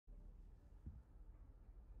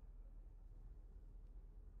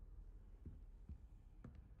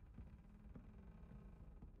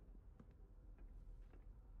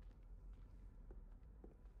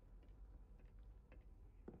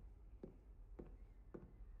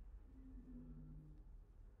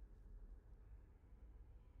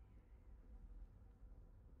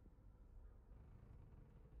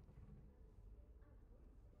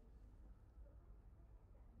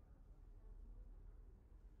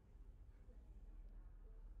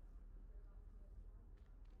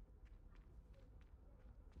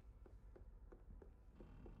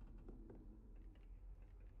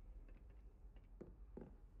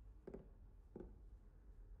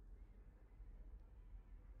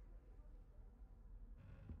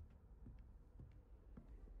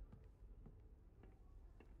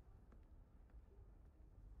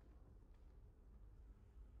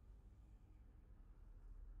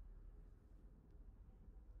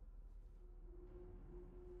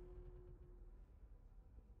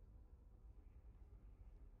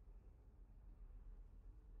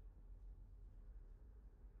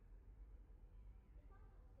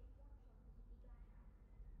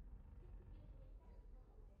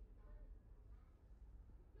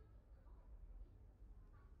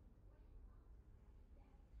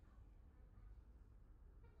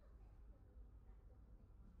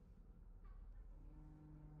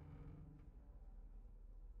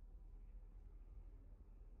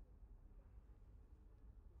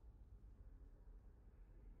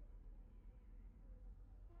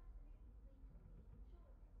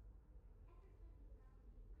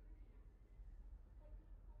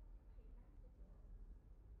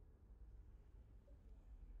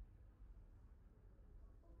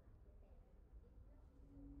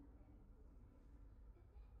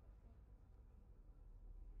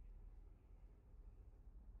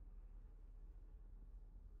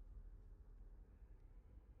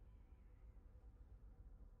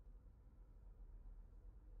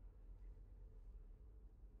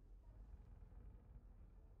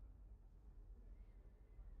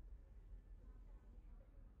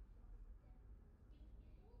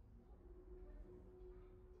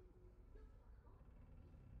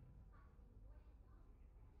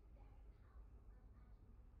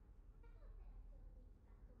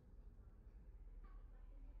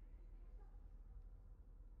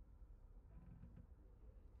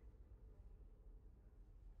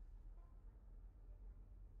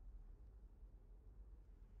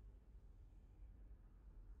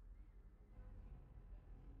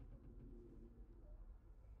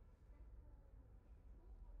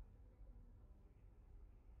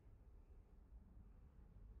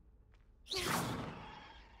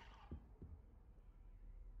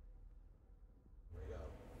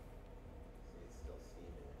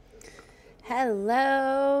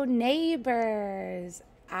Hello, neighbors.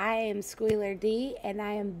 I am Squealer D, and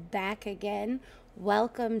I am back again.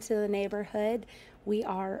 Welcome to the neighborhood. We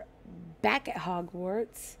are back at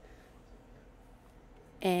Hogwarts,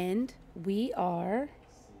 and we are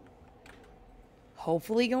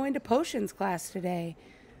hopefully going to potions class today.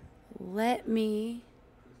 Let me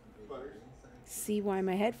see why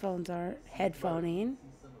my headphones aren't headphoning.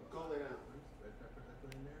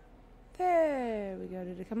 There we go.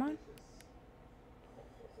 Did it come on?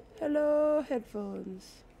 Hello,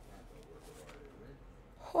 headphones.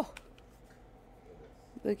 Oh,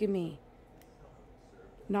 look at me.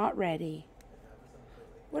 Not ready.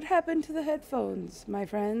 What happened to the headphones, my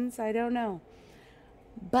friends? I don't know.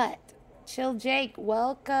 But, Chill Jake,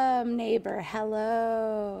 welcome, neighbor.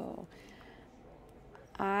 Hello.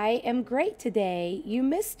 I am great today. You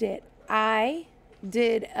missed it. I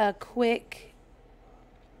did a quick...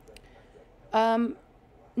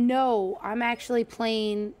 No, I'm actually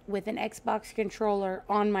playing with an Xbox controller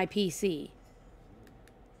on my PC.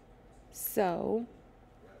 So,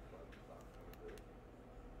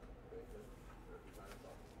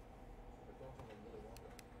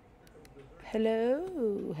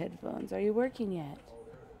 hello, headphones. Are you working yet?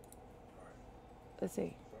 Let's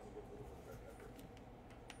see.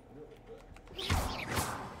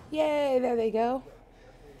 Yay, there they go.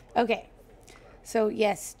 Okay. So,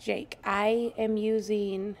 yes, Jake, I am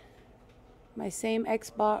using my same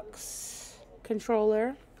Xbox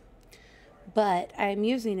controller, but I'm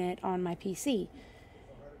using it on my PC.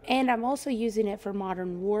 And I'm also using it for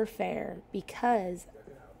Modern Warfare because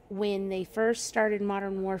when they first started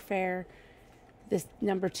Modern Warfare, this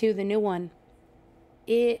 #2, the new one,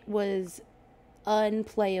 it was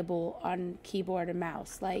unplayable on keyboard and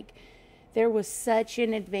mouse. Like, there was such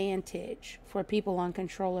an advantage for people on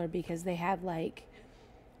controller because they had like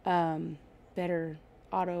better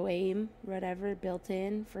auto aim, whatever, built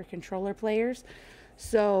in for controller players.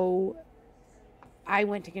 So I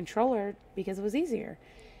went to controller because it was easier.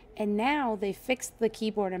 And now they fixed the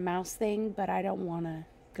keyboard and mouse thing, but I don't want to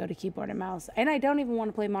go to keyboard and mouse. And I don't even want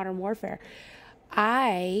to play Modern Warfare.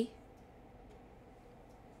 I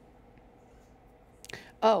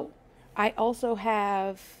also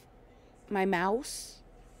have my mouse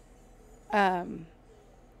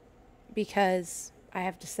because I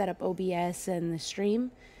have to set up OBS and the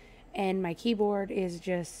stream, and my keyboard is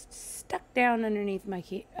just stuck down underneath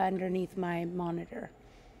my monitor.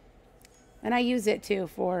 And I use it too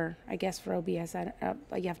for, I guess, for OBS.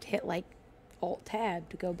 You have to hit like Alt Tab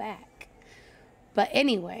to go back. But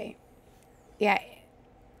anyway, yeah,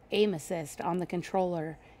 aim assist on the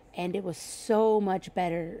controller, and it was so much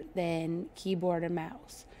better than keyboard and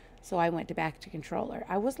mouse. So I went back to controller.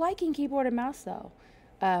 I was liking keyboard and mouse though.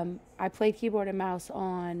 I played keyboard and mouse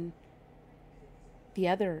on the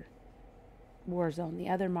other Warzone, the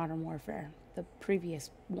other Modern Warfare, the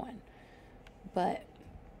previous one, but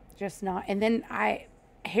just not. And then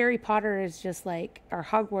Harry Potter is just like, or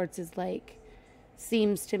Hogwarts is like,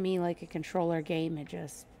 seems to me like a controller game. It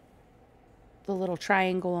just, the little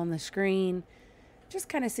triangle on the screen just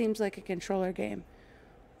kind of seems like a controller game.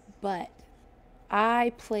 But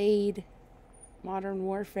I played Modern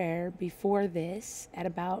Warfare before this at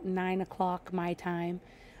about 9 o'clock my time.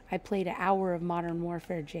 I played an hour of Modern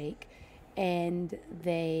Warfare, Jake, and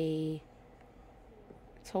they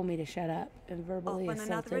told me to shut up and verbally assaulted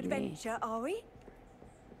me. Off on another adventure, are we?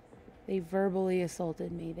 They verbally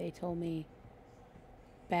assaulted me. They told me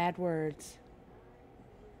bad words.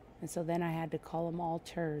 And so then I had to call them all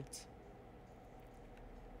turds.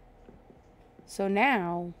 So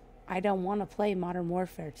now I don't want to play Modern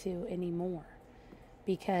Warfare 2 anymore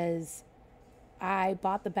because I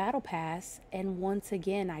bought the Battle Pass, and once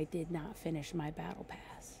again I did not finish my Battle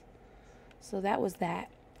Pass. So that was that.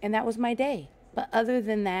 And that was my day. But other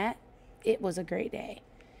than that, it was a great day.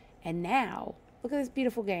 And now, look at this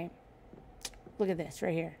beautiful game. Look at this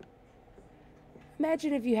right here.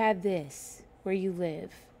 Imagine if you had this where you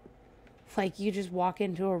live. Like, you just walk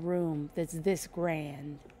into a room that's this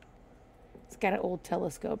grand. It's got an old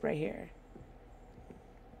telescope right here.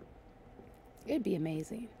 It'd be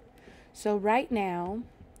amazing. So right now,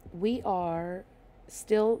 we are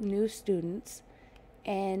still new students,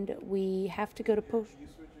 and we have to go to post. You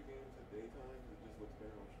switch your game to daytime, it just looks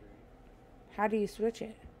better on screen. How do you switch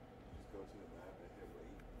it? Just go to the map and hit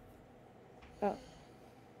rate. Oh.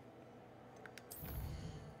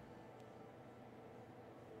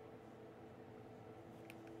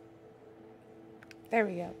 There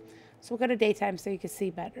we go. So we'll go to daytime so you can see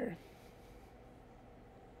better.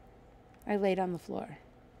 I laid on the floor.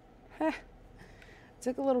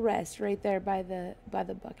 Took a little rest right there by the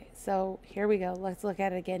bucket. So here we go. Let's look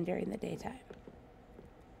at it again during the daytime.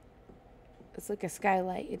 It's like a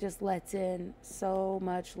skylight. It just lets in so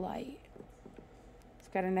much light. It's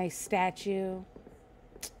got a nice statue.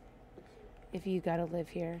 If you gotta live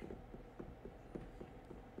here.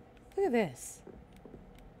 Look at this.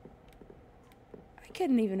 I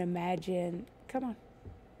couldn't even imagine. Come on.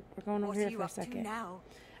 We're going over here for a second.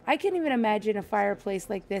 I can't even imagine a fireplace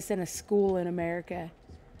like this in a school in America.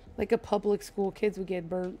 Like a public school, kids would get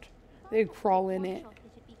burnt. They'd crawl in it.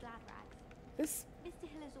 This,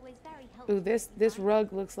 ooh, this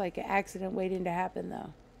rug looks like an accident waiting to happen,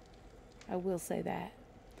 though. I will say that.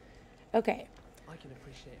 Okay. I can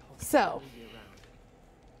appreciate so. All year round,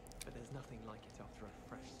 but there's nothing like it after a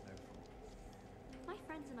fresh snowfall. My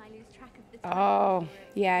friends and I lose track of the time. Oh,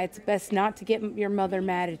 yeah, it's best not to get your mother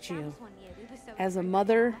mad at you. As a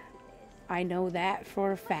mother, I know that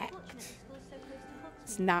for a fact.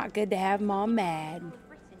 It's not good to have mom mad.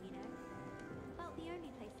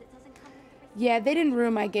 Yeah, they didn't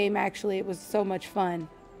ruin my game, actually. It was so much fun.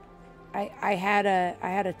 I had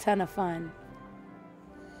a ton of fun.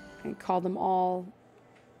 I called them all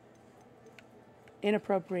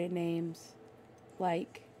inappropriate names,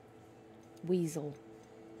 like Weasel.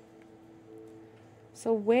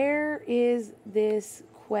 So where is this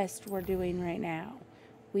quest we're doing right now?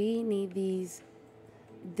 We need these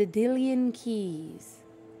Daedalian keys.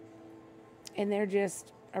 And they're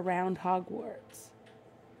just around Hogwarts.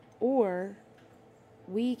 Or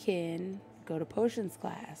we can go to potions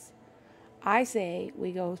class. I say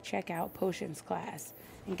we go check out potions class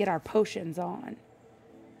and get our potions on.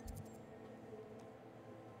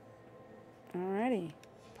 Alrighty,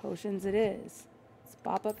 potions it is. Let's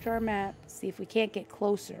pop up to our map, see if we can't get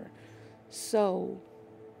closer. So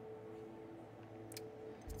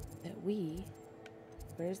that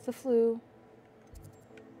where's the flu?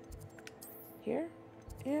 Here?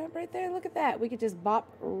 Yeah, right there, look at that. We could just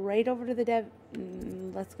bop right over to the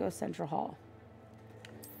let's go Central Hall.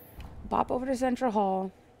 Bop over to Central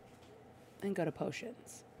Hall and go to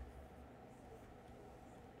potions.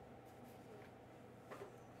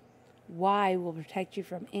 Y will protect you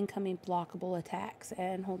from incoming blockable attacks.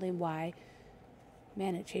 And holding Y.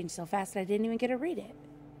 Man, it changed so fast I didn't even get to read it.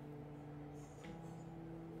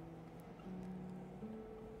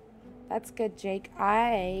 That's good, Jake.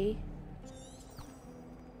 Let's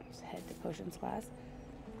head to potions class.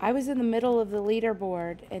 I was in the middle of the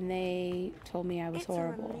leaderboard and they told me I was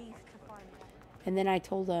horrible. And then I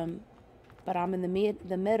told them, but I'm in the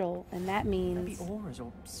middle, and that means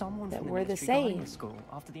that we're the same,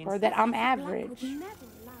 or that I'm average.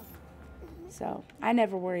 So I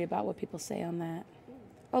never worry about what people say on that.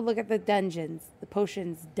 Oh, look at the dungeons, the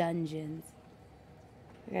potions dungeons.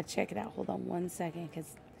 I gotta check it out. Hold on one second,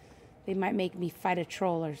 because they might make me fight a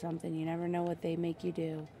troll or something. You never know what they make you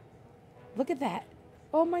do. Look at that.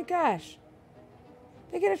 Oh my gosh.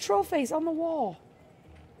 They get a troll face on the wall.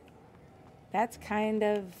 That's kind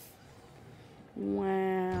of...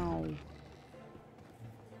 wow.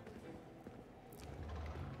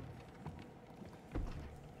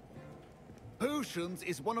 Potions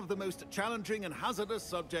is one of the most challenging and hazardous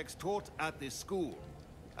subjects taught at this school.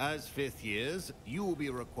 As fifth years, you will be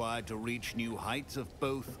required to reach new heights of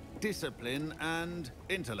both discipline and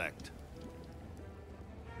intellect.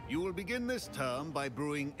 You will begin this term by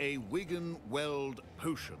brewing a Wiggenweld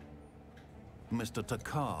potion. Mr.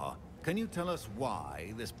 Takar, can you tell us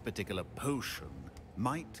why this particular potion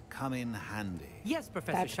might come in handy? Yes,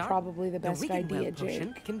 Professor That's Sharp. probably the best idea,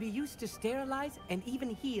 potion Jake. can be used to sterilize and even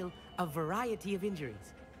heal a variety of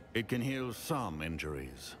injuries. It can heal some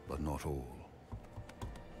injuries, but not all.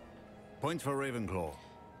 Points for Ravenclaw.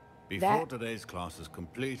 Before today's class is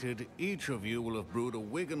completed, each of you will have brewed a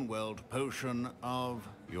Wiggenweld potion of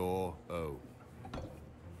your own.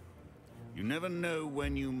 You never know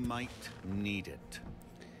when you might need it.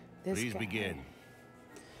 Please begin.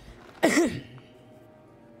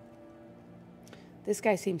 This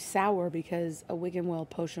guy seems sour because a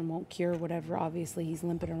Wiggenweld potion won't cure whatever obviously he's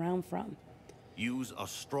limping around from. Use a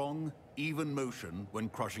strong, even motion when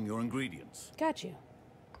crushing your ingredients. Got you.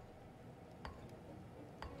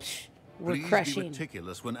 We're Please crushing. be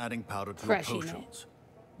meticulous when adding powder to Crushing your potions.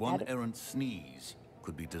 One errant sneeze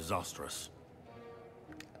could be disastrous.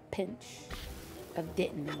 Pinch of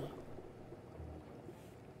Dittany.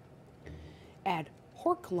 Add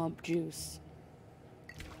Horklump juice.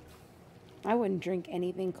 I wouldn't drink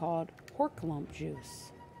anything called Horklump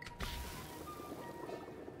juice.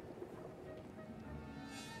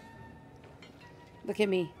 Look at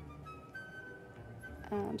me.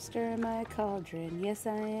 I'm stirring my cauldron. Yes,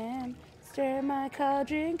 I am. Stir my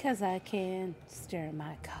cauldron, 'cause I can. Stir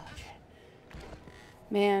my cauldron.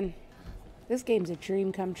 Man, this game's a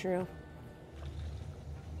dream come true.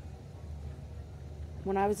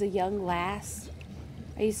 When I was a young lass,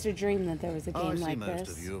 I used to dream that there was a I game see like most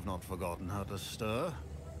this. of you have not forgotten how to stir.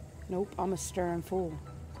 Nope, I'm a stirring fool.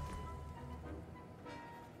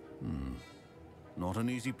 Not an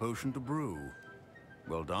easy potion to brew.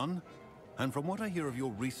 Well done. And from what I hear of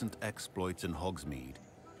your recent exploits in Hogsmeade,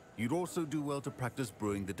 you'd also do well to practice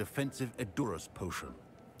brewing the defensive Edurus potion.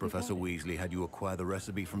 Professor Weasley had you acquire the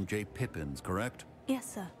recipe from J. Pippin's, correct?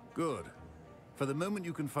 Yes, sir. Good. For the moment,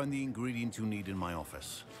 you can find the ingredients you need in my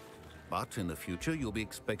office. But in the future, you'll be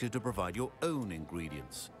expected to provide your own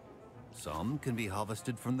ingredients. Some can be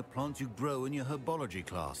harvested from the plants you grow in your herbology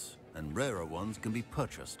class, and rarer ones can be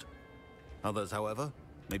purchased. Others, however,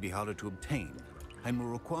 may be harder to obtain, and will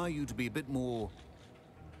require you to be a bit more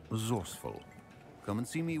resourceful. Come and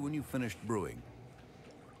see me when you've finished brewing,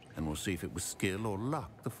 and we'll see if it was skill or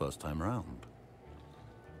luck the first time around.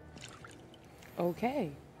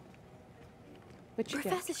 Okay. What you got?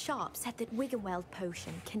 Professor Sharp said that Wiggenweld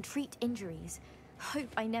potion can treat injuries. Hope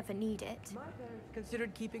I never need it. My parents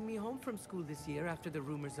considered keeping me home from school this year after the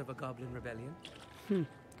rumors of a goblin rebellion.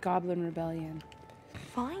 Goblin Rebellion.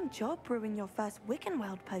 Fine job brewing your first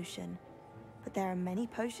Wiccanweld potion. But there are many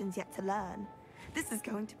potions yet to learn. This is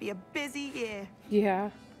going to be a busy year. Yeah.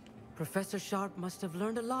 Professor Sharp must have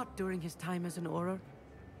learned a lot during his time as an Auror.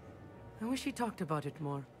 I wish he talked about it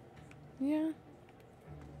more. Yeah.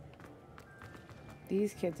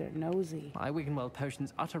 These kids are nosy. My Wiggenweld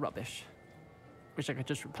potion's utter rubbish. Wish I could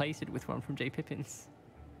just replace it with one from J. Pippin's.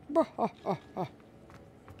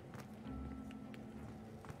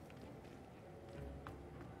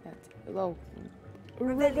 That's low.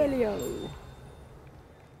 Revelio.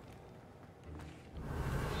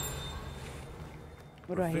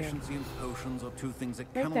 What do I hear? Proficiency in potions are two things that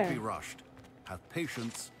Right cannot there. be rushed. Have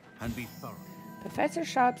patience and be thorough. Professor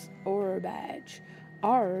Sharp's Auror badge.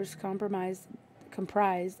 Ours comprise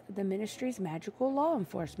the Ministry's magical law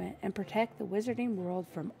enforcement and protect the wizarding world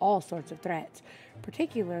from all sorts of threats,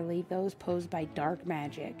 particularly those posed by dark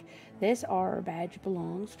magic. This Auror badge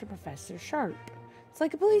belongs to Professor Sharp. It's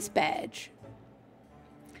like a police badge.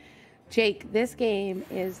 Jake, this game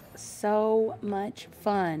is so much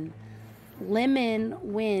fun. Lemon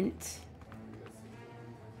went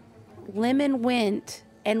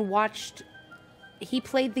and watched. He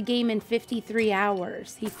played the game in 53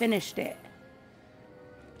 hours. He finished it.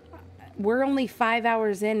 We're only 5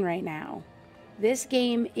 hours in right now. This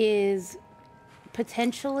game is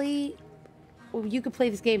potentially, well, you could play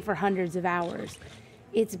this game for hundreds of hours.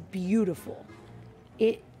 It's beautiful.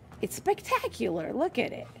 It's spectacular. Look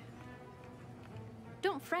at it.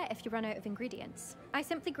 Don't fret if you run out of ingredients. I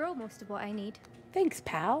simply grow most of what I need. Thanks,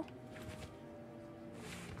 pal.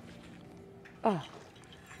 Oh,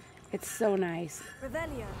 it's so nice.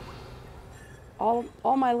 Revelio.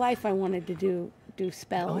 All my life I wanted to do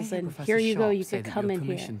spells, hear and Professor here you go. Sharp You say could that come you in have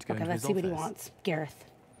here. permission to go Okay, into let's his see what he office. wants. Gareth.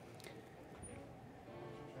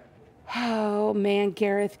 Oh man,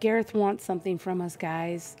 Gareth wants something from us,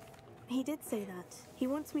 guys. He did say that. He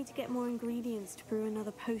wants me to get more ingredients to brew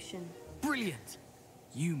another potion. Brilliant!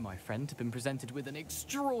 You, my friend, have been presented with an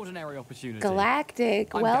extraordinary opportunity.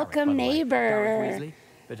 Galactic, I'm welcome, Gareth, by the way. neighbor. Gareth Weasley.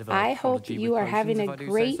 Bit of a I hope prodigy you with are having potions, a if I do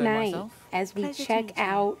say great so night myself. as we Pleasure to check meet you.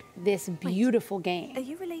 out this beautiful Are game.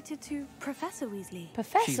 you related to Professor Weasley? She's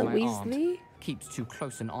Professor my Weasley. aunt. Keeps too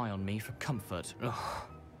close an eye on me for comfort. Ugh.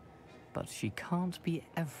 But she can't be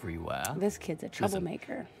everywhere. This kid's a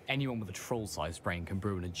troublemaker. Anyone with a troll-sized brain can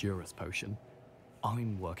brew an Edurus potion.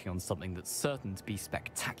 I'm working on something that's certain to be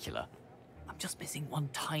spectacular. I'm just missing one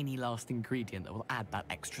tiny last ingredient that will add that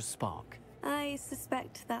extra spark. I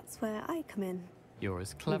suspect that's where I come in. You're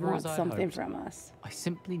as He clever wants as I something hoped. from us. I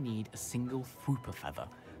simply need a single Fwooper feather.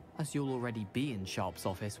 As you'll already be in Sharp's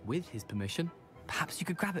office with his permission, perhaps you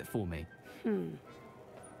could grab it for me.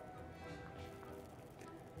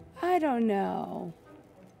 I don't know.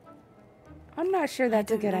 I'm not sure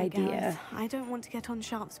that's a Don't good know, idea. Gareth. I don't want to get on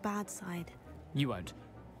Sharp's bad side. You won't.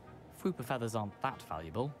 Fwooper feathers aren't that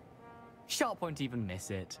valuable. Sharp won't even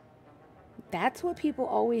miss it. That's what people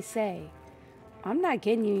always say. I'm not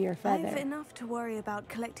getting you your I've feather. enough to worry about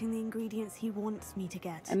collecting the ingredients he wants me to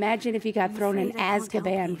get. Imagine if you got I'm thrown in afraid I can't help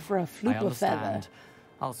Azkaban you. for a I Floopa feather. understand.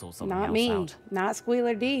 I'll sort something Not else me. out. Not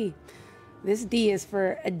Squealer D. This D is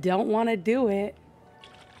for I don't want to do it.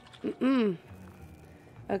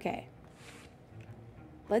 Okay.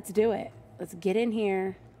 Let's do it. Let's get in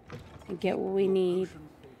here and get what we need.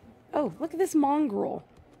 Oh, look at this mongrel.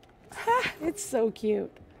 Ha! It's so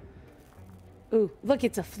cute. Ooh, look,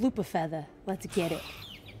 it's a Floopa feather. Let's get it.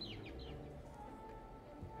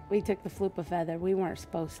 We took the Floopa feather. We weren't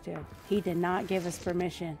supposed to. He did not give us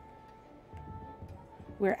permission.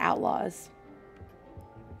 We're outlaws.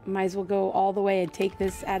 Might as well go all the way and take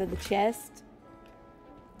this out of the chest.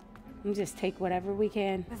 And just take whatever we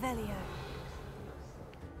can. Revelio.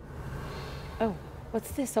 Oh,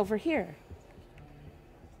 what's this over here?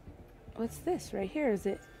 What's this right here?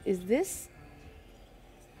 Is this?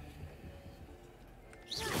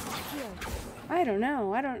 I don't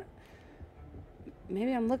know.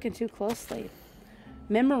 Maybe I'm looking too closely.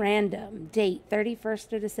 Memorandum, date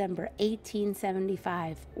 31st of December,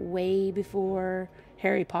 1875, way before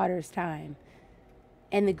Harry Potter's time.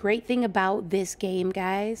 And the great thing about this game,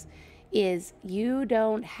 guys, is you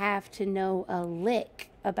don't have to know a lick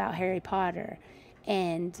about Harry Potter,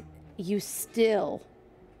 and you still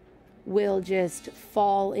will just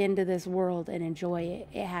fall into this world and enjoy it.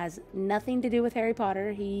 It has nothing to do with Harry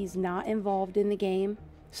Potter. He's not involved in the game.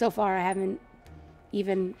 So far, I haven't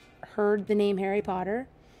even heard the name Harry Potter,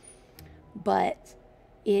 but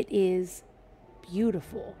it is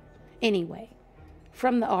beautiful. Anyway,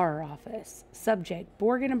 from the R office, subject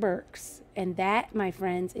Borgin and Burke's, and that, my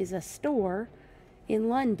friends, is a store in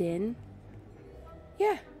London.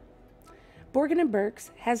 Yeah. Borgin and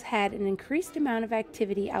Burke's has had an increased amount of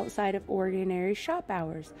activity outside of ordinary shop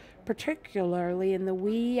hours, particularly in the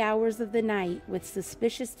wee hours of the night, with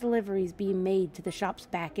suspicious deliveries being made to the shop's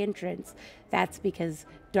back entrance. That's because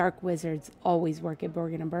dark wizards always work at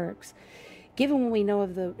Borgin and Burke's. Given what we know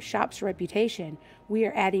of the shop's reputation, we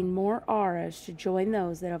are adding more auras to join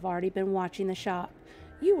those that have already been watching the shop.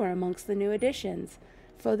 You are amongst the new additions.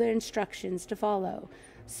 Further instructions to follow.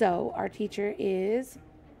 So our teacher is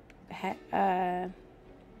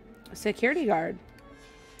security guard.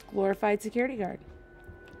 Glorified security guard.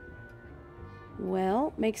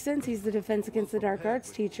 Well, makes sense. He's the defense against the dark arts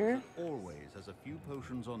teacher. Always has a few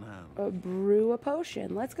potions on hand. Brew a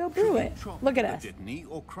potion. Let's go brew it. Look at us.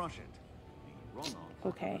 Or crush it.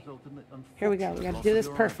 Okay. Here we go. We got to do this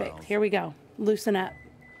perfect. Here we go. Loosen up.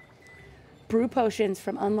 Brew potions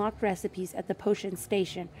from unlocked recipes at the potion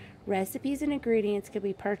station. Recipes and ingredients can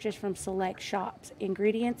be purchased from select shops.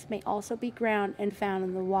 Ingredients may also be ground and found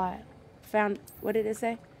in the wild. What did it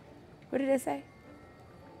say? What did it say?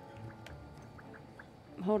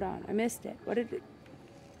 Hold on. I missed it. What did it?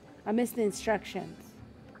 I missed the instructions.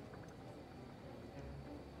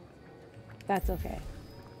 That's okay.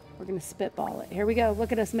 We're going to spitball it. Here we go.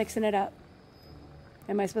 Look at us mixing it up.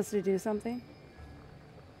 Am I supposed to do something?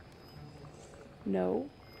 No.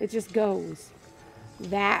 It just goes.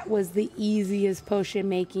 That was the easiest potion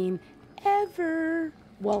making ever.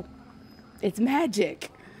 Well, it's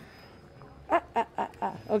magic.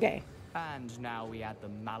 Okay. And now we add the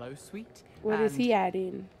mallow sweet. What is he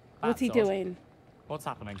adding? What's he doing? What's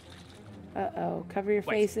happening? Uh-oh. Cover your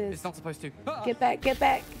Wait, faces. it's not supposed to. Get back, get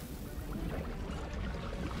back.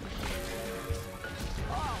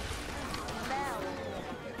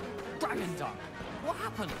 Dragon Dung! What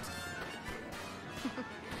happened?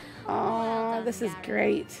 Oh, this is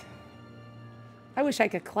great. I wish I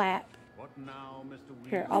could clap. What now, Mr.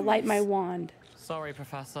 Here, I'll light my wand. Sorry,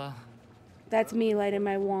 Professor. That's me lighting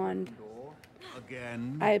my wand.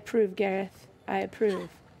 Again. I approve, Gareth. I approve.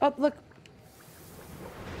 Oh, look.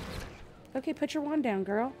 Okay, put your wand down,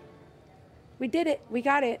 girl. We did it. We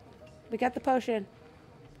got it. We got the potion.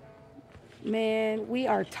 Man, we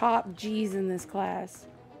are top G's in this class.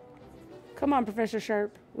 Come on, Professor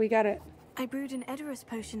Sharp. We got it. I brewed an Edorus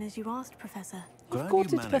potion as you asked, Professor. Glad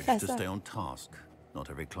course you it's managed Professor. to stay on task. Not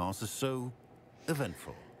every class is so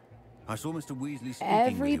eventful. I saw Mr. Weasley speaking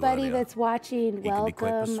Everybody with you earlier. that's watching, He can be quite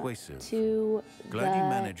welcome persuasive. to Glad you the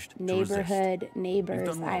managed to neighborhood resist. neighbors. You've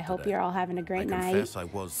done well I hope today. you're all having a I great night. confess I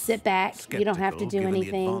was Sit back. You don't have to do skeptical, given the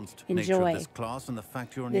anything. advanced nature of Enjoy. this class and the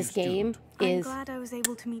fact you're a This new game student. I'm is. glad I was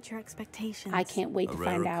able to meet your expectations. I can't wait A to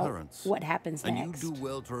rare find out occurrence. what happens And next. you do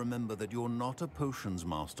well to remember that you're not a potions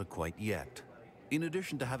master quite yet. In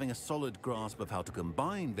addition to having a solid grasp of how to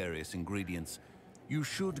combine various ingredients, you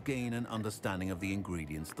should gain an understanding of the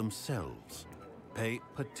ingredients themselves. Pay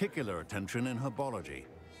particular attention in herbology.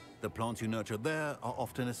 The plants you nurture there are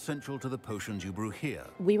often essential to the potions you brew here.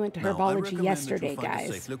 We went to Now, I herbology recommend yesterday, that you find guys.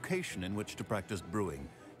 a safe location in which to practice brewing.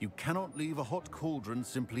 You cannot leave a hot cauldron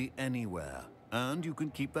simply anywhere. And you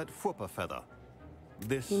can keep that Floopa feather.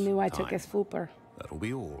 This He knew I took time. his flooper. That'll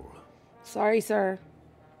be all. Sorry, sir.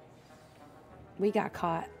 We got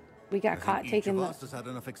caught. We got I caught think each taking of the. us has had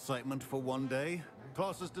enough excitement for one day.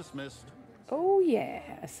 Class is dismissed. Oh,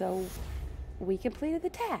 yeah. So we completed the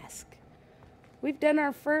task. We've done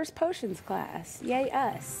our first potions class. Yay,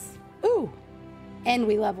 us. Ooh. And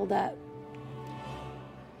we leveled up.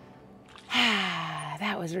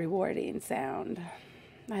 That was rewarding sound.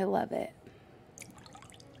 I love it.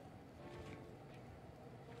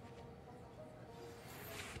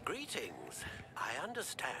 Greetings. I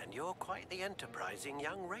understand you're quite the enterprising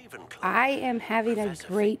young Ravenclaw. I am having a Professor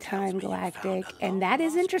great Fig tells time, me you found Galactic, a and that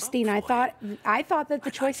is long-lost interesting. book I for thought you. that the I'd like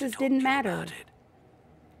to choices talk didn't to you matter. about it.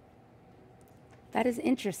 That is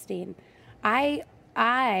interesting. I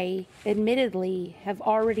admittedly have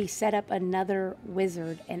already set up another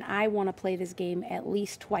wizard, and I want to play this game at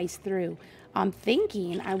least twice through. I'm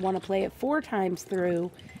thinking I want to play it 4 times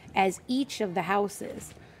through as each of the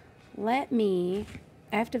houses.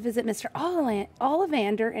 I have to visit Mr.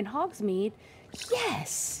 Ollivander in Hogsmeade.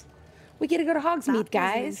 Yes! We get to go to Hogsmeade, That was an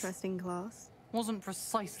guys. interesting class. Wasn't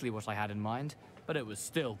precisely what I had in mind, but it was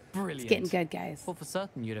still brilliant. It's getting good, guys. Thought for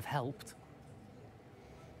certain you'd have helped.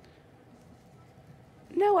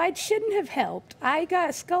 No, I shouldn't have helped. I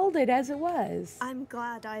got scolded as it was. I'm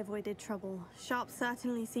glad I avoided trouble. Sharp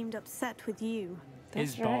certainly seemed upset with you.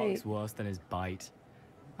 His That's right. bark's worse than his bite.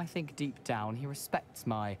 I think deep down he respects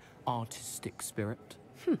my artistic spirit.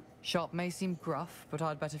 Sharp may seem gruff, but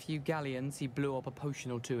I'd bet a few galleons he blew up a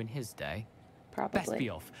potion or 2 in his day. Probably. Best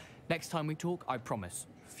be off. Next time we talk, I promise,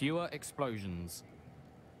 fewer explosions.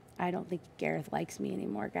 I don't think Gareth likes me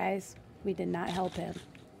anymore, guys. We did not help him.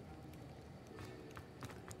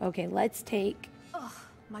 Okay, let's take... Ugh,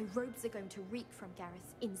 my robes are going to reek from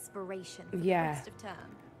Gareth's inspiration for the Yeah. rest of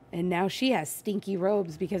term. And now she has stinky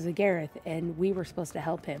robes because of Gareth, and we were supposed to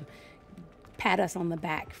help him. Pat us on the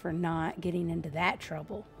back for not getting into that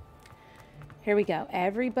trouble. Here we go.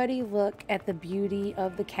 Everybody look at the beauty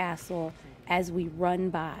of the castle as we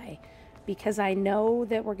run by. Because I know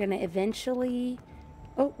that we're going to eventually...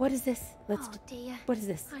 Oh, what is this? Oh dear. What is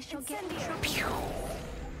this? I shall get in trouble.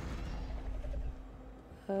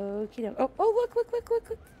 Okie doke. Oh,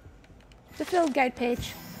 look. The field guide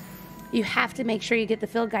page. You have to make sure you get the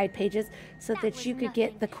field guide pages so that you could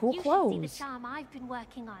get the cool you clothes. Should see the charm I've been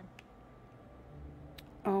working on.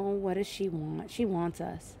 Oh, what does she want? She wants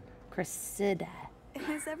us. Cressida.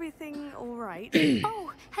 Is everything all right?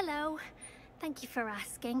 Oh, hello. Thank you for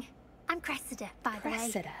asking. I'm Cressida, by the way.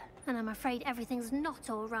 Cressida. And I'm afraid everything's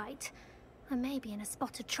not all right. I may be in a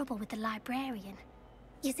spot of trouble with the librarian.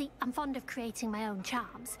 You see, I'm fond of creating my own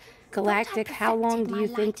charms. Galactic, how long do you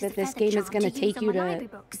think that this game is going to take you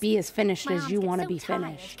to be as finished as you want to be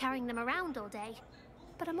finished? Carrying them around all day.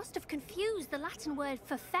 But I must have confused the Latin word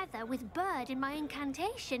for feather with bird in my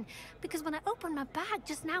incantation, because when I opened my bag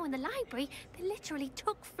just now in the library, they literally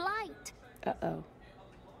took flight. Uh-oh.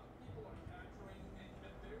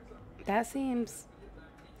 That seems...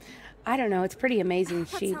 I don't know, it's pretty amazing.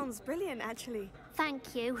 That sounds brilliant, actually.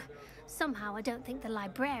 Thank you. Somehow I don't think the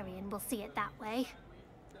librarian will see it that way.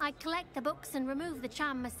 I collect the books and remove the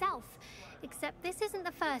charm myself, except this isn't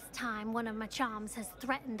the first time one of my charms has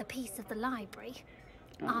threatened a piece of the library.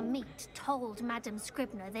 Our meet told Madame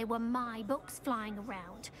Scribner they were my books flying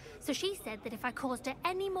around, so she said that if I caused her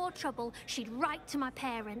any more trouble, she'd write to my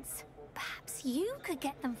parents. Perhaps you could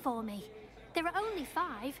get them for me. There are only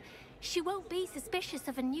 5. She won't be suspicious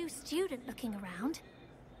of a new student looking around.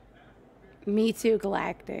 Me too,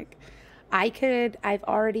 Galactic. I've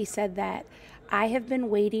already said that. I have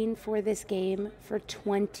been waiting for this game for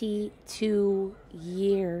 22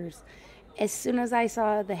 years. As soon as I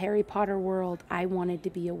saw the Harry Potter world, I wanted to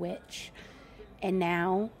be a witch. And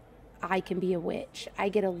now I can be a witch. I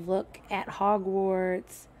get a look at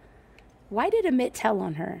Hogwarts. Why did Amit tell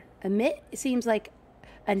on her? Amit seems like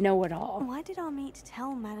a know-it-all. Why did Amit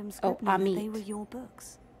tell Madame Scribner that Amit. they were your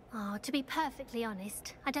books? Oh, to be perfectly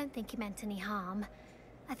honest, I don't think he meant any harm.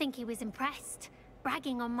 I think he was impressed,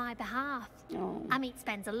 bragging on my behalf. Oh. Amit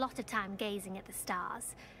spends a lot of time gazing at the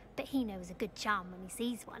stars, but he knows a good charm when he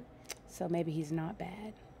sees one. So maybe he's not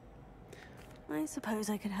bad. I suppose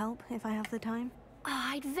I could help if I have the time. Oh,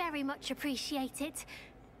 I'd very much appreciate it.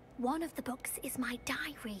 One of the books is my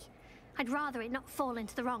diary. I'd rather it not fall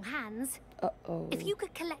into the wrong hands. Uh-oh. If you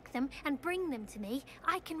could collect them and bring them to me,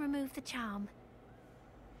 I can remove the charm.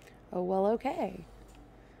 Oh, well, okay.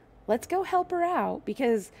 Let's go help her out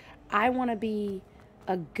because I want to be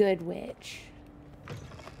a good witch.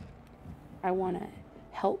 I want to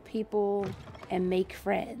help people and make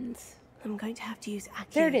friends. I'm going to have to use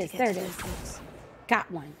Accio There it to is, get there to it those is. books.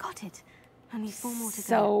 Got one. Got it. Only 4 more to go.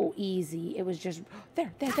 So easy. It was just...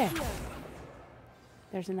 There. There's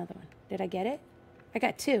another one. Did I get it? I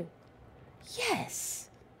got 2. Yes!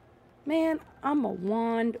 Man, I'm a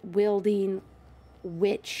wand-wielding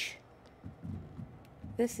witch.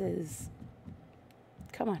 This is...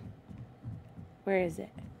 Come on. Where is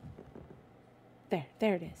it?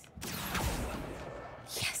 There it is.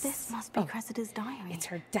 Yes! This must be Cressida's diary. It's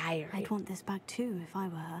her diary. I'd want this back too if I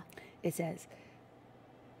were her. It says,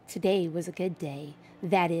 Today was a good day.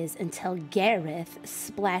 That is, until Gareth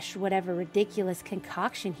splashed whatever ridiculous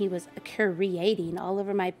concoction he was creating all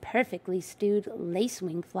over my perfectly stewed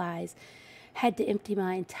lacewing flies. Had to empty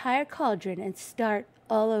my entire cauldron and start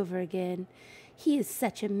all over again. He is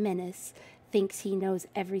such a menace. Thinks he knows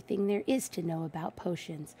everything there is to know about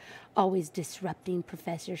potions. Always disrupting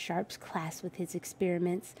Professor Sharp's class with his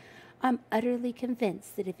experiments. I'm utterly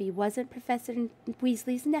convinced that if he wasn't Professor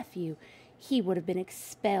Weasley's nephew, he would have been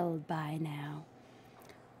expelled by now.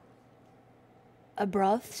 A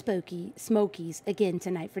broth smokies again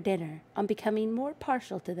tonight for dinner. I'm becoming more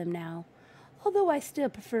partial to them now, although I still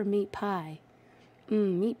prefer meat pie.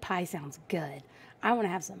 Meat pie sounds good. I want to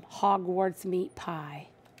have some Hogwarts meat pie.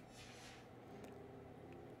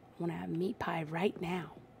 I want to have meat pie right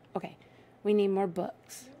now. Okay, we need more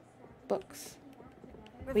books. Books.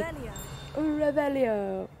 Revelio.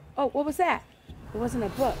 Revelio. Oh, what was that? It wasn't a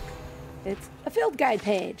book. It's a field guide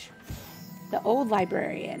page. The old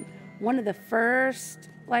librarian, one of the first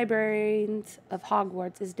librarians of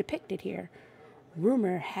Hogwarts, is depicted here.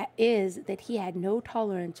 Rumor is that he had no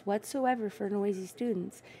tolerance whatsoever for noisy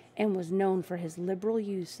students and was known for his liberal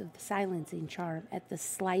use of the silencing charm at the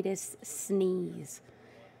slightest sneeze.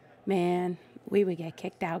 Man, we would get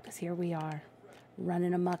kicked out because here we are,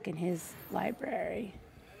 running amok in his library.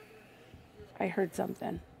 I heard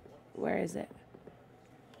something. Where is it?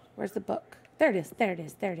 Where's the book? There it is. There it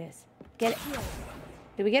is. There it is. Get it.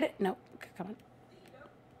 Did we get it? No. Come on.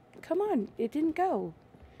 Come on. It didn't go.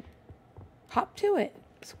 Hop to it.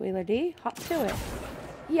 Squealer D. Hop to it.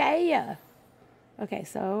 Yeah. Okay,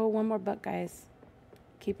 so one more book, guys.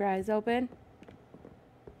 Keep your eyes open.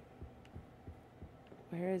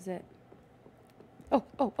 Where is it? Oh.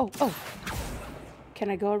 Can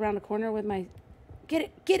I go around the corner with my...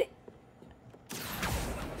 Get it.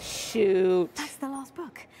 Shoot. That's the last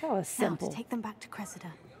book. That was simple. Now to take them back to Cressida.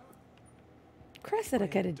 Cressida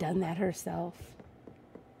could have done that herself.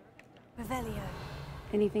 Revelio.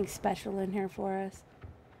 Anything special in here for us?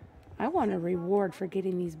 I want a reward for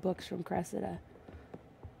getting these books from Cressida.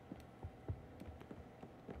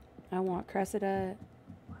 I want Cressida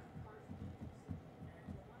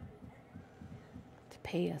to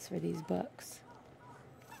pay us for these books.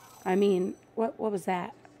 I mean, what was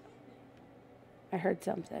that? I heard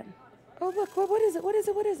something. Oh, look, what is it? What is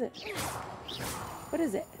it? What is it?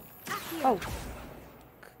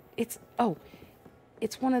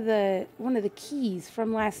 It's one of the keys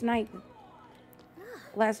from last night.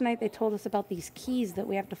 Last night they told us about these keys that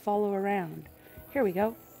we have to follow around. Here we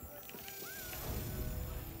go.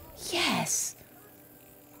 Yes.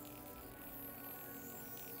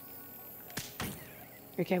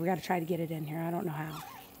 Okay, we got to try to get it in here. I don't know how.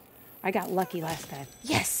 I got lucky last time.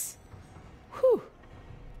 Yes. Whew.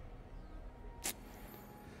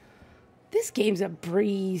 This game's a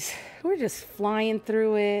breeze. We're just flying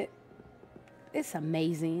through it. It's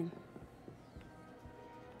amazing.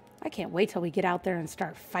 I can't wait till we get out there and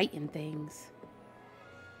start fighting things.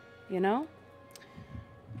 You know?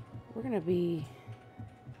 We're going to be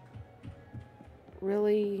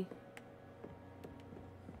really...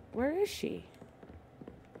 Where is she?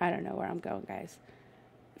 I don't know where I'm going, guys.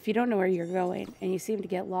 If you don't know where you're going and you seem to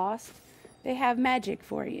get lost, they have magic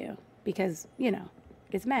for you. Because, you know,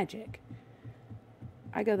 it's magic.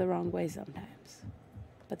 I go the wrong way sometimes.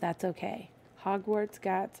 But that's okay. Hogwarts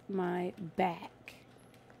got my back.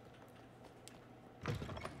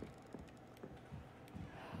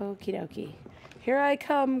 Okie dokie. Here I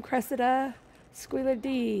come, Cressida. Squealer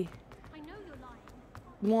D. I know you're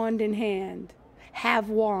lying. Wand in hand. Have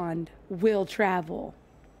wand. Will travel.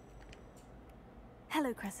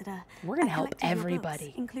 Hello, Cressida. We're going to I help collected your everybody.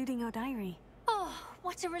 books, including your diary. Oh,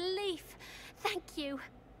 what a relief. Thank you.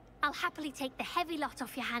 I'll happily take the heavy lot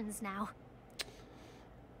off your hands now.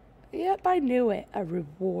 Yep, I knew it. A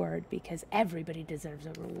reward, because everybody deserves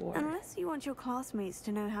a reward. Unless you want your classmates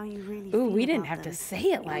to know how you really Ooh, feel we didn't about have them, to say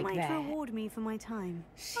it like might that. reward me for my time.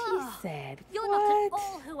 She said, You're what? not at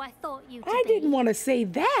all who I thought you to I be. didn't want to say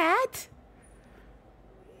that.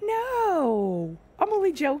 No, I'm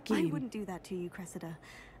only joking. I wouldn't do that to you, Cressida.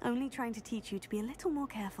 Only trying to teach you to be a little more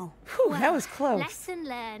careful. Whew, that was close. Lesson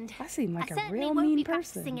learned. I seem like I a certainly real won't mean be person.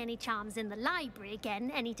 practicing any charms in the library again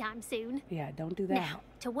anytime soon. Yeah, don't do that. Now,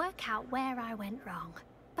 to work out where I went wrong,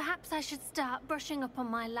 perhaps I should start brushing up on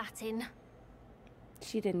my Latin.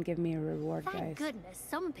 She didn't give me a reward, Thank guys. goodness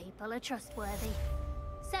some people are trustworthy.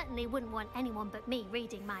 Certainly wouldn't want anyone but me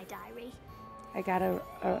reading my diary. I got a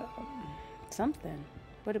something.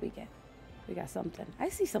 What did we get? We got something. I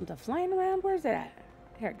see something flying around. Where's it at?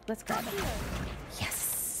 Here, let's grab it.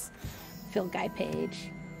 Yes! Field guide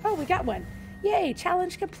page. Oh, we got one. Yay,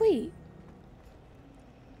 challenge complete.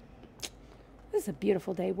 This is a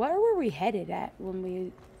beautiful day. Where were we headed at when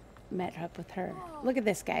we met up with her? Look at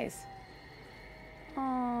this, guys.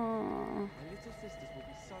 Aww.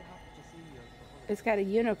 It's got a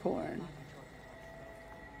unicorn.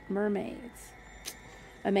 Mermaids.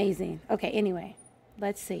 Amazing. Okay, anyway,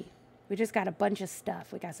 let's see. We just got a bunch of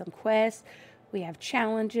stuff. We got some quests. We have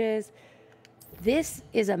challenges. This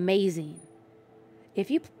is amazing. If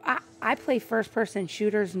you, I play first-person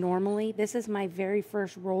shooters normally. This is my very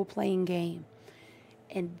first role-playing game.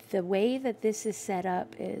 And the way that this is set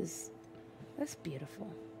up is, that's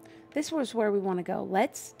beautiful. This was where we want to go.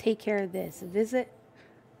 Let's take care of this. Visit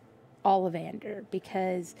Ollivander,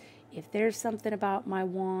 because if there's something about my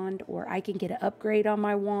wand, or I can get an upgrade on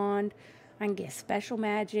my wand, I can get special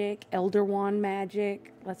magic, elder wand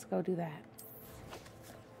magic. Let's go do that.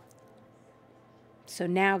 So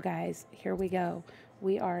now, guys, here we go.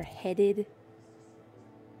 We are headed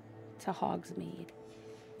to Hogsmeade.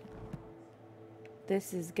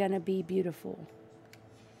 This is gonna be beautiful.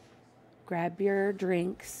 Grab your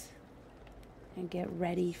drinks and get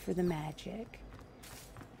ready for the magic.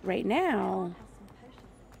 Right now,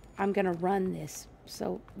 I'm gonna run this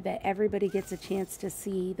so that everybody gets a chance to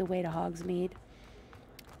see the way to Hogsmeade.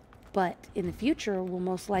 But in the future, we'll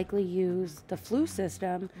most likely use the flue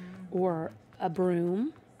system or a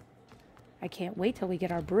broom. I can't wait till we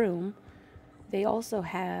get our broom. They also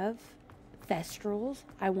have thestrals.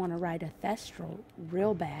 I want to ride a thestral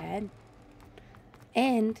real bad.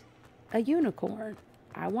 And a unicorn.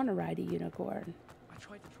 I want to ride a unicorn. I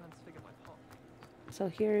tried to transfigure my pot. So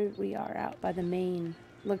here we are out by the main.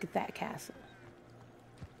 Look at that castle.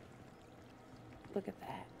 Look at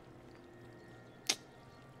that.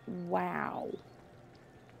 Wow.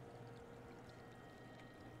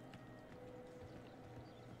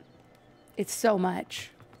 It's so much.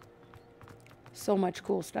 So much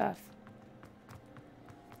cool stuff.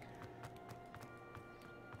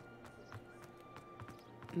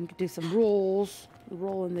 We can do some rolls.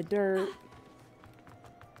 Roll in the dirt.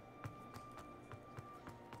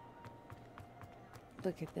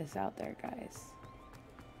 Look at this out there, guys.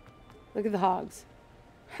 Look at the hogs.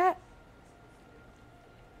 Ha!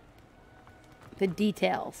 The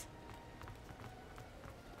details.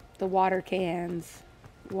 The water cans.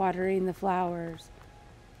 Watering the flowers.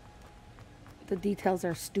 The details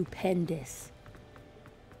are stupendous.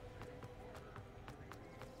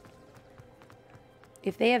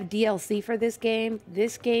 If they have DLC for this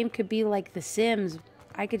game could be like The Sims.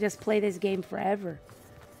 I could just play this game forever.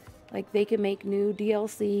 Like, they could make new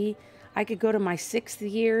DLC. I could go to my 6th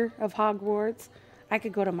year of Hogwarts. I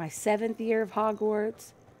could go to my 7th year of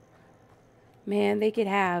Hogwarts. Man, they could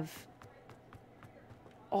have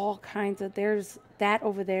all kinds of... There's that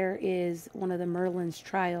over there is one of the Merlin's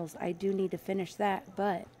trials. I do need to finish that,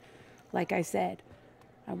 but like I said,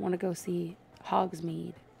 I want to go see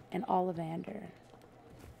Hogsmeade and Ollivander,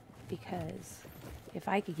 because if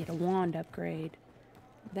I could get a wand upgrade,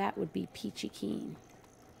 that would be peachy keen.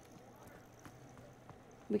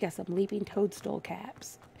 We got some leaping toadstool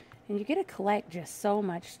caps, and you get to collect just so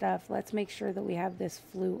much stuff. Let's make sure that we have this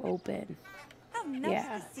flue open. How nice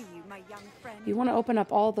to see you, my young friend. You want to open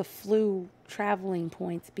up all the flue traveling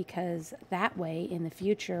points, because that way in the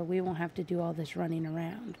future we won't have to do all this running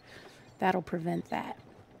around. That'll prevent that.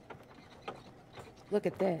 Look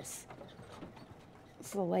at this.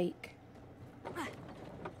 It's the lake.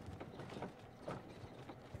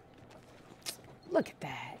 Look at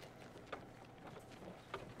that.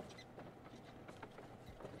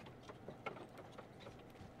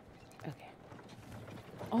 Okay.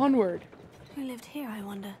 Onward. Who lived here, I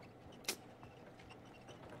wonder?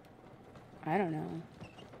 I don't know.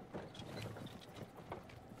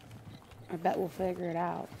 I bet we'll figure it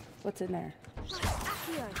out. What's in there?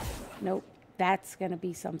 Nope. That's gonna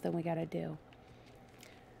be something we gotta do.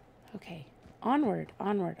 Okay. Onward,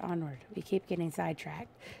 onward, onward. We keep getting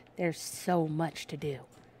sidetracked. There's so much to do.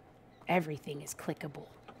 Everything is clickable.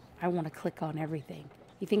 I want to click on everything.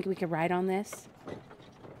 You think we could ride on this?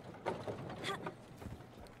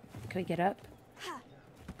 Can we get up?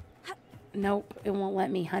 Nope, it won't let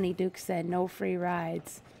me. Honeyduke said no free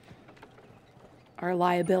rides. Our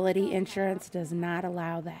liability insurance does not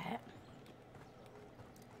allow that.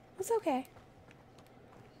 It's okay.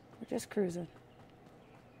 We're just cruising.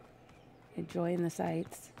 Enjoying the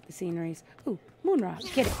sights, the sceneries. Ooh, moonrock,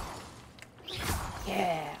 get it.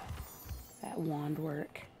 Yeah, that wand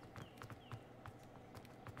work.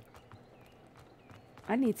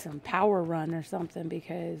 I need some power run or something,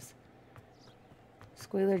 because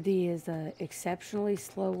Squealer D is an exceptionally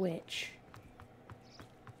slow witch.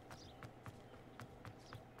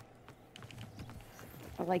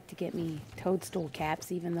 I like to get me toadstool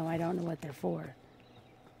caps, even though I don't know what they're for.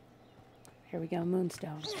 Here we go,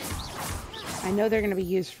 moonstone. I know they're going to be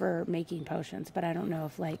used for making potions, but I don't know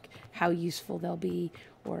if, like, how useful they'll be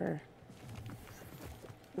or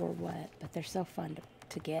what. But they're so fun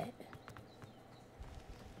to get.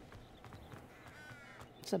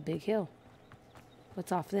 It's a big hill.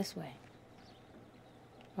 What's off this way?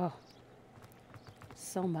 Oh,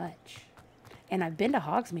 so much. And I've been to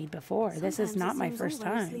Hogsmeade before. This is not my first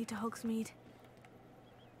time. Lead to Hogsmeade.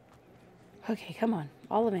 Okay, come on.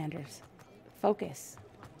 Ollivanders. Focus.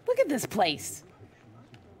 Look at this place.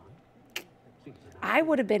 I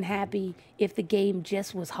would have been happy if the game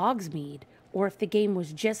just was Hogsmeade, or if the game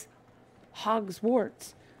was just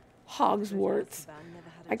Hogwarts. Hogwarts.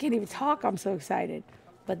 I can't even talk. I'm so excited.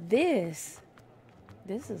 But this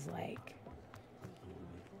is like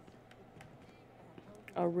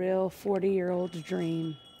a real 40-year-old's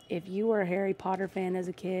dream. If you were a Harry Potter fan as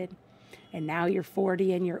a kid, and now you're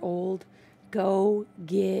 40 and you're old, go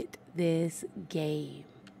get this game.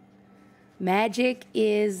 Magic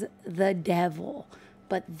is the devil,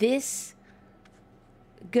 but this,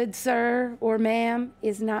 good sir or ma'am,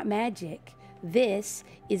 is not magic. This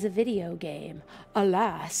is a video game.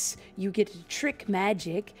 Alas, you get to trick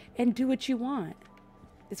magic and do what you want.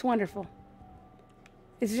 It's wonderful.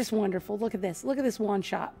 It's just wonderful. Look at this. Look at this wand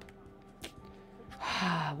shop.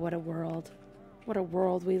 What a world. What a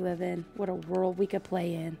world we live in. What a world we could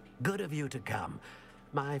play in. Good of you to come.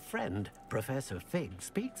 My friend, Professor Fig,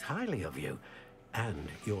 speaks highly of you and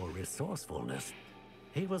your resourcefulness.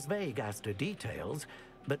 He was vague as to details,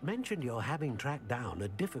 but mentioned your having tracked down a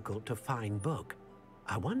difficult-to-find book.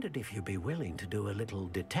 I wondered if you'd be willing to do a little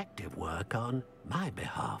detective work on my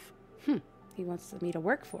behalf. He wants me to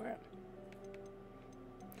work for him.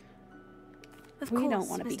 Of We course, don't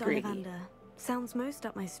want to be Mr. greedy. Ollivander. Sounds most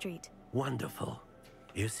up my street. Wonderful.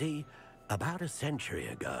 You see, about a century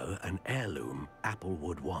ago, an heirloom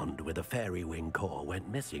applewood wand with a fairy wing core went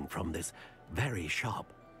missing from this very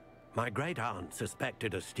shop. My great-aunt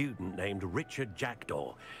suspected a student named Richard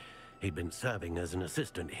Jackdaw. He'd been serving as an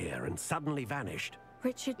assistant here and suddenly vanished.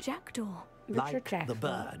 Richard Jackdaw. Richard Like the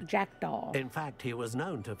bird. Jackdaw. In fact, he was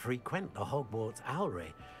known to frequent the Hogwarts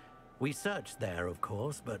Owlery. We searched there, of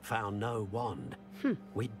course, but found no wand.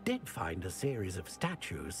 We did find a series of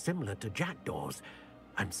statues similar to Jackdaw's.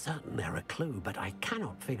 I'm certain they're a clue, but I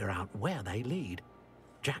cannot figure out where they lead.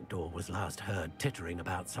 Jackdaw was last heard tittering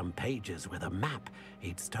about some pages with a map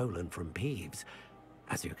he'd stolen from Peeves.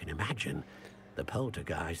 As you can imagine, the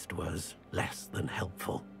poltergeist was less than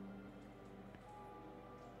helpful.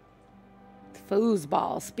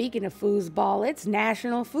 Foosball. Speaking of foosball, it's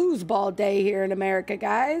National Foosball Day here in America,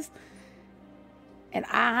 guys. And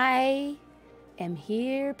I am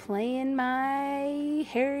here playing my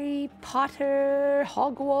Harry Potter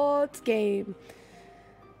Hogwarts game.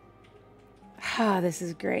 This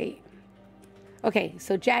is great. Okay,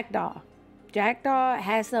 so Jackdaw. Jackdaw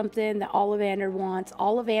has something that Ollivander wants.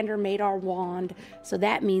 Ollivander made our wand, so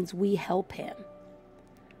that means we help him.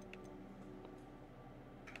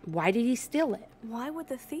 Why did he steal it? Why would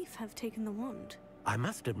the thief have taken the wand? I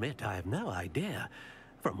must admit I have no idea.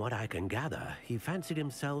 From what I can gather, he fancied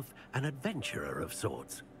himself an adventurer of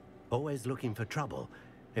sorts, always looking for trouble.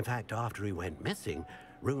 In fact, after he went missing,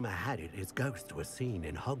 rumor had it his ghost was seen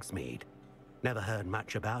in Hogsmeade. Never heard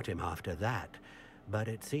much about him after that, but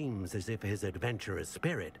it seems as if his adventurous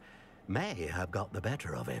spirit may have got the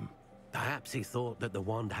better of him. Perhaps he thought that the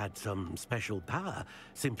wand had some special power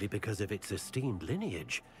simply because of its esteemed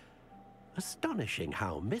lineage. Astonishing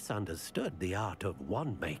how misunderstood the art of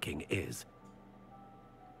wand-making is.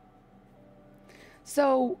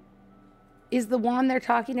 So, is the wand they're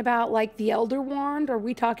talking about like the Elder Wand? Are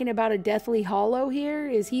we talking about a Deathly Hollow here?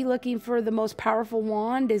 Is he looking for the most powerful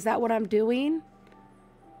wand? Is that what I'm doing?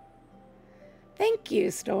 Thank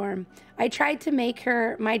you, Storm. I tried to make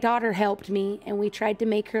her, my daughter helped me, and we tried to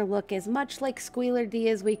make her look as much like Squealer D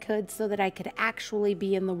as we could so that I could actually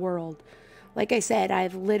be in the world. Like I said,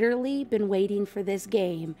 I've literally been waiting for this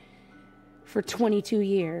game for 22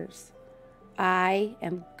 years. I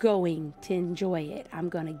am going to enjoy it. I'm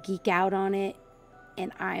going to geek out on it,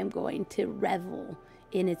 and I am going to revel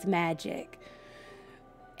in its magic.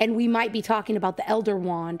 And we might be talking about the Elder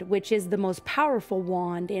Wand, which is the most powerful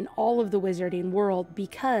wand in all of the wizarding world,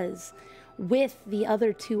 because with the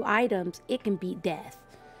other two items, it can beat death.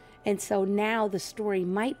 And so now the story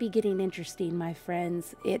might be getting interesting, my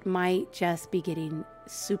friends. It might just be getting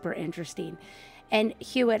super interesting. And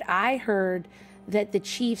Hewitt, I heard that the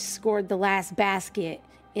Chiefs scored the last basket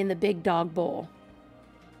in the Big Dog Bowl.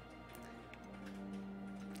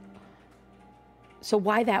 So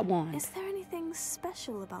why that wand? Is there anything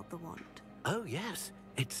special about the wand? Oh, yes.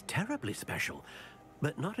 It's terribly special.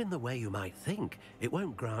 But not in the way you might think. It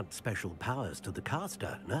won't grant special powers to the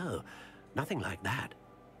caster, no. Nothing like that.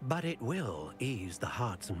 But it will ease the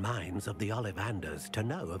hearts and minds of the Ollivanders to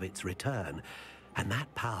know of its return. And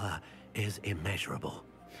that power is immeasurable.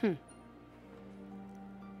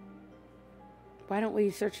 Why don't we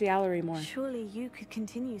search the Owlery more? Surely you could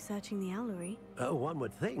continue searching the Owlery. Oh, one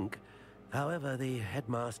would think. However, the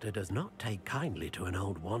headmaster does not take kindly to an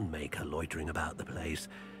old wand maker loitering about the place.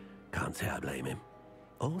 Can't say I blame him.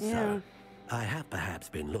 Also, Yeah. I have perhaps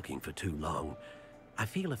been looking for too long. I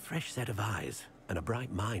feel a fresh set of eyes, and a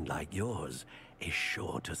bright mind like yours is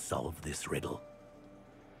sure to solve this riddle.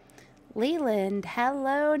 Leland,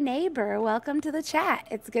 hello neighbor. Welcome to the chat.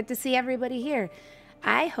 It's good to see everybody here.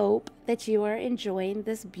 I hope that you are enjoying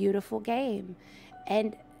this beautiful game.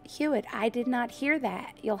 And Hewitt, I did not hear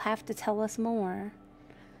that. You'll have to tell us more.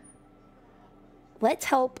 Let's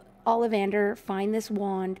help Ollivander find this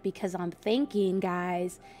wand, because I'm thinking,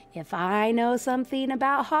 guys, if I know something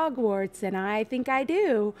about Hogwarts, and I think I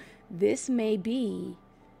do, this may be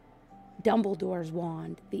Dumbledore's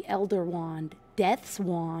wand, the Elder Wand, Death's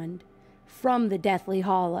Wand from the Deathly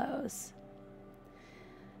Hallows.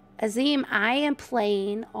 Azim, I am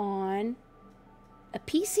playing on a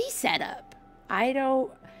PC setup. I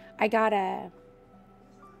got a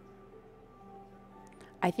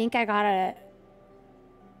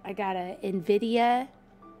NVIDIA,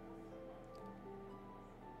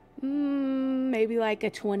 maybe like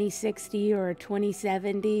a 2060 or a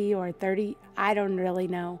 2070 or 30. I don't really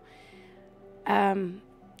know.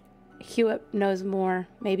 Hewitt knows more.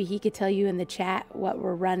 Maybe he could tell you in the chat what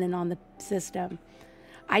we're running on the system.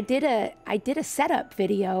 I did a setup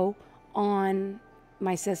video on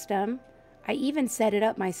my system. I even set it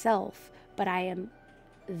up myself, but I am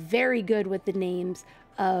very good with the names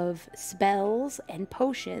of spells and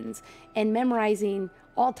potions and memorizing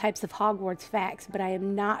all types of Hogwarts facts, but I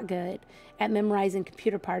am not good at memorizing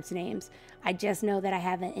computer parts names. I just know that I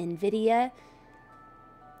have an NVIDIA,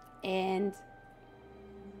 and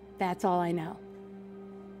that's all I know.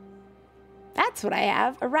 That's what I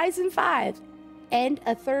have, a Ryzen 5 and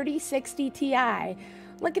a 3060 Ti.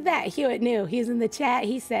 Look at that, Hewitt knew. He's in the chat.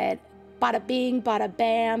 He said, bada bing, bada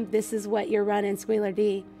bam, this is what you're running, Squealer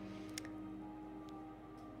D.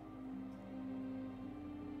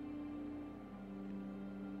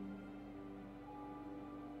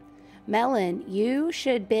 Melon, you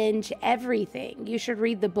should binge everything. You should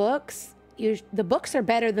read the books. The books are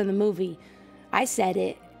better than the movie. I said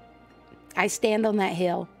it. I stand on that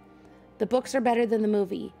hill. The books are better than the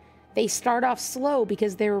movie. They start off slow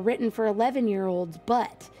because they were written for 11-year-olds,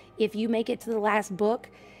 but if you make it to the last book,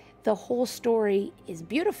 the whole story is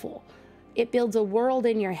beautiful. It builds a world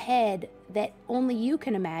in your head that only you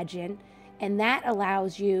can imagine, and that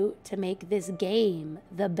allows you to make this game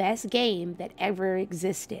the best game that ever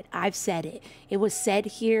existed. I've said it. It was said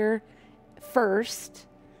here first.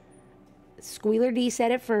 Squealer D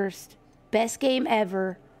said it first. Best game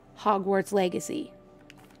ever, Hogwarts Legacy.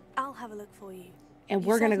 I'll have a look for you. And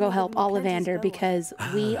we're going to go help Ollivander because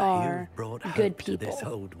we are You've brought hope good to this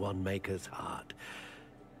people. old wand maker's heart.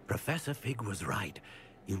 Professor Fig was right.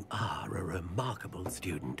 You are a remarkable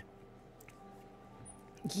student.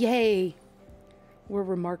 Yay. We're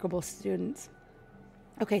remarkable students.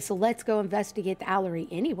 Okay, so let's go investigate the Owlery.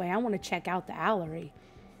 Anyway, I want to check out the Owlery.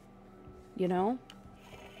 You know?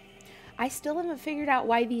 I still haven't figured out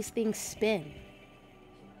why these things spin.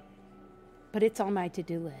 But it's on my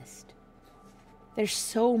to-do list. There's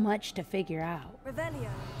so much to figure out. Revelio.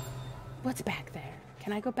 What's back there?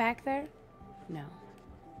 Can I go back there? No.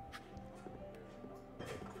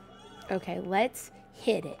 Okay, let's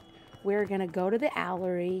hit it. We're gonna go to the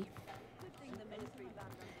Owlery.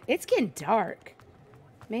 It's getting dark.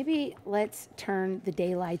 Maybe let's turn the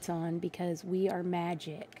daylights on because we are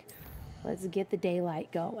magic. Let's get the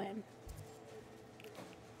daylight going.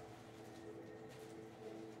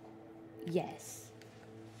 Yes.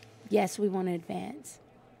 Yes, we want to advance.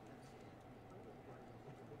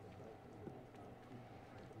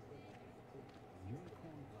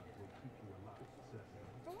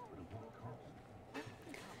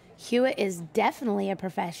 Hewitt is definitely a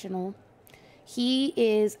professional. He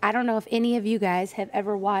is, I don't know if any of you guys have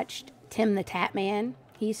ever watched Tim the Tatman.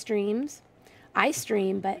 He streams. I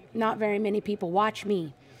stream, but not very many people watch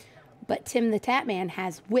me. But Tim the Tatman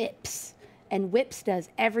has whips, and whips does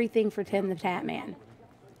everything for Tim the Tatman.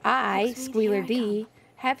 I, Squealer D,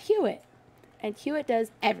 have Hewitt, and Hewitt does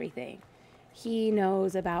everything. He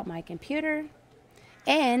knows about my computer,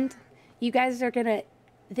 and you guys are gonna,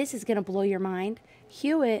 this is gonna blow your mind.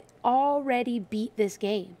 Hewitt already beat this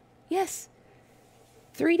game. Yes,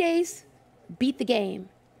 3 days, beat the game.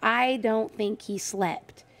 I don't think he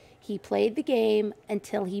slept. He played the game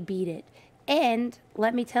until he beat it. And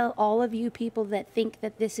let me tell all of you people that think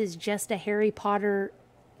that this is just a Harry Potter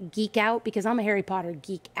geek out, because I'm a Harry Potter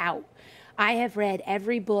geek out. I have read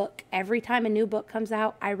every book. Every time a new book comes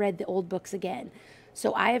out, I read the old books again.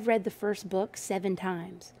 So I have read the first book 7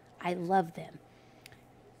 times. I love them.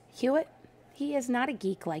 Hewitt, he is not a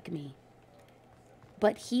geek like me.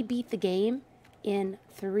 But he beat the game in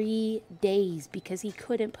 3 days because he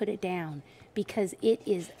couldn't put it down. Because it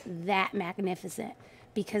is that magnificent.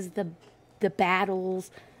 Because the battles,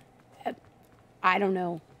 I don't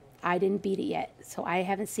know. I didn't beat it yet, so I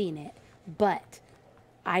haven't seen it. But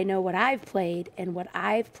I know what I've played, and what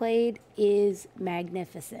I've played is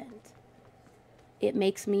magnificent. It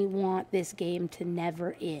makes me want this game to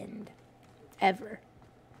never end. Ever.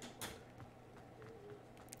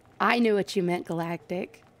 I knew what you meant,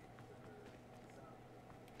 Galactic.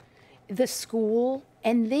 The school,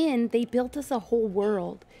 and then they built us a whole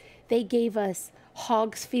world. They gave us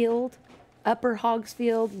Hogsfield, Upper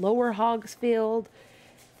Hogsfield, Lower Hogsfield.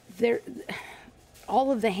 There,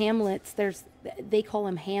 all of the hamlets, they call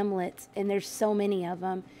them hamlets, and there's so many of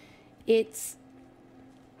them.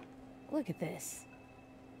 Look at this.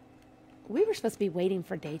 We were supposed to be waiting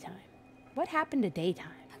for daytime. What happened to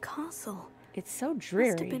daytime? A castle. It's so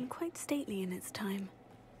dreary. Must have been quite stately in its time.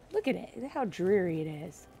 Look at it. Look how dreary it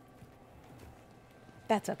is.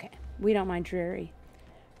 That's okay. We don't mind dreary.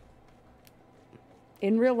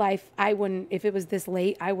 In real life, I wouldn't, if it was this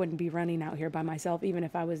late, I wouldn't be running out here by myself, even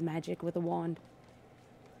if I was magic with a wand.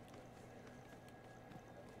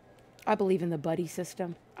 I believe in the buddy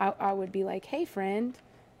system. I would be like, hey, friend,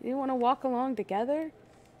 you want to walk along together?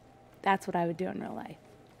 That's what I would do in real life.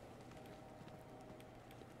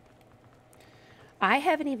 I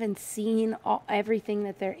haven't even seen everything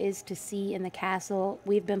that there is to see in the castle.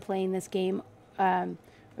 We've been playing this game. I've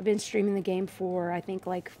been streaming the game for, I think,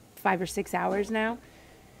 like 5 or 6 hours now.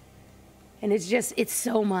 And it's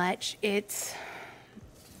so much. It's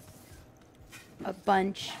a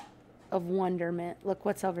bunch of wonderment. Look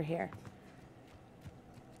what's over here.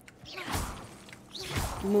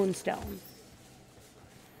 Moonstone.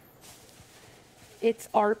 It's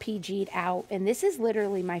RPG'd out. And this is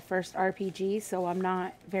literally my first RPG, so I'm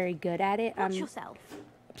not very good at it. Watch yourself.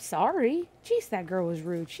 Sorry. Jeez, that girl was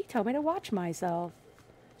rude. She told me to watch myself.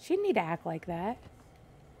 She didn't need to act like that.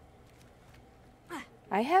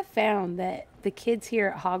 I have found that the kids here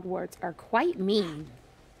at Hogwarts are quite mean.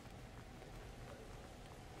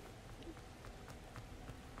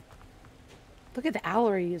 Look at the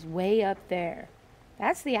Owlery is way up there.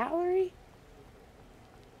 That's the Owlery?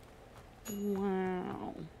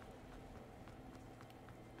 Wow.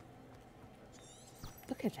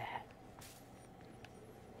 Look at that.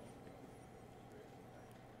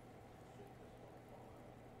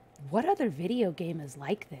 What other video game is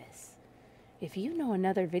like this? If you know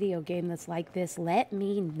another video game that's like this, let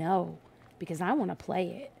me know, because I want to play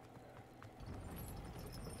it.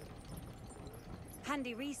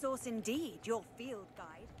 Handy resource indeed, your field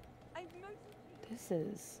guide. I've noticed... This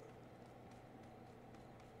is...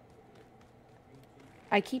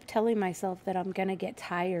 I keep telling myself that I'm going to get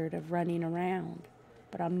tired of running around,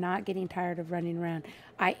 but I'm not getting tired of running around.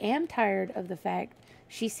 I am tired of the fact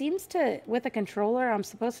she seems to, with a controller, I'm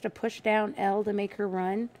supposed to push down L to make her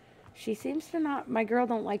run. She seems to not, my girl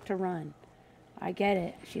don't like to run. I get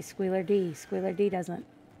it. She's Squealer D. Squealer D doesn't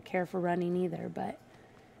care for running either, but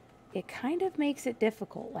it kind of makes it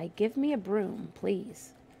difficult. Like, give me a broom,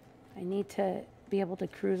 please. I need to be able to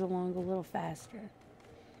cruise along a little faster.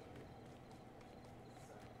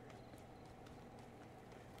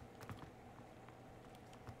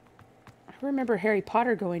 I remember Harry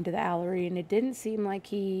Potter going to the Owlery, and it didn't seem like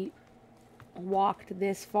he walked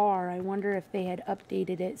this far. I wonder if they had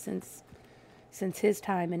updated it since his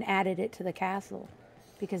time and added it to the castle,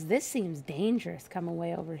 because this seems dangerous coming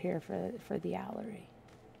way over here for the Owlery.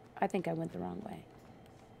 I think I went the wrong way.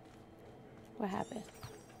 What happened?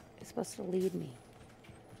 It's supposed to lead me.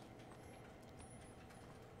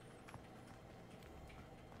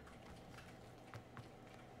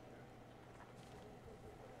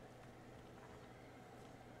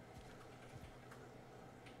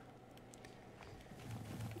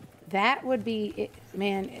 That would be it,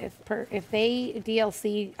 man. If they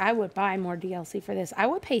DLC, I would buy more DLC for this. I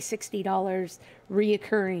would pay $60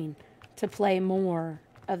 reoccurring to play more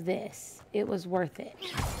of this. It was worth it.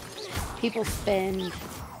 People spend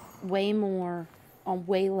way more on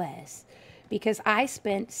way less, because I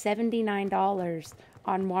spent $79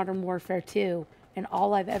 on Modern Warfare 2, and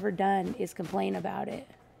all I've ever done is complain about it.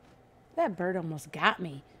 That bird almost got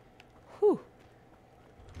me. Whew.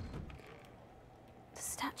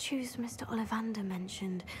 statues Mr. Ollivander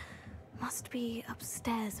mentioned must be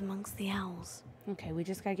upstairs amongst the owls. Okay, we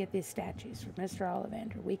just gotta get these statues for Mr.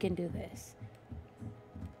 Ollivander. We can do this.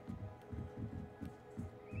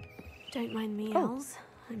 Don't mind me, owls.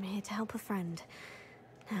 I'm here to help a friend.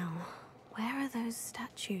 Now, where are those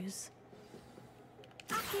statues?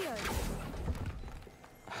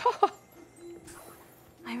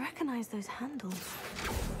 I recognize those handles.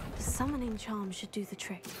 The summoning charm should do the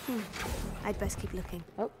trick. I'd best keep looking.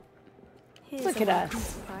 Oh, here's look a at welcome us.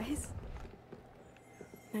 surprise.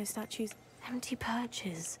 No statues. Empty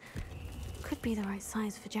perches. Could be the right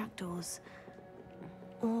size for jackdaws.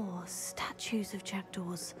 Or statues of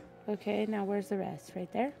jackdaws. Okay, now where's the rest?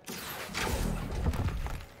 Right there?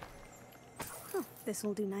 Oh, this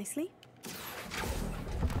will do nicely.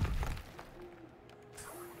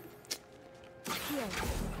 Here.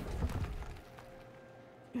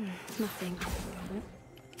 Nothing.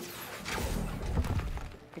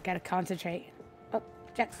 I gotta concentrate. Oh,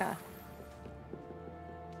 jackdaw.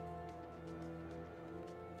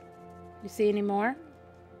 You see any more?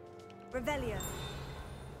 Revelio.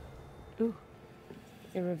 Ooh.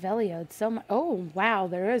 They Revelio'd so much. Oh, wow,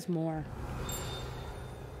 there is more.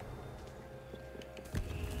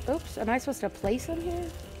 Oops, am I supposed to place them here?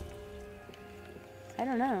 I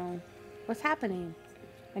don't know. What's happening?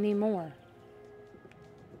 I need more.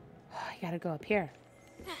 Oh, I gotta go up here.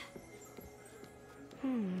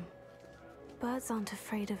 Birds aren't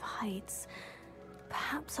afraid of heights.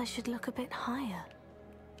 Perhaps I should look a bit higher.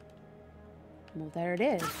 Well, there it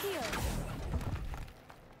is.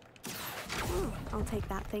 I'll take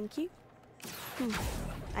that, thank you.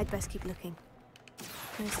 I'd best keep looking.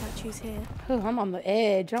 No statues here. Oh, I'm on the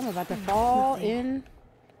edge. I'm about to fall Nothing. in.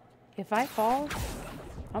 If I fall,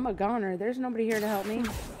 I'm a goner. There's nobody here to help me.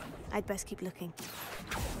 I'd best keep looking.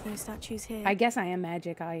 No statues here. I guess I am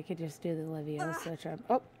magic. I could just do the Leviosa.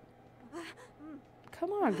 Oh.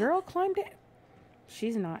 Come on, girl. Climb down.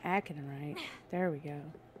 She's not acting right. There we go.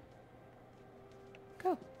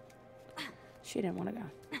 Go. She didn't want to go.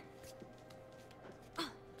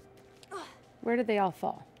 Where did they all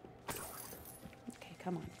fall? Okay,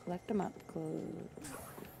 come on. Collect them up.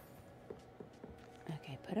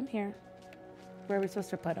 Okay, put them here. Where are we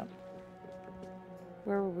supposed to put them?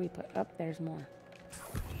 Where will we put? Oh, there's more.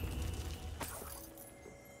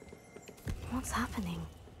 What's happening?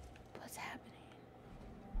 What's happening?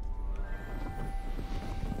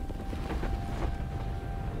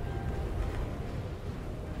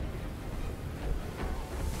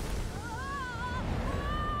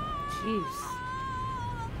 Jeez.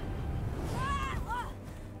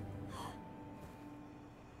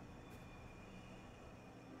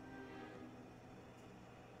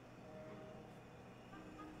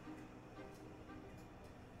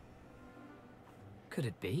 Could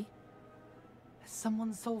it be? Has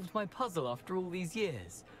someone solved my puzzle after all these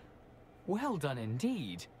years? Well done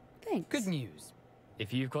indeed. Thanks. Good news.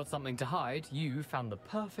 If you've got something to hide, you found the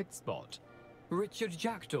perfect spot. Richard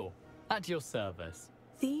Jackdaw, at your service.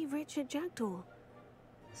 The Richard Jackdaw.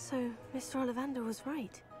 So, Mr. Ollivander was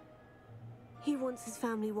right. He wants his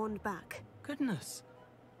family wand back. Goodness,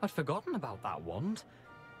 I'd forgotten about that wand.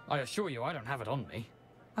 I assure you I don't have it on me.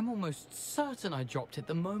 I'm almost certain I dropped it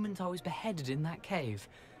the moment I was beheaded in that cave.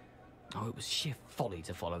 Oh, it was sheer folly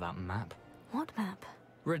to follow that map. What map?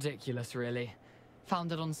 Ridiculous, really.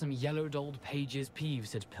 Found it on some yellowed old pages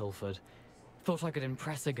Peeves had pilfered. Thought I could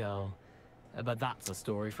impress a girl. But that's a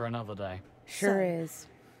story for another day. Sure is.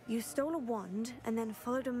 You stole a wand and then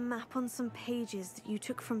followed a map on some pages that you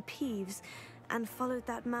took from Peeves and followed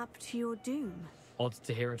that map to your doom. Odd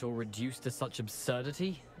to hear it all reduced to such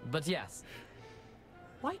absurdity, but yes.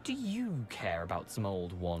 Why do you care about some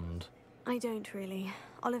old wand? I don't really.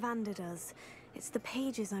 Ollivander does. It's the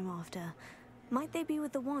pages I'm after. Might they be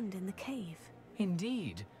with the wand in the cave?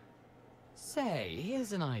 Indeed. Say,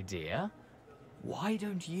 here's an idea. Why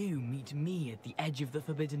don't you meet me at the edge of the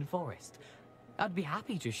Forbidden Forest? I'd be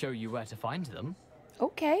happy to show you where to find them.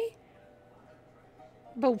 Okay.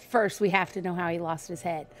 But first, we have to know how he lost his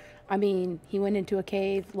head. I mean, he went into a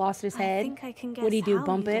cave, lost his head. I think I can guess What'd he do, how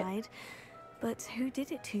bump you it? died. But who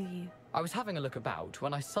did it to you? I was having a look about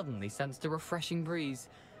when I suddenly sensed a refreshing breeze.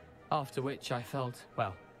 After which I felt,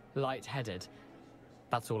 well, lightheaded.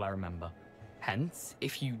 That's all I remember. Hence,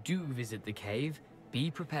 if you do visit the cave,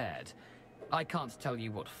 be prepared. I can't tell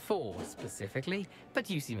you what for specifically, but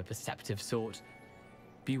you seem a perceptive sort.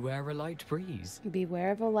 Beware a light breeze.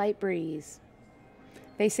 Beware of a light breeze.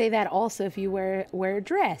 They say that also if you wear a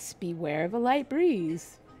dress. Beware of a light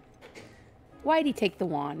breeze. Why'd he take the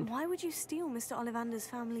wand? Why would you steal Mr. Ollivander's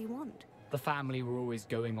family wand? The family were always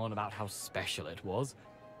going on about how special it was,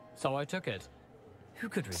 so I took it. Who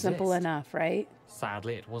could resist? Simple enough, right?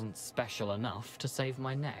 Sadly, it wasn't special enough to save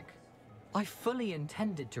my neck. I fully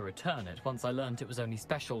intended to return it once I learned it was only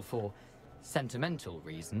special for sentimental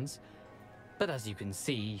reasons, but as you can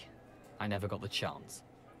see, I never got the chance.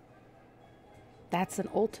 That's an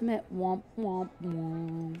ultimate womp womp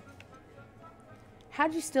womp.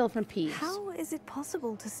 How'd you steal from Peeves? How is it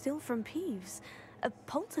possible to steal from Peeves? A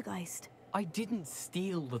poltergeist? I didn't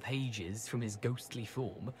steal the pages from his ghostly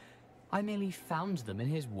form. I merely found them in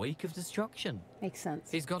his wake of destruction. Makes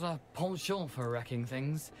sense. He's got a penchant for wrecking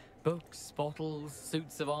things. Books, bottles,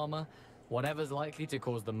 suits of armor, whatever's likely to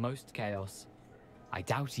cause the most chaos. I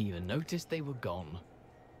doubt he even noticed they were gone.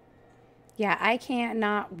 Yeah, I can't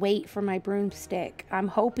not wait for my broomstick. I'm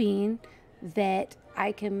hoping that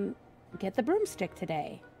I can get the broomstick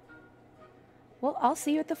today. Well, I'll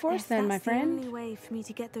see you at the forest then, my friend. If that's the only way for me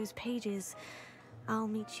to get those pages, I'll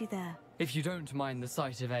meet you there. If you don't mind the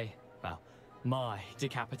sight of my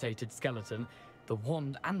decapitated skeleton, the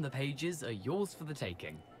wand and the pages are yours for the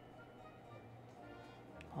taking.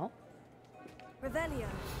 Well, Revelio.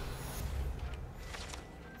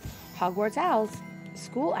 Hogwarts owls.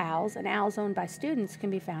 School owls and owls owned by students can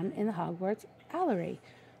be found in the Hogwarts Owlery.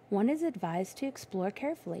 One is advised to explore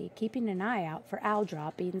carefully, keeping an eye out for owl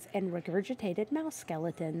droppings and regurgitated mouse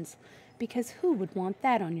skeletons, because who would want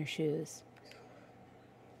that on your shoes?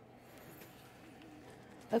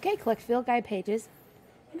 Okay, collect field guide pages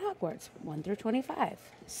in Hogwarts, 1 through 25.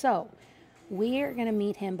 So, we're going to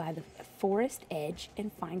meet him by the forest edge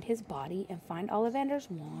and find his body and find Ollivander's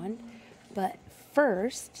wand. But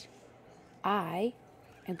first, I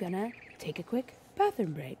am going to take a quick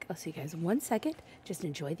bathroom break. I'll see you guys in 1 second. Just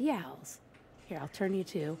enjoy the owls. Here, I'll turn you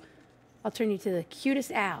to the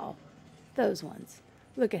cutest owl. Those ones.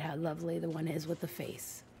 Look at how lovely the one is with the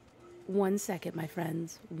face. 1 second, my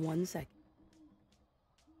friends. 1 second.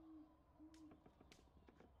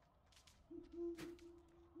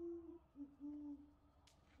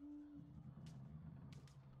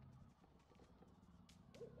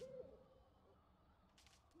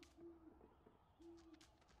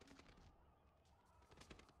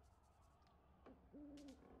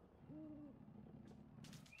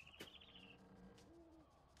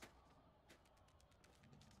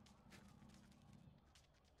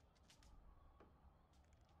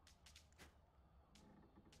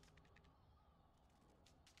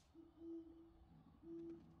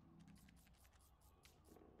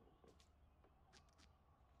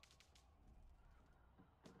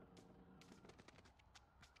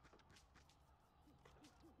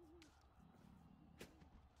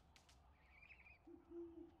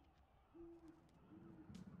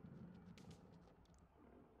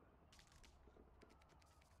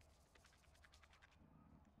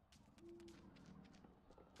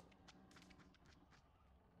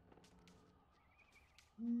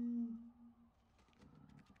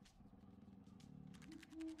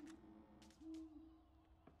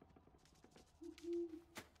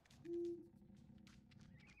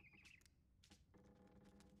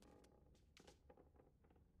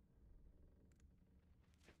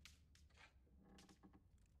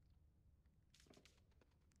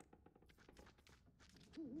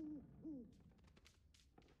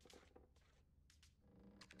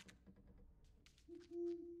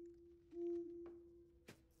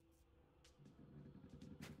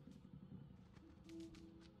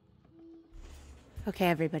 Okay,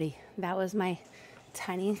 everybody, that was my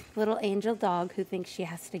tiny little angel dog who thinks she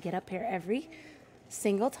has to get up here every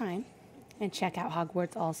single time and check out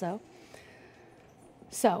Hogwarts also.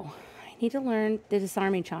 So, I need to learn the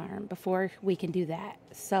disarming charm before we can do that.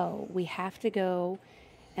 So, we have to go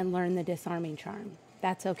and learn the disarming charm.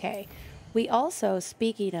 That's okay. We also,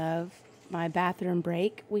 speaking of my bathroom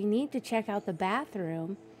break, we need to check out the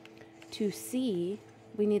bathroom to see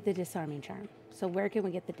we need the disarming charm. So, where can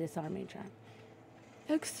we get the disarming charm?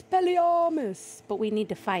 Expelliarmus! But we need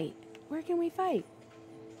to fight. Where can we fight?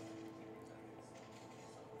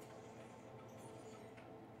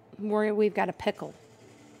 We've got a pickle.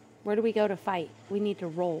 Where do we go to fight? We need to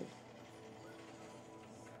roll.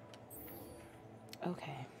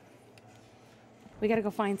 Okay. We gotta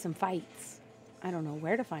go find some fights. I don't know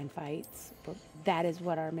where to find fights, but that is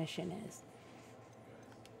what our mission is.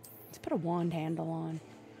 Let's put a wand handle on.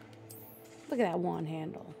 Look at that wand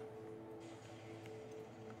handle.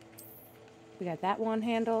 We got that one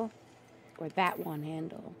handle or that one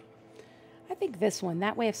handle. I think this one.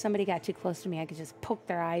 That way if somebody got too close to me, I could just poke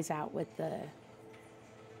their eyes out with the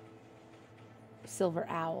silver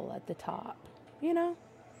owl at the top. You know?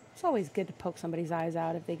 It's always good to poke somebody's eyes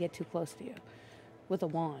out if they get too close to you with a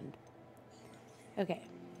wand. Okay.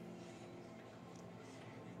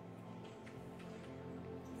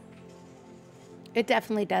 It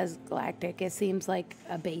definitely does, Galactic. It seems like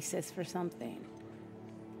a basis for something.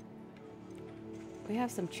 We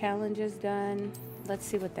have some challenges done. Let's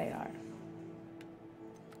see what they are.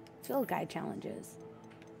 Field guide challenges.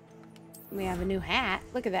 We have a new hat.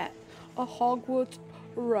 Look at that. A Hogwarts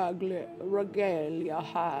regalia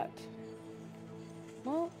hat.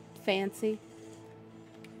 Well, fancy.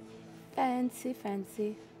 Fancy,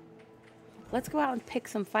 fancy. Let's go out and pick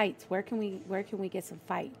some fights. Where can we get some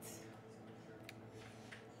fights?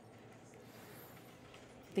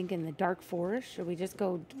 Think in the Dark Forest? Should we just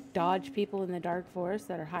go dodge people in the Dark Forest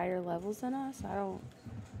that are higher levels than us? I don't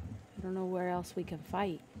know where else we can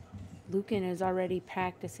fight. Lucan is already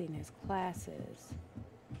practicing his classes.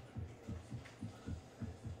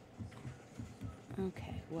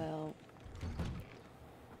 Okay, well,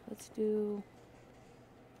 let's do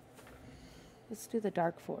the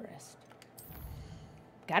Dark Forest.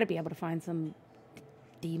 Got to be able to find some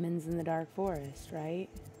demons in the Dark Forest, right?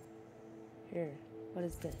 Here. What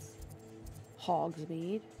is this?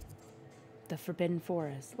 Hogsmeade. The Forbidden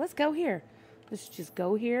Forest. Let's go here. Let's just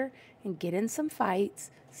go here and get in some fights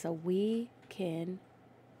so we can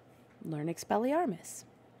learn Expelliarmus.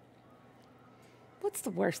 What's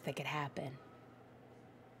the worst that could happen?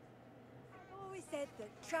 I've always said that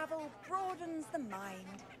travel broadens the mind.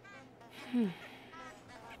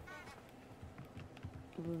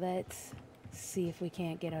 Let's see if we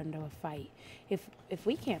can't get into a fight. If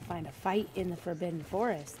we can't find a fight in the Forbidden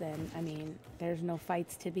Forest, then, I mean, there's no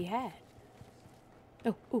fights to be had.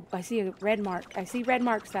 Oh, I see a red mark. I see red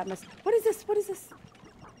marks. That must... What is this? What is this?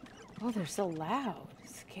 Oh, they're so loud. It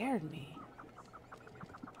scared me.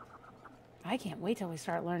 I can't wait till we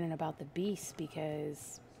start learning about the beasts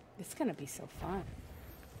because it's going to be so fun.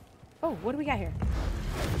 Oh, what do we got here?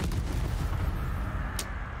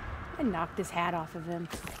 I knocked his hat off of him.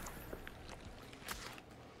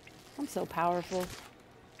 I'm so powerful.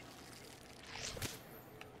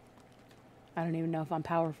 I don't even know if I'm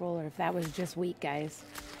powerful or if that was just weak, guys.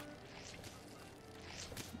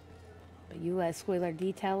 But you let Squealer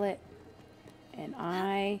detail it, and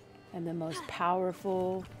I am the most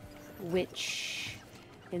powerful witch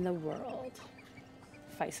in the world.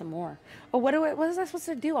 Fight some more. Oh, what was I supposed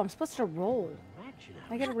to do? I'm supposed to roll.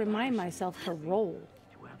 I gotta remind myself to roll.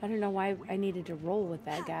 I don't know why I needed to roll with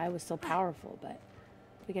that guy. I was so powerful, but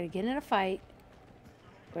we gotta get in a fight.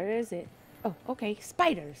 Where is it? Oh, okay.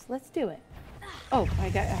 Spiders. Let's do it. Oh, I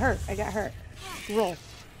got hurt. I got hurt. Roll.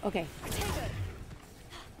 Okay.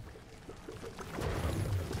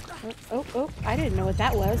 Oh, I didn't know what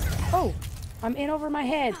that was. Oh, I'm in over my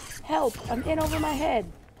head. Help. I'm in over my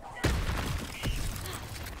head.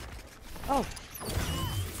 Oh.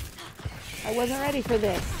 I wasn't ready for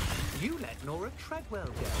this. You let Nora Treadwell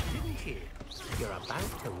go, didn't you? You're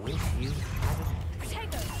about to wish you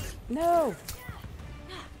hadn't. No.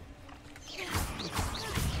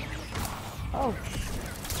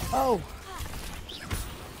 Oh.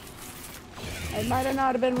 I might have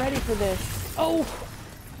not have been ready for this. Oh.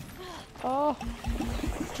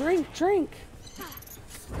 Drink.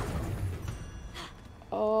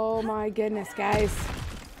 Oh my goodness, guys.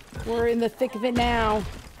 We're in the thick of it now.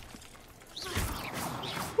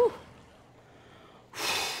 Whew.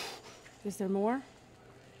 Is there more?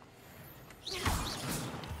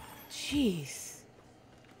 Jeez.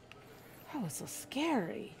 That was so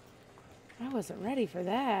scary. I wasn't ready for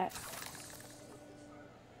that.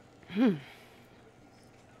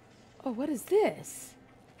 Oh, what is this?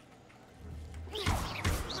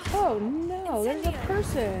 Oh no, there's a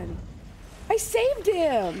person. I saved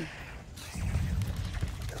him.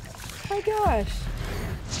 My gosh.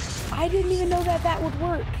 I didn't even know that would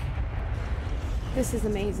work. This is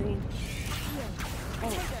amazing.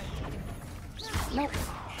 Oh. No.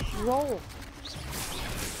 Roll.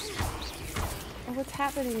 Oh, what's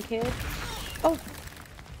happening, kid? Oh.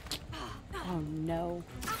 Oh no.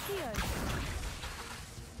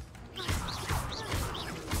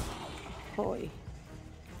 Boy.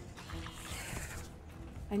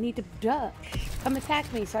 I need to duck. Come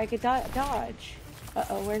attack me so I can dodge.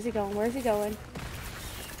 Uh-oh, where's he going? Where's he going?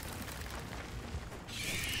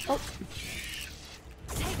 Oh.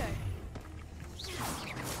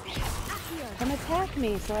 Come attack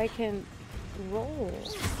me so I can roll.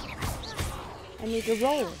 I need to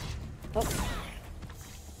roll. Oh.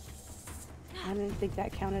 I didn't think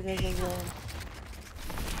that counted as a roll.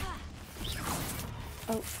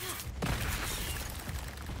 Oh.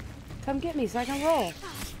 Come get me so I can roll.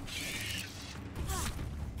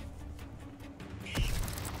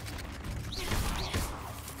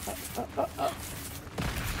 Oh.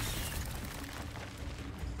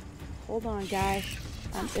 Hold on, guys.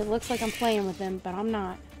 It looks like I'm playing with him, but I'm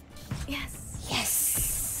not. Yes. Yes!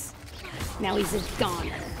 Now he's a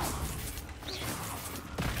goner.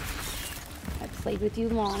 I've played with you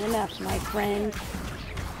long enough, my friend.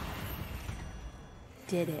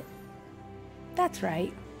 Did it. That's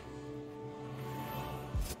right.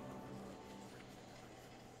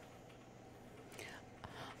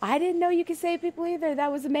 I didn't know you could save people either.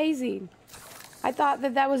 That was amazing. I thought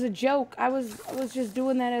that was a joke. I was just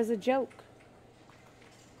doing that as a joke.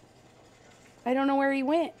 I don't know where he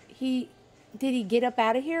went. Did he get up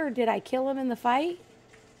out of here, or did I kill him in the fight?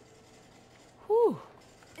 Whew.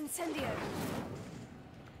 Incendio.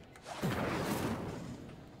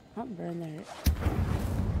 I'll burn that.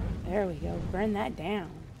 There we go. Burn that down.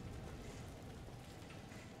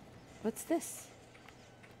 What's this?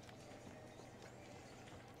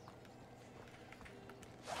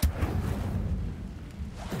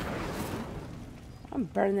 I'm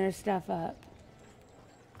burning their stuff up.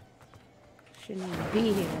 Shouldn't even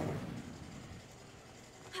be here.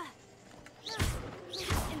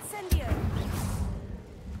 Incendio.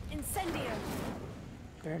 Incendio.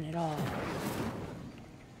 Burn it all.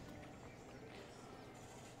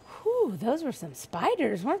 Whew, those were some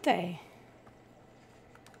spiders, weren't they?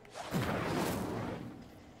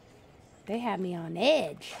 They had me on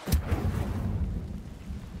edge.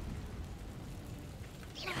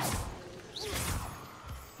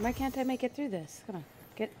 Why can't I make it through this? Come on.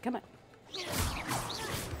 Come on.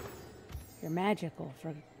 You're magical,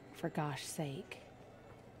 for gosh sake.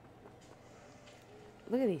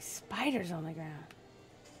 Look at these spiders on the ground.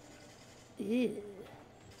 Ew.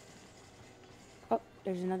 Oh,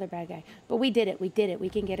 there's another bad guy. But we did it. We did it. We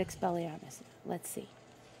can get Expelliarmus. Let's see.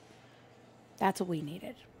 That's what we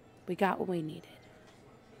needed. We got what we needed.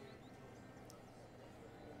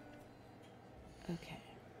 Okay.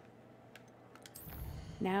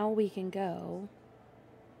 Now we can go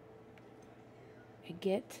and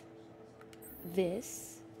get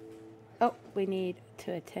this. Oh, we need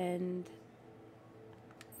to attend.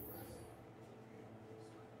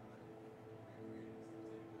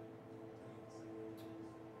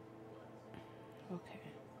 Okay.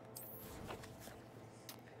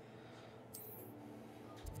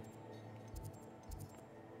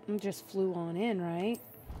 And just flew on in, right?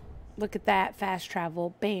 Look at that fast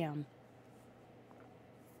travel. Bam.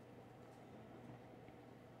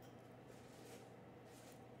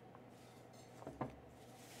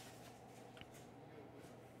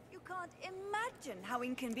 Imagine how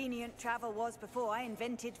inconvenient travel was before I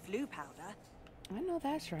invented flu powder. I know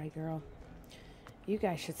that's right, girl. You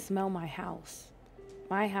guys should smell my house.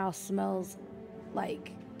 My house smells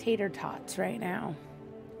like tater tots right now.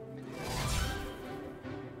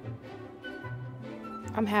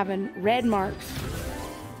 I'm having red marks.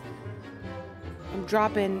 I'm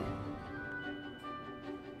dropping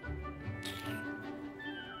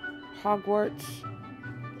Hogwarts.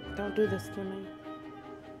 Don't do this to me.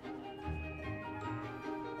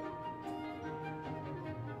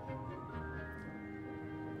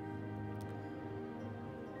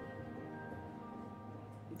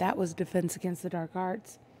 That was Defense Against the Dark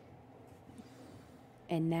Arts.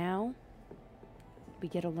 And now, we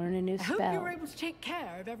get to learn a new spell. I hope you were able to take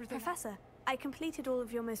care of everything. Professor, I completed all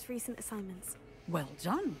of your most recent assignments. Well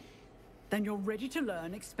done. Then you're ready to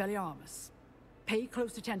learn Expelliarmus. Pay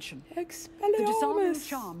close attention. Expelliarmus! The disarming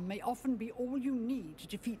charm may often be all you need to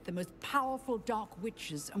defeat the most powerful dark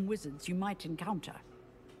witches and wizards you might encounter.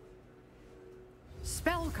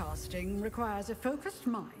 Spellcasting requires a focused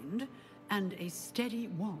mind and a steady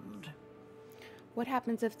wand. What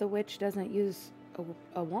happens if the witch doesn't use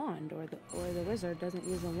a wand, or the wizard doesn't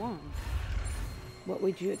use a wand? What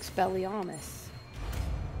would you Expelliarmus?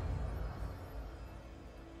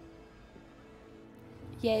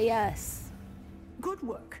 Yay, us. Good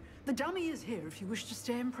work. The dummy is here if you wish to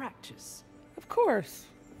stay and practice. Of course.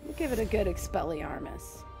 We'll give it a good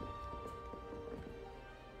Expelliarmus.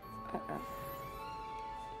 Uh-oh.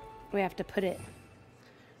 We have to put it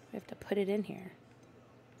in here.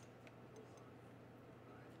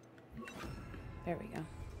 There we go.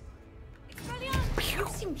 You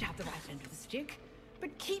seem to have the right end of the stick,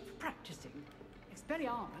 but keep practicing.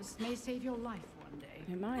 Expelliarmus may save your life one day.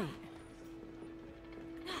 It might.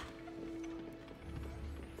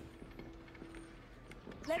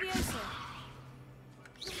 Leviosa.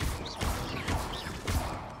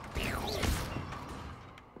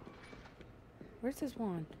 Where's his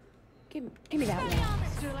wand? Give me that wand.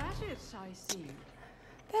 Still at it, I see.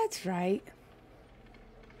 That's right.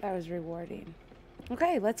 That was rewarding.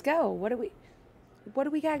 Okay, let's go. What do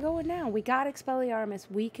we got going now? We got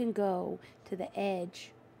Expelliarmus. We can go to the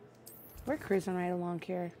edge. We're cruising right along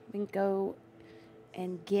here. We can go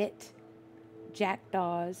and get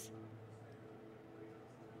Jackdaws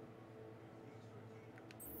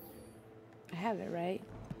I have it, right?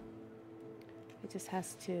 It just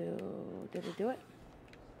has to... Did it do it?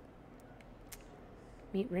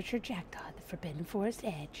 Meet Richard Jackdaw at the Forbidden Forest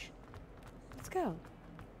Edge. Let's go.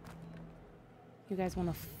 You guys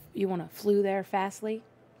want to... You want to flew there fastly?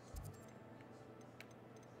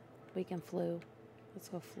 We can flew. Let's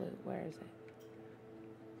go flew. Where is it?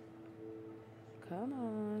 Come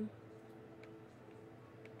on.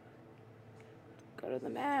 Go to the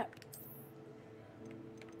map.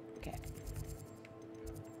 Okay.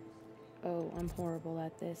 Oh, I'm horrible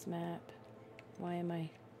at this map. Why am I...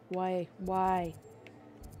 Why?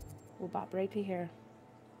 We'll bop right to here.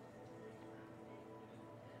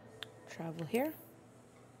 Travel here.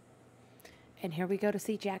 And here we go to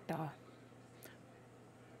see Jackdaw.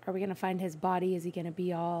 Are we going to find his body? Is he going to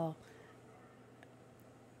be all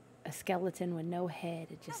a skeleton with no head?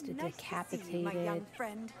 Just a decapitated my young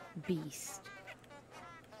friend. Beast.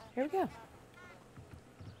 Here we go.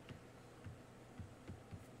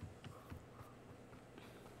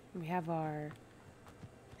 We have our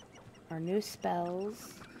new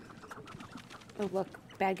spells. Oh, look.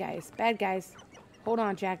 Bad guys. Bad guys. Hold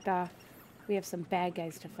on, Jackdaw. We have some bad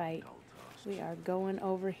guys to fight. We are going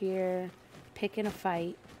over here, picking a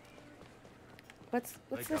fight. What's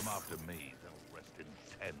this? They come after me, they'll rest in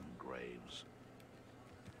 10 graves.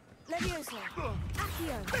 Leviosa.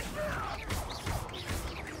 Accio.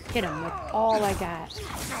 Hit him with all I got.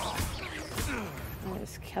 I'll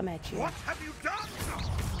just come at you. What have you done?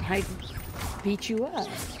 I beat you up.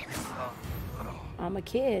 I'm a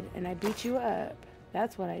kid and I beat you up.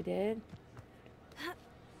 That's what I did.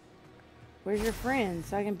 Where's your friends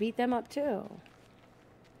so I can beat them up too?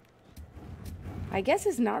 I guess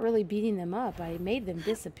it's not really beating them up. I made them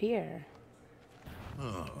disappear.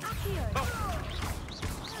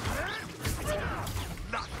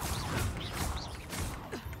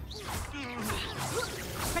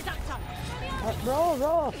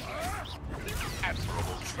 Roll.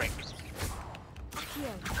 Admirable trick.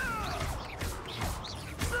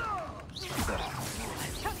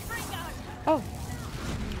 Oh.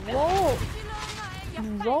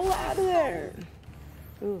 Roll out of there.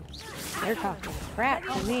 Ooh, they're talking crap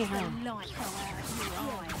to me, huh?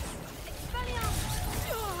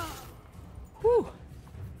 Whew.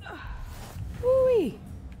 Woo-wee.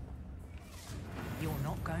 You're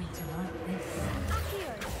not going to like this.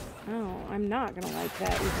 Oh, I'm not gonna like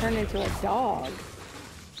that. You turn into a dog.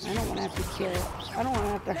 I don't want to have to kill. I don't want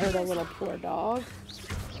to have to hurt a little poor dog.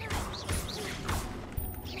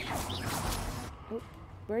 Oh,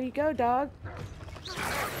 where you go, dog?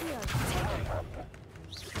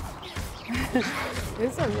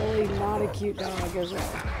 This is a really not a cute dog, is it?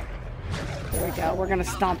 There we go. We're gonna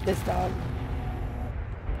stomp this dog.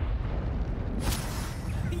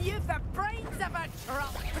 You've the brains of a troll.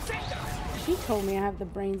 She told me I have the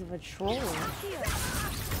brains of a troll.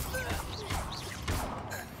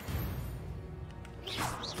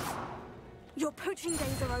 Your poaching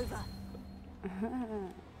days are over.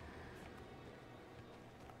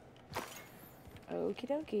 Okie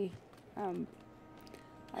dokie.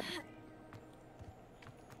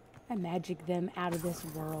 I magic them out of this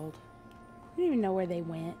world. I don't even know where they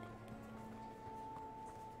went.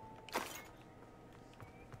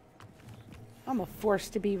 I'm a force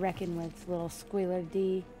to be reckoned with, little Squealer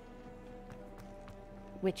D.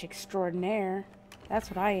 Witch extraordinaire. That's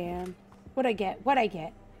what I am. What'd I get? What'd I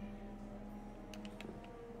get?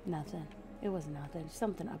 Nothing. It was nothing.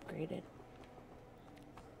 Something upgraded.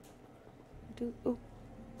 Ooh.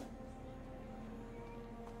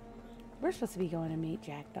 We're supposed to be going to meet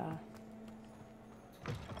Jackdaw.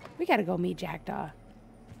 We gotta go meet Jackdaw.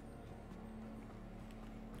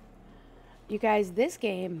 You guys, this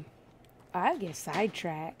game, I get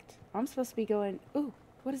sidetracked. I'm supposed to be going, ooh,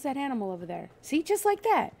 what is that animal over there? See, just like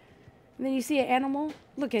that. And then you see an animal,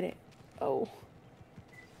 look at it. Oh.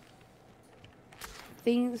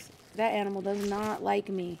 That animal does not like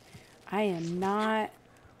me. I am not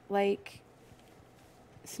like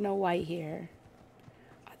Snow White here.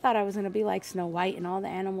 I thought I was going to be like Snow White and all the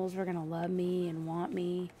animals were going to love me and want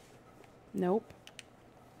me. Nope.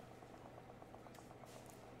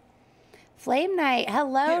 Flame Knight,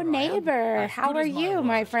 hello neighbor. How are you,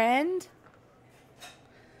 my friend?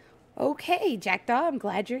 Okay, Jackdaw, I'm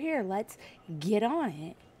glad you're here. Let's get on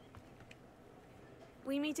it.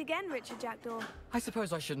 We meet again, Richard Jackdaw. I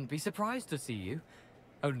suppose I shouldn't be surprised to see you.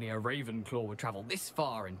 Only a Ravenclaw would travel this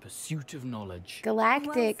far in pursuit of knowledge.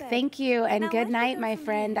 Galactic, thank you, and good night, my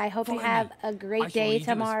friend. I hope you have a great day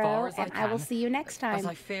tomorrow, and I will see you next time. As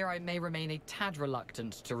I fear I may remain a tad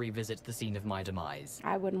reluctant to revisit the scene of my demise.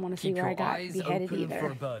 I wouldn't want to see where I got beheaded either. Keep your eyes open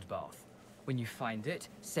for a bird bath. When you find it,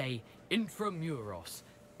 say Intramuros.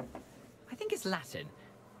 I think it's Latin.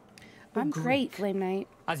 I'm great, Flame Knight.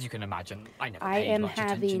 As you can imagine, I never I paid am much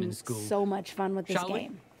attention in having school. so much fun with this Shall we?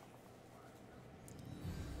 game.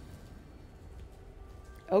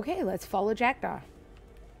 Okay, let's follow Jackdaw.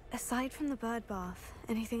 Aside from the bird bath,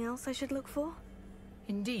 anything else I should look for?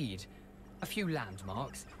 Indeed. A few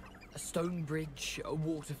landmarks, a stone bridge, a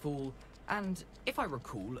waterfall, and, if I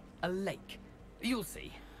recall, a lake. You'll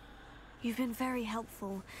see. You've been very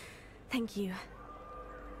helpful. Thank you.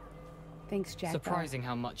 Thanks, Jackdaw. Surprising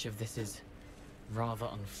how much of this is, rather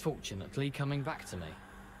unfortunately, coming back to me.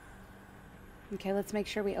 Okay, let's make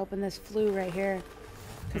sure we open this flue right here,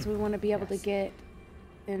 because we want to be able to get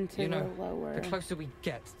into the lower. The closer we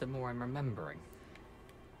get, the more I'm remembering.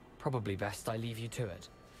 Probably best I leave you to it.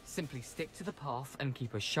 Simply stick to the path and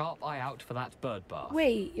keep a sharp eye out for that bird bath.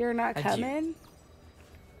 Wait, you're not Adieu. coming?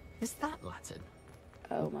 Is that Latin?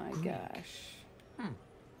 Oh my gosh.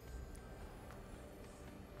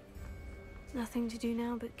 Nothing to do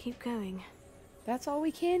now but keep going. That's all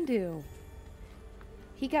we can do.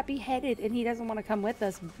 He got beheaded and he doesn't want to come with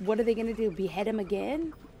us. What are they going to do? Behead him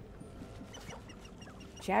again?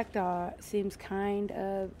 Jackdaw seems kind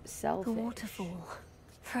of selfish. The waterfall.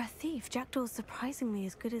 For a thief, Jackdaw's surprisingly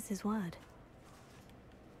as good as his word.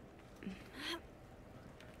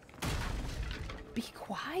 Be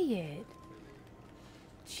quiet.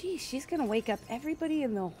 Jeez, she's gonna wake up everybody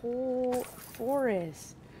in the whole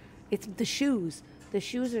forest. It's the shoes. The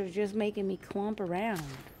shoes are just making me clump around.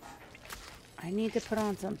 I need to put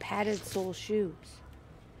on some padded sole shoes.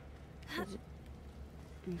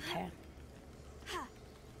 Okay.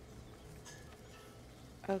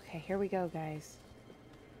 Okay, here we go, guys.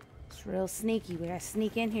 It's real sneaky. We gotta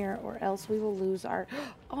sneak in here or else we will lose our...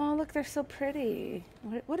 Oh, look, they're so pretty.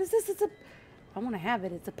 What is this? It's a... I want to have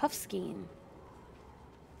it. It's a puffskein.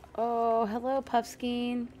 Oh, hello,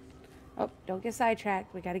 puffskein. Oh, don't get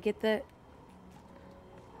sidetracked. We gotta get the...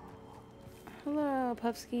 Hello,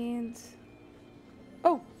 puffskeins.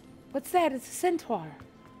 Oh, what's that? It's a centaur.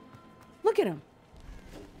 Look at him.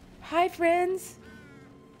 Hi, friends.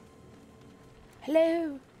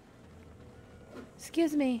 Hello.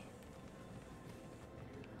 Excuse me.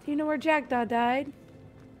 Do you know where Jackdaw died?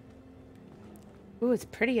 Ooh, it's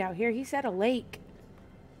pretty out here. He said a lake.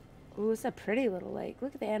 Ooh, it's a pretty little lake.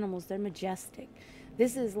 Look at the animals. They're majestic.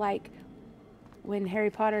 This is like when Harry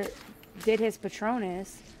Potter did his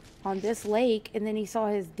Patronus on this lake, and then he saw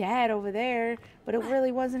his dad over there, but it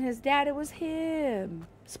really wasn't his dad. It was him.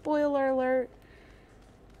 Spoiler alert.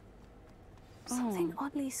 Something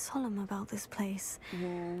oddly solemn about this place.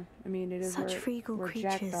 Yeah, I mean, it is such regal where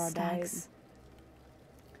creatures, Jackdaw died. stags.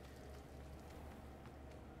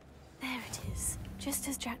 There it is, just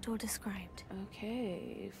as Jackdaw described.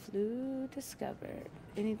 Okay, flue discovered.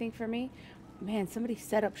 Anything for me? Man, somebody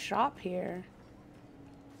set up shop here.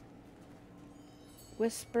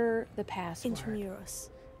 Whisper the password. Intramuros.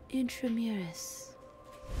 Intramuros.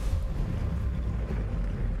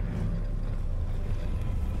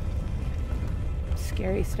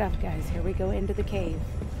 Scary stuff, guys. Here we go into the cave.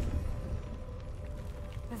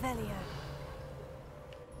 Revelio.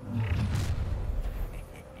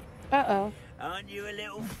 Uh-oh. Aren't you a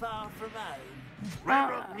little far from home?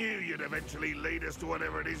 Redrock knew you'd eventually lead us to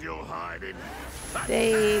whatever it is you're hiding.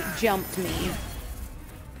 They jumped me.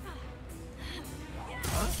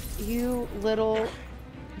 You little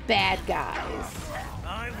bad guys.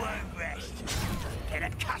 I won't rest. Get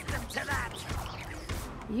accustomed to that.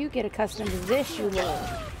 You get accustomed to this, you little...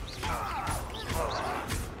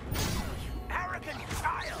 Arrogant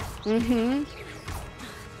child. Mm-hmm.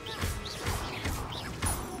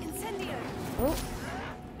 Incendio. Oh.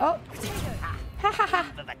 Oh. Ha ha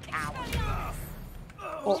ha.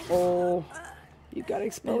 Uh-oh. You got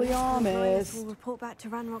Expelliarmus. We'll report back to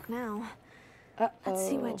Ranrock now. Uh-oh. Let's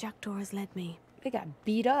see where Jackdaw has led me. They got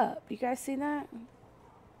beat up. You guys see that?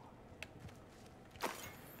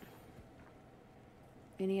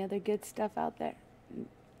 Any other good stuff out there?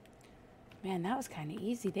 Man, that was kind of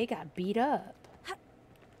easy. They got beat up.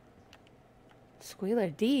 Squealer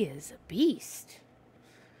D is a beast.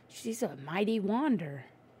 She's a mighty wander.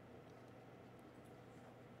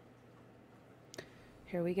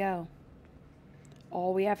 Here we go.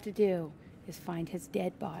 All we have to do is find his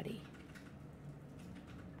dead body.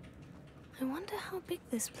 I wonder how big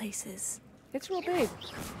this place is. It's real big.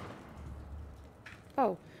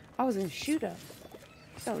 Oh, I was gonna shoot him.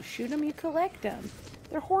 So shoot them, you collect them.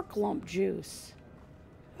 They're Horklump juice.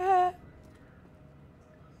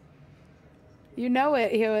 You know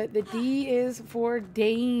it, Hewitt. The D is for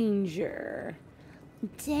danger.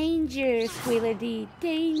 Danger, Squealer D.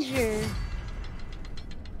 Danger.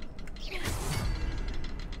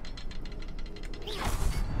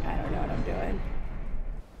 I don't know what I'm doing.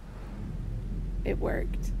 It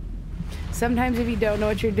worked. Sometimes if you don't know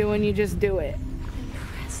what you're doing, you just do it.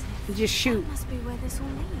 Impressive. You just shoot. That must be where this all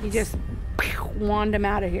leads. You just wand them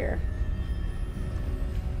out of here.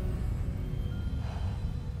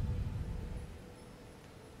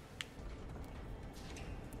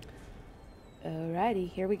 Alrighty,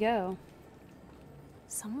 here we go.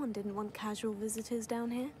 Someone didn't want casual visitors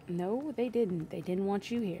down here. No, they didn't. They didn't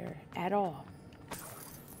want you here at all.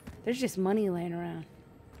 There's just money laying around.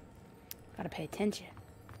 Gotta pay attention.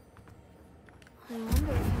 I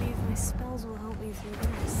wonder if any of my spells will help me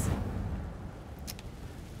through this.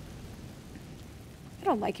 I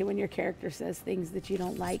don't like it when your character says things that you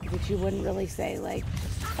don't like that you wouldn't really say. Like,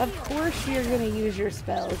 of course you're gonna use your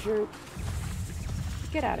spells.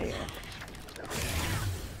 Get out of here.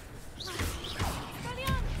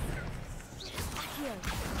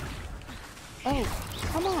 Oh,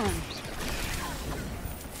 come on.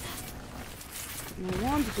 My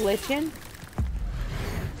wand's glitching.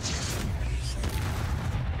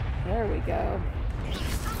 There we go.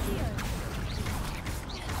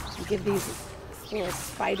 Give these little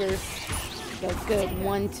spiders a good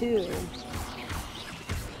 1-2.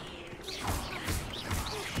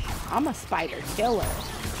 I'm a spider killer.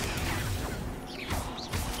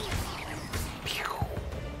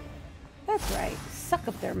 That's right. Suck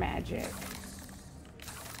up their magic.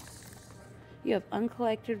 You have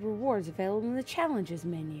uncollected rewards available in the challenges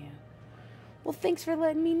menu. Well, thanks for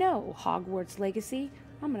letting me know, Hogwarts Legacy.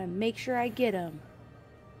 I'm gonna make sure I get them.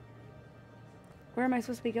 Where am I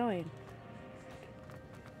supposed to be going?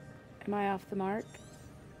 Am I off the mark?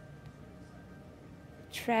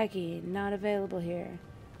 Tracking, not available here.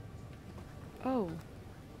 Oh.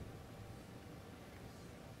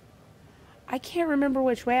 I can't remember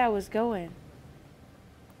which way I was going.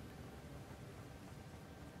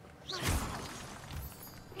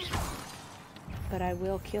 But I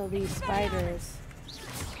will kill these spiders.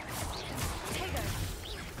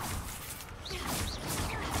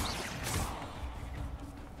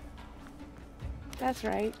 That's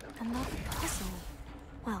right. Another puzzle.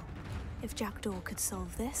 Well, if Jackdaw could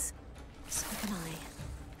solve this, so can I.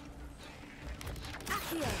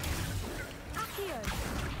 Accio! Accio!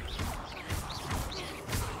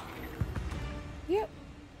 Yep.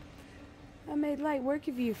 I made light work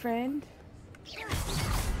of you, friend.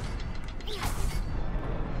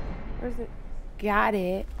 Where's it? Got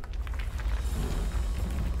it.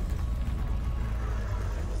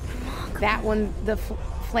 That one, the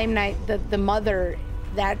Flame Knight, the mother,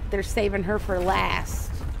 that they're saving her for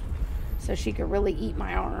last. So she could really eat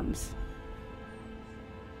my arms.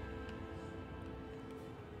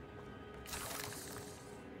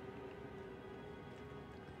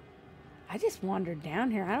 I just wandered down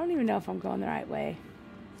here. I don't even know if I'm going the right way.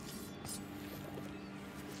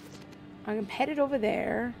 I'm headed over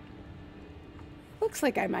there. Looks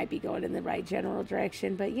like I might be going in the right general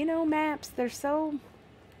direction, but you know, maps, they're so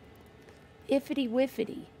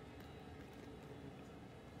iffity-wiffity.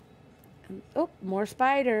 Oh, more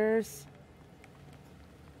spiders.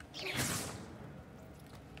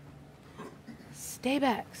 Stay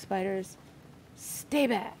back, spiders. Stay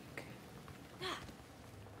back.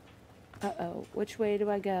 Uh-oh, which way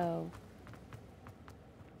do I go?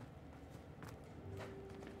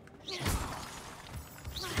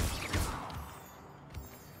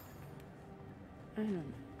 I don't know.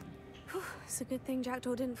 It's a good thing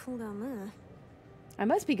Jackdaw didn't fall down there. I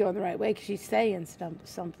must be going the right way because she's saying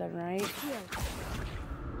something, right?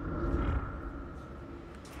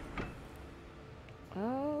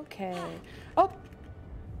 Okay. Oh!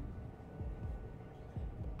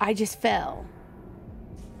 I just fell.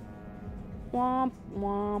 Womp,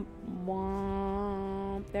 womp,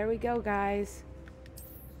 womp. There we go, guys.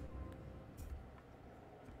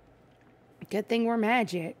 Good thing we're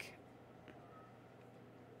magic.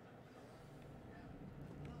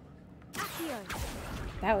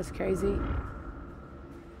 That was crazy.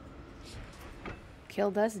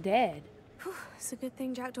 Killed us dead. It's a good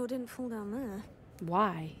thing Jackdaw didn't fall down there.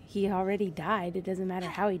 Why? He already died. It doesn't matter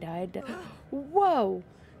how he died. Whoa!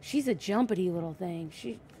 She's a jumpity little thing.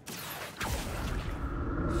 She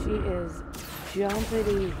is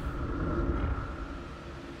jumpity.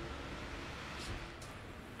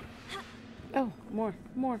 Oh, more.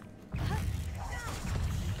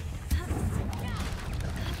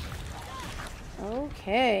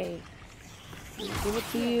 Okay. Give it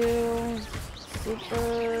to you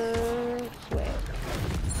super quick.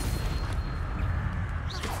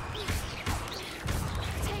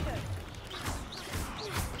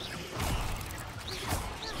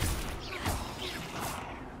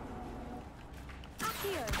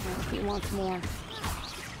 He wants more.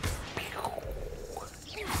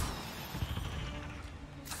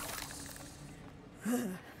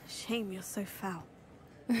 Shame you're so foul.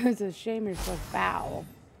 It's a shame you're so foul.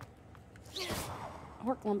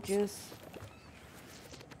 Hork lump juice.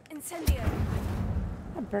 Incendio.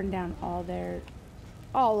 I burned down all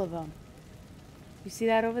of them. You see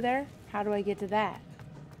that over there? How do I get to that?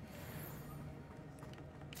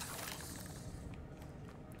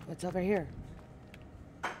 What's over here?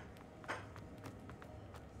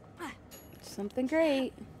 Something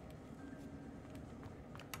great.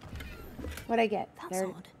 What'd I get? That's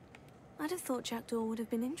odd. I'd have thought Jackdaw would have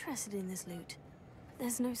been interested in this loot.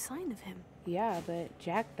 There's no sign of him. Yeah, but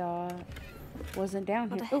Jackdaw wasn't down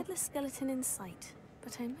Not here. a headless skeleton in sight,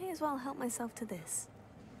 but I may as well help myself to this.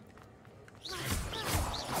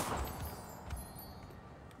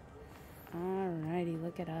 Alrighty,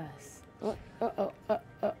 look at us. What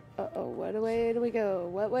way do we go?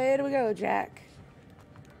 What way do we go, Jack?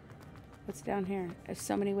 What's down here? There's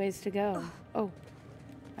so many ways to go. Oh,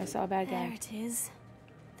 I saw a bad guy. There it is.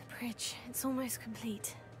 The bridge. It's almost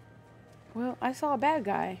complete. Well, I saw a bad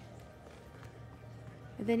guy.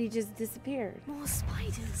 And then he just disappeared. More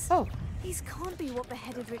spiders. Oh. These can't be what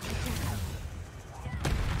beheaded Richard Jackdaw.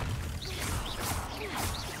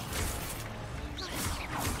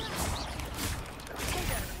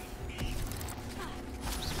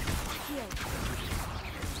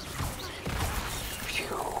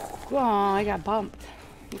 Oh, I got bumped.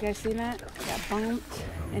 You guys seen that? I got bumped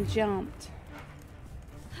and jumped.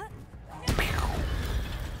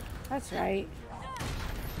 That's right.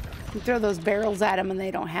 You throw those barrels at them and they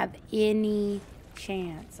don't have any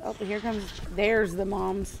chance. Oh, here comes, there's the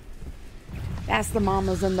moms. That's the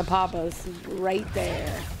mamas and the papas right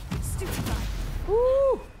there.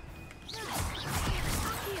 Woo!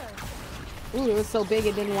 Ooh, it was so big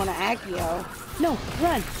it didn't want to Accio. No,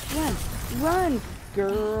 run, run, run,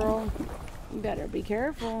 girl. You better be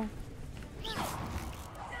careful.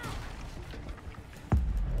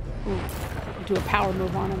 Ooh, do a power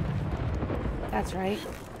move on him. That's right.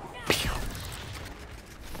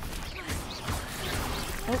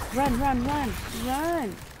 Oh, run, run, run,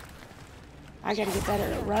 run. I gotta get better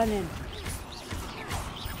at running.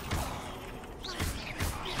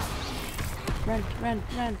 Run, run,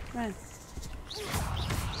 run, run.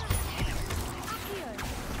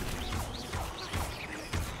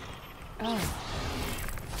 Oh.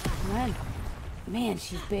 Run. Man,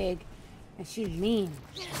 she's big. And she's mean.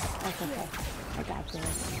 That's okay. I got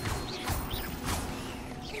this.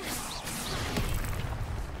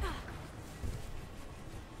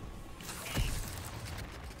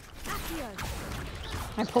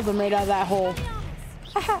 I pulled him right out of that hole.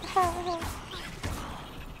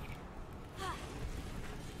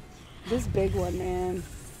 This big one, man.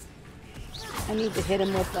 I need to hit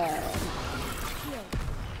him with the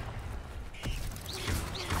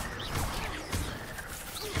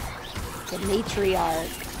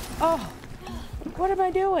matriarch. Oh, what am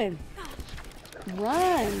I doing?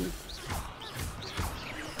 Run.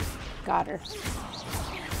 Got her.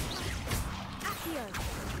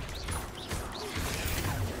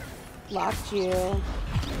 Locked you,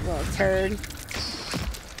 little turd.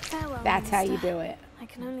 Farewell, That's how you Mister. do it. I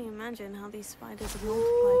can only imagine how these spiders have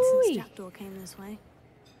multiplied since Jackdaw came this way.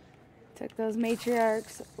 Took those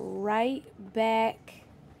matriarchs right back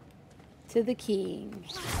to the king.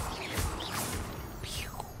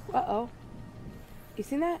 Uh-oh. You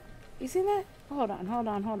seen that? You seen that? Hold on, hold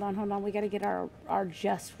on, hold on, hold on. We gotta get our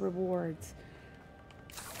just rewards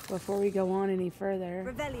before we go on any further.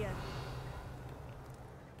 Revelio.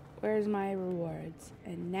 Where's my rewards?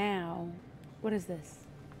 And now, what is this?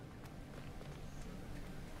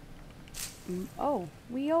 Oh,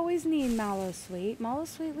 we always need mallow sweet. Mallow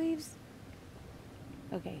sweet leaves?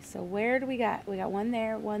 Okay, so where do we got? We got one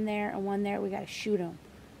there, and one there. We gotta shoot them.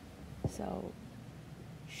 So,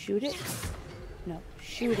 shoot it? No,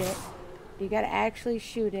 shoot it. You gotta actually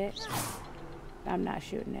shoot it. I'm not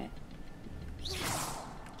shooting it.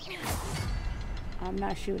 I'm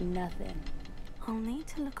not shooting nothing. I'll need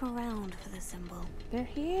to look around for the symbol. They're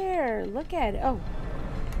here. Look at it. Oh.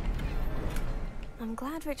 I'm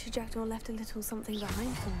glad Richard Jackdaw left a little something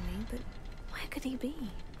behind for me, but where could he be?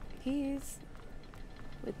 He's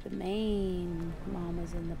with the main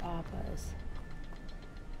mamas and the papas.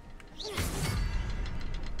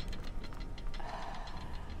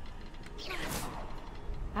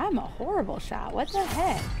 I'm a horrible shot. What the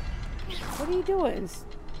heck? What are you doing?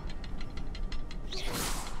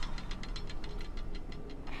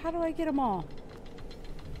 How do I get them all?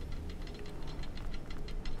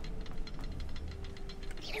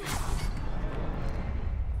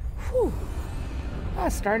 Whew. I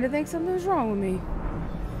was starting to think something was wrong with me.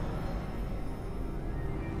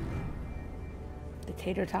 The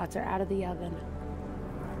tater tots are out of the oven.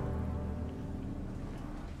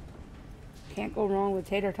 Can't go wrong with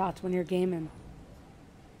tater tots when you're gaming.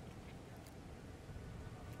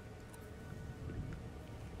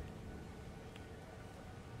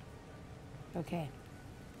 Okay.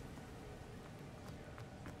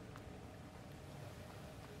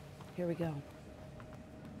 Here we go.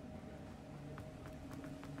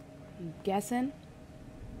 I'm guessing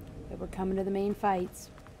that we're coming to the main fights.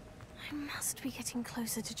 I must be getting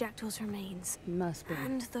closer to Jackdaw's remains. Must be.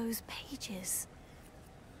 And those pages.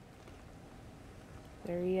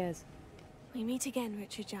 There he is. We meet again,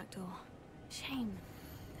 Richard Jackdaw. Shame.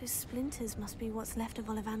 Those splinters must be what's left of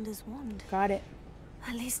Ollivander's wand. Got it.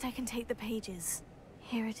 At least I can take the pages.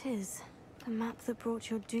 Here it is. The map that brought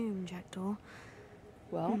your doom, Jackdaw.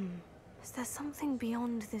 Well? Is there something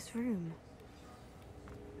beyond this room?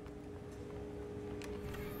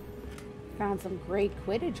 Found some great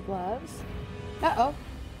Quidditch gloves. Uh-oh.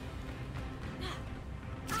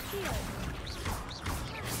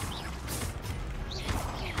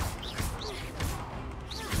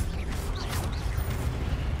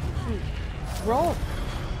 Roll.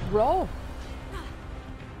 Roll.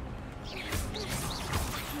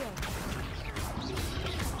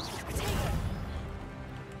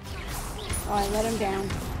 Oh, I let him down.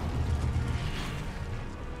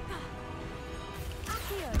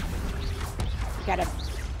 Got him.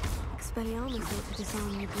 Expelliarmus ought to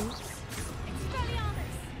disarm your boots.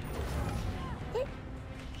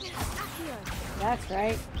 That's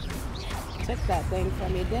right. Took that thing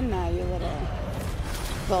from you, didn't I, you little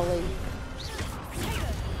bully?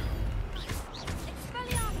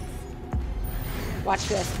 Watch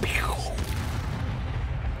this.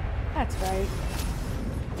 That's right.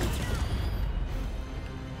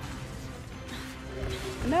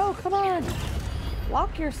 No, come on.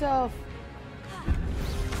 Lock yourself.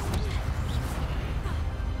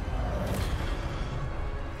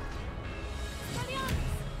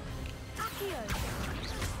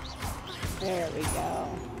 There we go.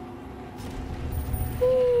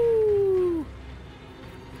 Woo.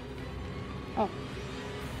 Oh.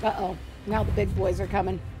 Uh-oh. Now the big boys are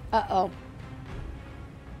coming. Uh-oh.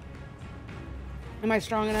 Am I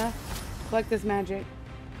strong enough? Collect this magic.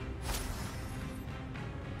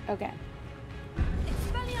 Okay.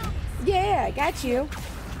 Yeah, I got you.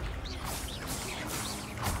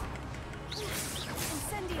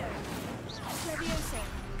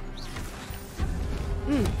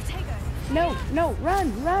 No, no,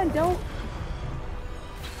 run, run, don't.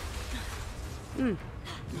 No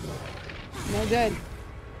good.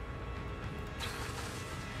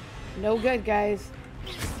 No good, guys.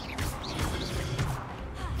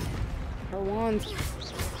 Her wand's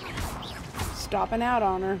stopping out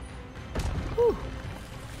on her. Whew.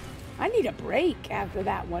 I need a break after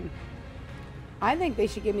that one. I think they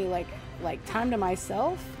should give me like time to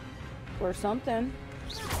myself or something.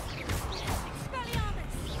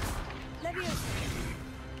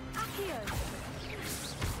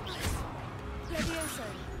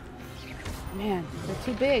 Man, they're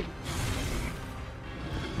too big.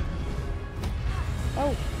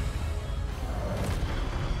 Oh.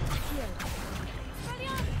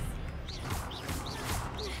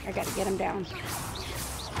 I gotta get him down.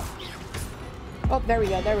 Oh, there we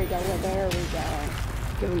go, there we go, there we go.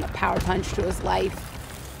 Give him a power punch to his life.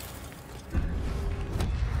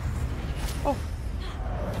 Oh.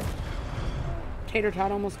 Tater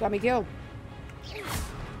Tot almost got me killed.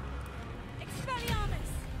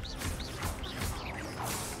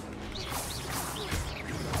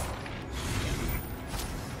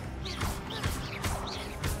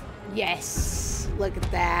 Yes, look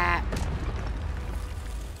at that.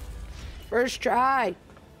 First try.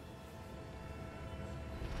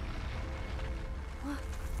 What?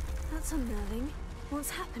 That's unnerving. What's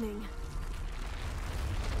happening?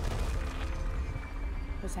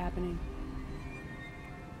 What's happening?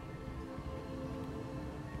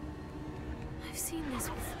 I've seen this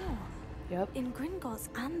before. Yep. In Gringotts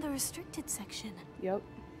and the restricted section. Yep.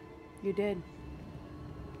 You did.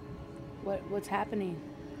 What's happening?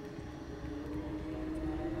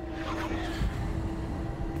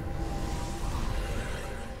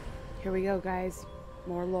 Here we go, guys.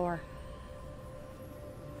 More lore.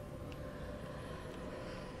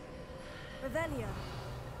 Revelio.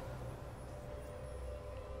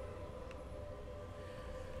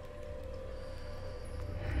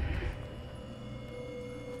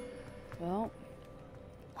 Well,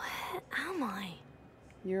 where am I?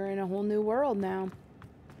 You're in a whole new world now.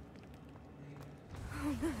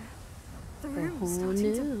 Oh no. The A room's whole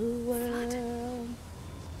starting to new flood. world.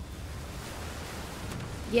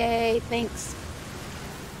 Yay, thanks.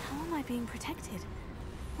 How am I being protected?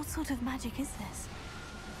 What sort of magic is this?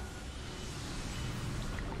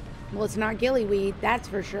 Well, it's not gillyweed, that's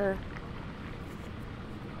for sure.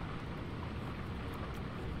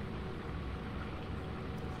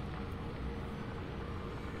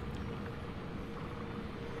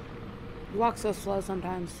 You walk so slow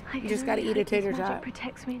sometimes. You just gotta eat a tater tot. Magic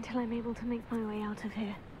protects me until I'm able to make my way out of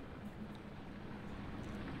here.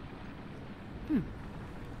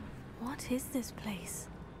 What is this place?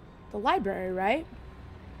 The library, right?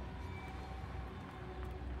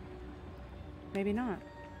 Maybe not.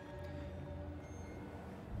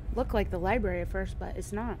 Looked like the library at first, but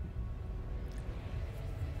it's not.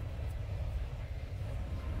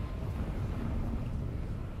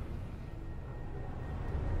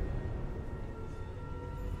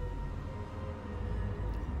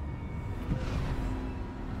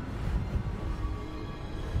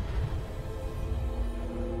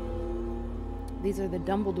 These are the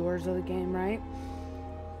Dumbledores of the game, right?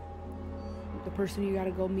 The person you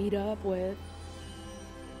gotta go meet up with.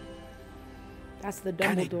 That's the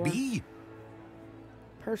Dumbledore. Can it be?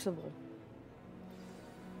 Percival.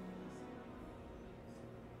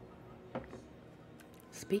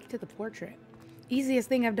 Speak to the portrait. Easiest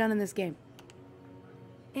thing I've done in this game.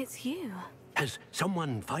 It's you. Has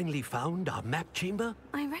someone finally found our map chamber?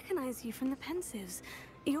 I recognize you from the Pensives.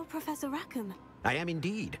 You're Professor Rackham. I am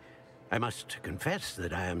indeed. I must confess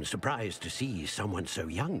that I am surprised to see someone so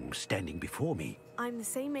young standing before me. I'm the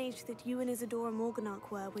same age that you and Isadora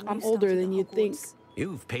Morganach were when I'm you older started than at you'd think. Hogwarts.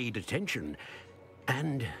 You've paid attention.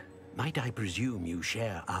 And might I presume you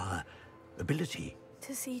share our ability?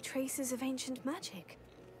 To see traces of ancient magic.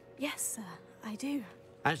 Yes, sir, I do.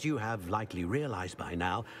 As you have likely realized by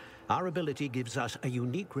now, our ability gives us a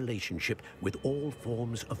unique relationship with all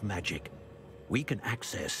forms of magic. We can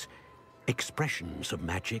access expressions of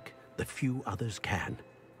magic that few others can.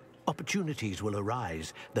 Opportunities will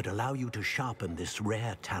arise that allow you to sharpen this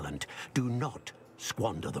rare talent. Do not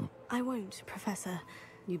squander them. I won't, Professor.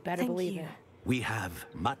 You better Thank believe you. it. We have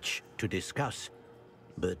much to discuss.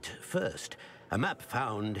 But first, a map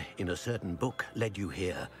found in a certain book led you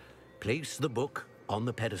here. Place the book on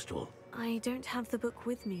the pedestal. I don't have the book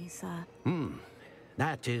with me, sir.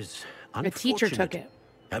 That is A unfortunate. teacher took it.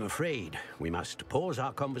 I'm afraid we must pause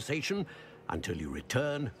our conversation until you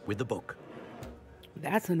return with the book.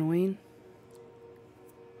 That's annoying.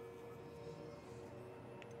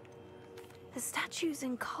 The statues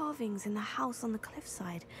and carvings in the house on the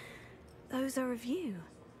cliffside. Those are of you.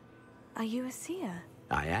 Are you a seer?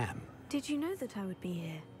 I am. Did you know that I would be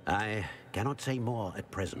here? I cannot say more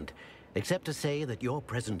at present, except to say that your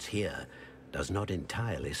presence here does not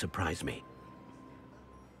entirely surprise me.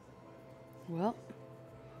 Well,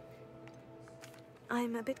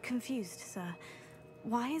 I'm a bit confused, sir.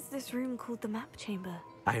 Why is this room called the map chamber?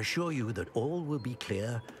 I assure you that all will be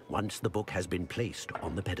clear once the book has been placed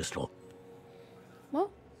on the pedestal.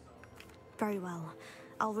 well, Very well.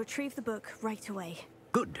 I'll retrieve the book right away.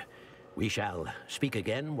 Good. We shall speak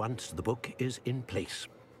again once the book is in place.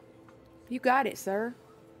 you got it, sir.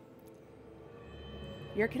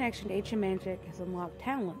 Your connection to ancient magic has unlocked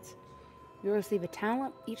talents. You'll receive a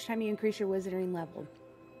talent each time you increase your wizarding level.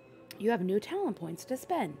 You have new talent points to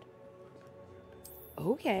spend.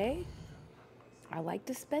 Okay. I like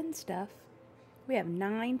to spend stuff. We have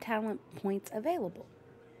 9 talent points available.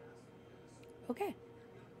 Okay.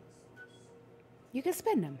 You can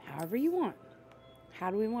spend them however you want. How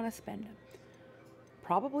do we want to spend them?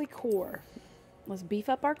 Probably core. Let's beef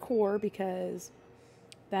up our core because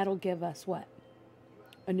that'll give us what?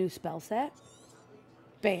 A new spell set.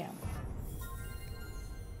 Bam.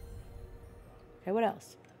 Okay, what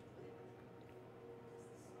else?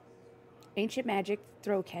 Ancient magic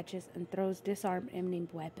throw catches and throws disarm enemy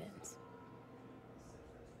weapons.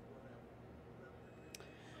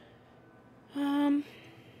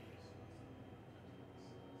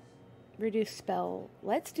 Reduce spell.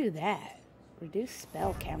 Let's do that. Reduce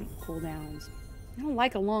spell count cooldowns. I don't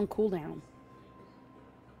like a long cooldown.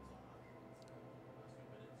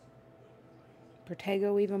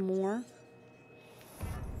 Protego even more.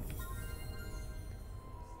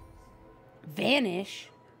 Vanish.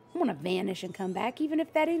 I want to vanish and come back, even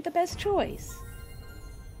if that ain't the best choice.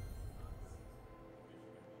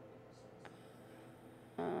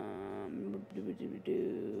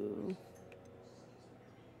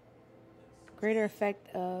 Greater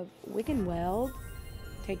effect of Wickenweld.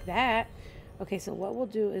 Take that. Okay, so what we'll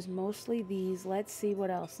do is mostly these. Let's see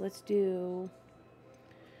what else. Let's do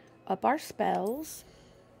up our spells.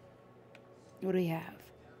 What do we have?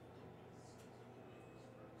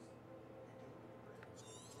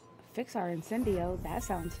 Fix our incendio. That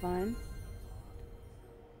sounds fun.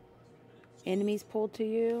 Enemies pulled to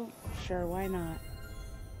you? Sure, why not?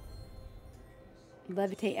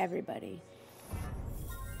 Levitate everybody.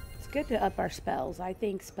 It's good to up our spells. I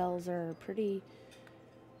think spells are pretty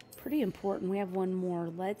important. We have one more.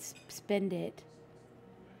 Let's spend it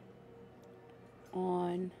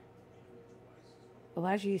on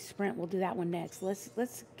allows you to sprint. We'll do that one next.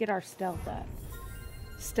 Let's get our stealth up.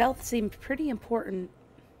 Stealth seemed pretty important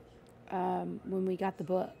when we got the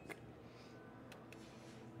book.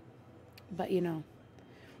 But you know,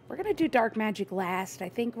 we're gonna do dark magic last. I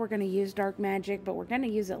think we're gonna use dark magic, but we're gonna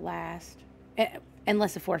use it last.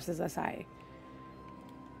 Unless it forces us. I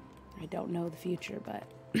don't know the future, but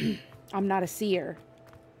I'm not a seer.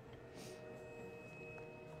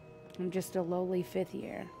 I'm just a lowly 5th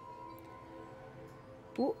year.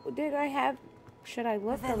 Should I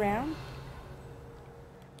look around?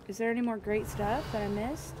 Is there any more great stuff that I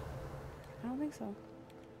missed? I don't think so.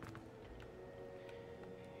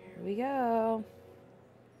 Here we go.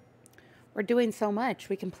 We're doing so much.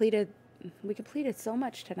 We completed so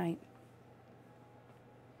much tonight.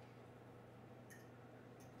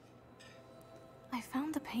 I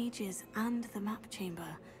found the pages and the map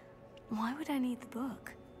chamber. Why would I need the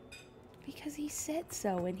book? Because he said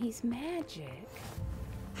so, and he's magic.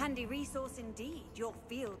 Handy resource indeed, your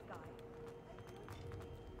field guide.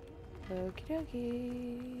 Okie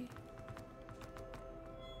dokie.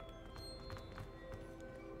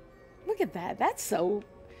 Look at that. That's so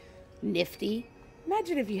nifty.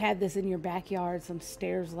 Imagine if you had this in your backyard, some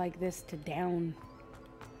stairs like this to down.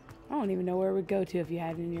 I don't even know where it would go to if you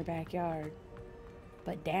had it in your backyard.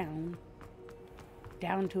 But down.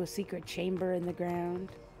 Down to a secret chamber in the ground.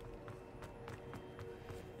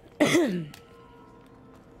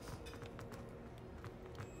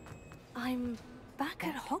 I'm back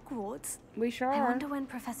at Hogwarts. We sure I are. wonder when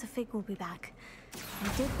Professor Fig will be back.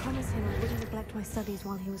 I did promise him I wouldn't neglect my studies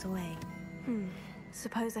while he was away.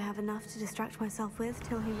 Suppose I have enough to distract myself with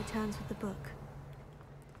till he returns with the book.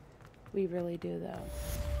 We really do, though.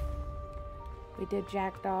 We did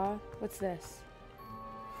Jackdaw. What's this?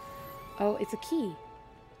 Oh, it's a key.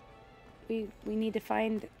 We need to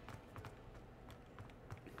find...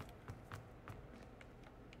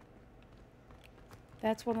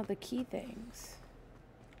 That's one of the key things.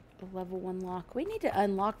 A level 1 lock. We need to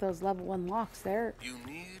unlock those level 1 locks there. You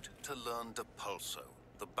need to learn Depulso,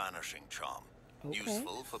 the banishing charm. Okay.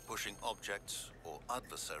 Useful for pushing objects or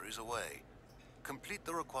adversaries away. Complete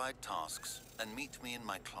the required tasks and meet me in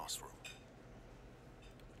my classroom.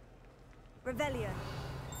 Revelio.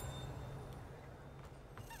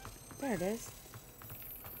 There it is.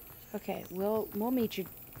 Okay, we'll meet you,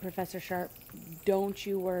 Professor Sharp. Don't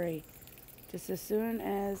you worry. Just as soon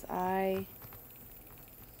as I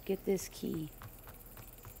get this key.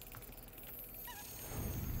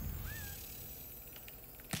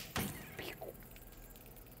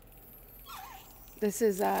 This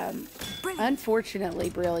is unfortunately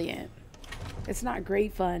brilliant. It's not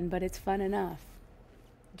great fun, but it's fun enough.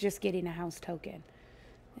 Just getting a house token.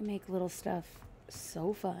 They make little stuff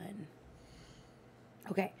so fun.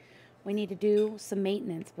 Okay, we need to do some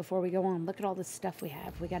maintenance before we go on. Look at all this stuff we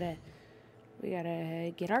have. We gotta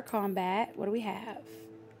get our combat. What do we have?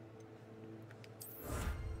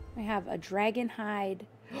 We have a dragon hide.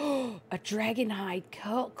 A dragon hide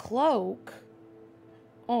cloak.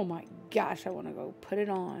 Oh my gosh, I want to go put it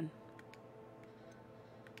on.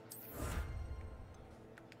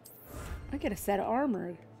 I get a set of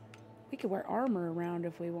armor. We could wear armor around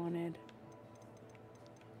if we wanted.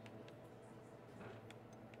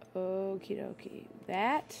 Okie dokie.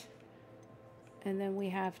 That. And then we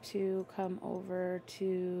have to come over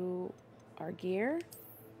to our gear.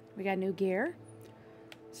 We got new gear.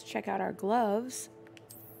 Let's check out our gloves.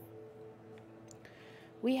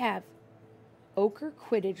 We have ochre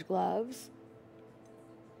Quidditch gloves.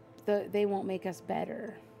 They won't make us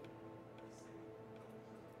better.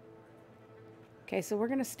 Okay, so we're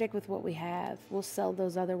going to stick with what we have. We'll sell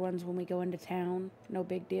those other ones when we go into town. No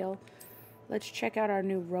big deal. Let's check out our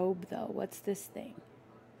new robe, though. What's this thing?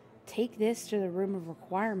 Take this to the room of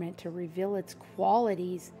requirement to reveal its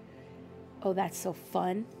qualities. Oh, that's so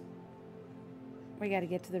fun. We got to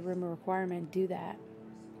get to the room of requirement and do that.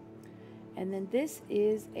 And then this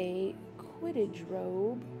is a Quidditch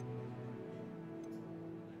robe.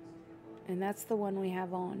 And that's the one we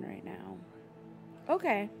have on right now.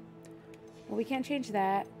 Okay. Well, we can't change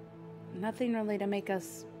that. Nothing really to make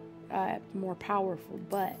us more powerful,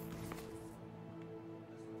 but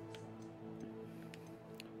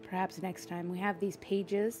perhaps next time. We have these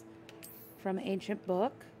pages from an ancient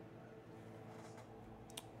book.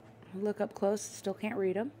 Look up close, still can't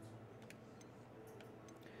read them.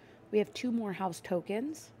 We have 2 more house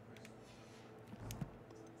tokens.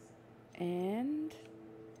 And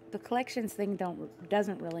the collections thing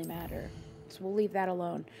doesn't really matter. So we'll leave that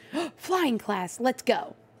alone. Flying class, let's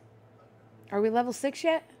go. Are we level 6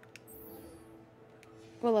 yet?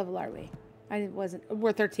 What level are we?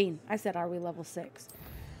 We're 13. I said, are we level 6?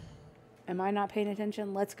 Am I not paying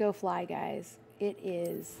attention? Let's go fly, guys. It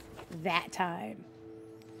is that time.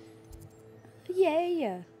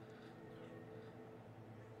 Yay.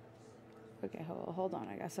 Okay, hold on.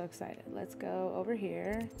 I got so excited. Let's go over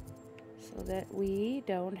here so that we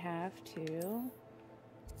don't have to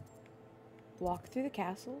walk through the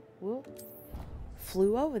castle. Whoop.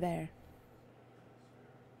 Flew over there.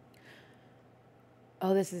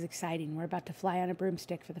 Oh, this is exciting. We're about to fly on a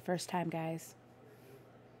broomstick for the first time, guys.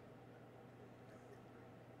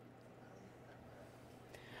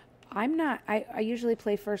 I usually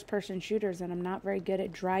play first-person shooters, and I'm not very good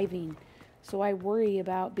at driving. So I worry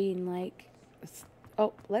about being like,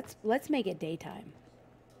 oh, let's make it daytime.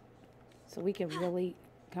 So we can really,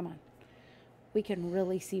 come on. We can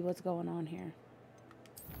really see what's going on here.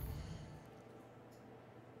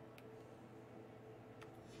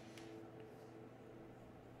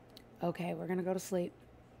 Okay, we're gonna go to sleep.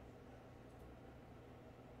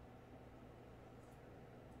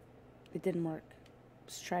 It didn't work.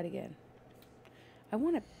 Let's try it again. I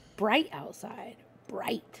want it bright outside.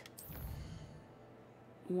 Bright.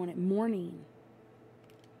 I want it morning.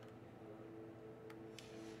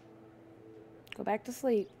 Go back to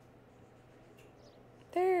sleep.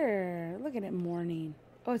 There. Look at it morning.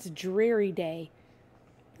 Oh, it's a dreary day.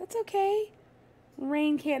 That's okay.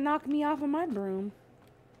 Rain can't knock me off of my broom.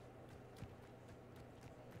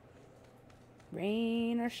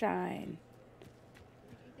 Rain or shine.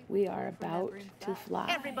 We are about to fly.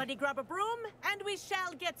 Everybody grab a broom and we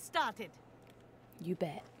shall get started. You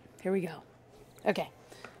bet. Here we go. Okay.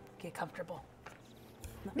 Get comfortable.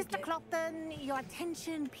 Mr. Clopton, your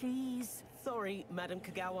attention, please. Sorry, Madam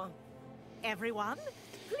Kagawa. Everyone,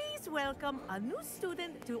 please welcome a new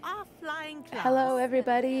student to our flying class. Hello,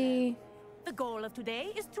 everybody. The goal of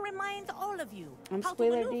today is to remind all of you how to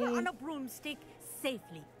Spoiler maneuver D. on a broomstick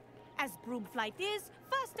safely. As broom flight is,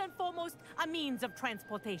 first and foremost, a means of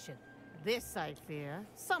transportation. This, I fear,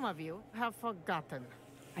 some of you have forgotten.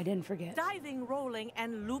 I didn't forget. Diving, rolling,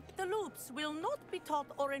 and loop-the-loops will not be taught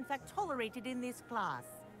or in fact tolerated in this class.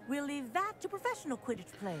 We'll leave that to professional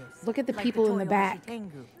Quidditch players. Look at the like people in the Victoria back.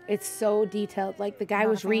 Tengu. It's so detailed. Like the guy Not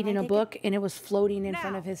was a fan, reading I a take book and it was floating in Now,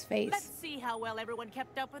 front of his face. Let's see how well everyone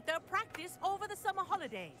kept up with their practice over the summer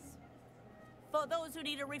holidays. For those who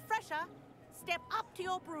need a refresher, step up to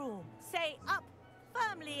your broom, say up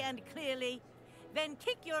firmly and clearly, then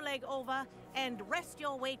kick your leg over and rest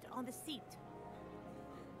your weight on the seat.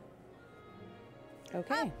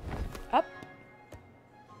 Okay. Up.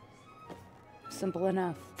 Simple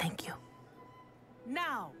enough. Thank you.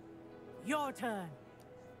 Now, your turn.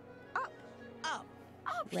 Up. Up.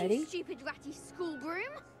 Up, Ready? you stupid ratty school broom.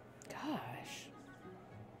 Gosh.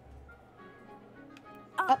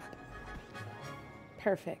 Up.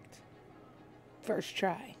 Perfect. First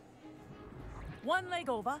try. One leg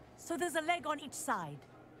over, so there's a leg on each side.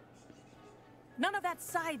 None of that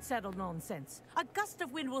side saddle nonsense. A gust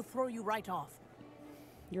of wind will throw you right off.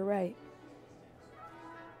 You're right.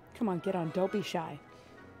 Come on, get on. Don't be shy.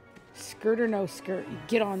 Skirt or no skirt,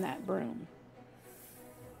 get on that broom.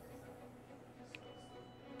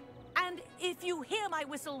 And if you hear my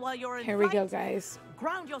whistle while you're in Here we flight, go, guys.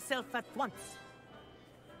 ground yourself at once.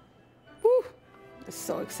 Whew. This is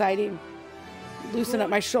so exciting. Loosen up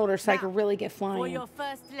my shoulders so I can really get For flying. your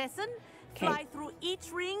first lesson, 'Kay. fly through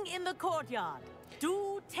each ring in the courtyard.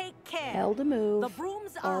 Do take care. L to move, The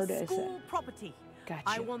brooms R are to school ascend. property. Gotcha.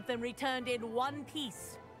 I want them returned in one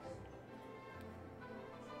piece.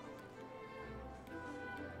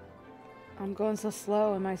 I'm going so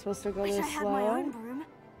slow. Am I supposed to go Wish this I had slow? my own broom.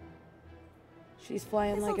 She's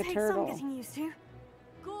flying This'll like a take turtle. some getting used to.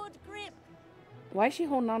 Good grip. Why is she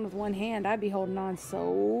holding on with one hand? I'd be holding on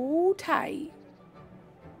so tight.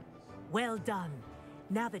 Well done.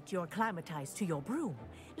 Now that you're acclimatized to your broom,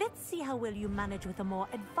 let's see how well you manage with a more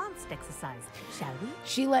advanced exercise, shall we?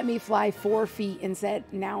 She let me fly 4 feet and said,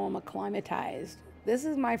 now I'm acclimatized. This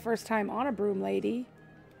is my first time on a broom, lady.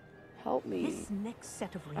 Help me. This next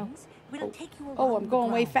set of rings will take you around Oh, I'm going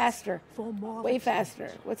the way grounds faster. for more Way of a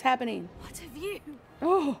faster. What's happening? What have you?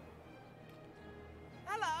 Oh,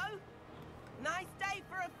 Hello. Nice day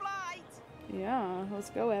for a flight. yeah. Let's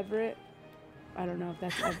go, Everett. I don't know if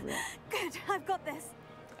that's Everett. Good, I've got this.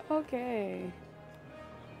 Okay.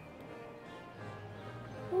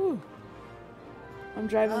 Ooh. I'm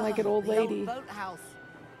driving like an old the lady. boathouse.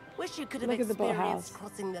 Wish you could have Look at the experienced boathouse.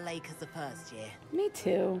 crossing the lake as a first year. Me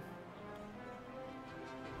too.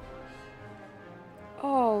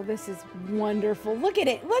 Oh, Oh, this is wonderful. Look at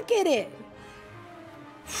it. Look at it.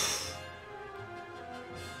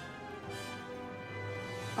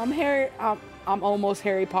 I'm almost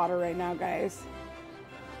Harry Potter right now, guys.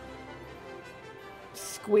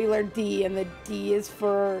 Squealer D, and the D is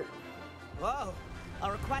for Whoa,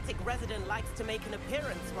 our aquatic resident likes to make an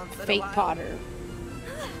appearance once in a Fake while. Potter.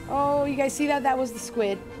 Oh, you guys see that? That was the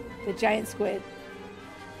squid. The giant squid.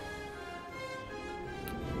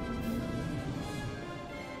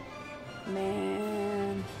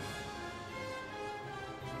 Man.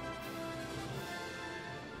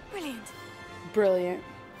 Brilliant. Brilliant.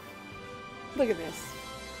 Look at this.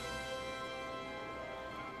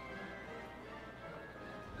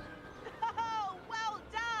 Oh, well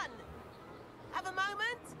done! Have a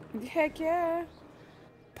moment? Heck yeah.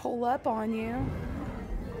 Pull up on you.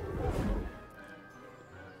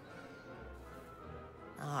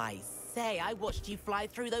 I say, I watched you fly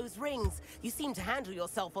through those rings. You seem to handle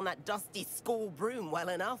yourself on that dusty school broom well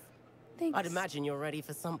enough. Thanks. I'd imagine you're ready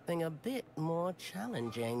for something a bit more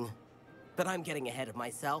challenging. But I'm getting ahead of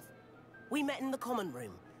myself. We met in the common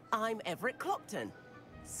room. I'm Everett Clopton.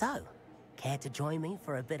 So, care to join me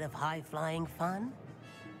for a bit of high-flying fun?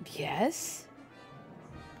 Yes.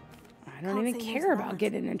 I don't Can't even say no care to about that.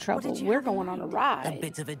 getting in What trouble. did you We're have in going on a mind? ride. A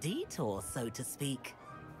bit of a detour, so to speak.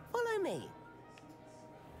 Follow me.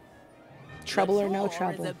 Trouble The or no tour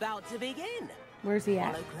trouble. is about to begin. Where's he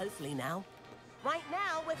at? Follow closely now. Right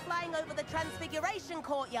now, we're flying over the Transfiguration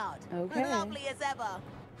Courtyard. Okay. Lovely as ever.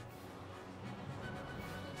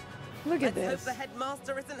 Look at Let's hope this. the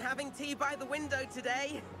headmaster isn't having tea by the window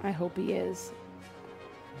today. I hope he is.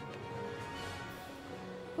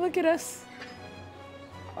 Look at us.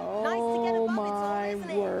 Oh my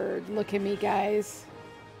word. Look at me, guys.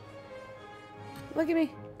 Look at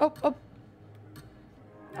me. Oh, oh.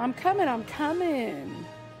 I'm coming. I'm coming.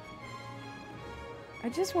 I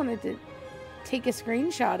just wanted to take a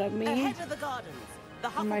screenshot of me Ahead of the gardens, the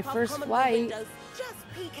on my Hufflepuff first common room flight. windows just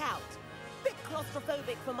peek out. Bit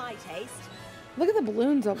claustrophobic for my taste. Look at the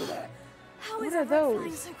balloons over there. How What is are everyone flying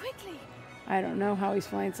those? so quickly? I don't know how he's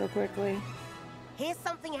flying so quickly. Here's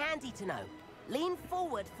something handy to know. Lean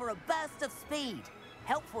forward for a burst of speed.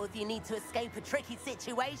 Helpful if you need to escape a tricky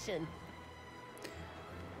situation.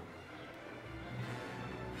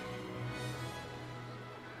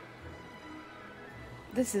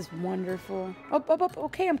 This is wonderful. Up, up, up.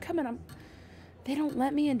 Okay, I'm coming. They don't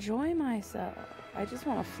let me enjoy myself. I just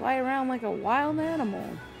want to fly around like a wild animal.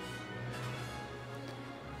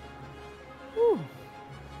 Whew.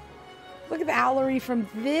 Look at the Owlery from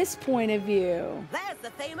this point of view. There's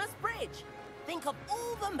the famous bridge. Think of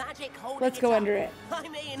all the magic holding Let's go up. under it. I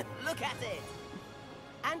mean, look at it.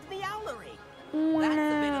 And the Owlery. Wow. That's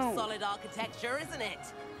a bit of solid architecture, isn't it?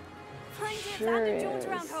 Flying dips Sure and a jaunt is.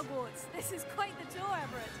 around Hogwarts. This is quite the tour,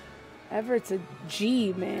 Everett. Everett's a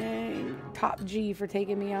G, man. Top G for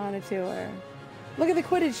taking me on a tour. Look at the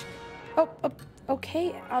Quidditch. Oh, oh,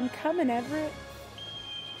 okay. I'm coming, Everett.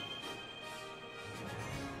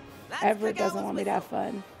 That's Everett Kagawa's doesn't want me to have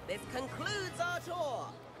fun. This concludes our tour.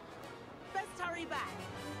 Best hurry back.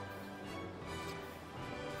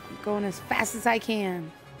 I'm going as fast as I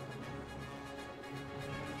can.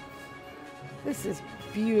 This is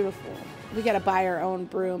beautiful. We gotta buy our own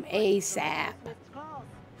broom ASAP. Class.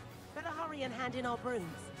 Better hurry and hand in our brooms.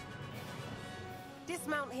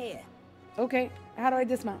 Dismount here. Okay, how do I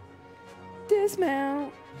dismount?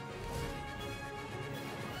 Dismount.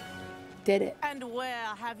 Did it. And where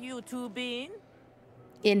have you two been?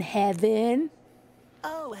 In heaven.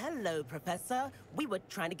 Oh, hello, Professor. We were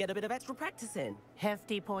trying to get a bit of extra practice in.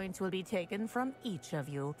 Hefty points will be taken from each of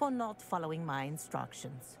you for not following my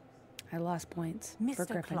instructions. I lost points for Mr.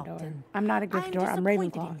 Gryffindor. Clopton, I'm not a Gryffindor. I'm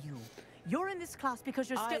disappointed Ravenclaw. in you. You're in this class because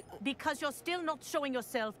you're still not showing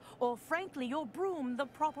yourself, or frankly, your broom the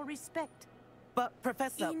proper respect. But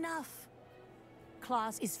Professor, enough.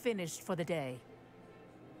 Class is finished for the day.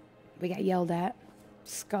 We got yelled at,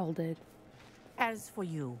 scalded. As for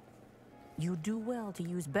you, you do well to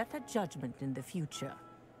use better judgment in the future.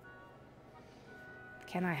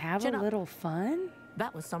 Can I have Chin a up. little fun?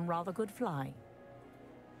 That was some rather good flying.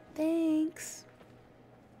 Thanks.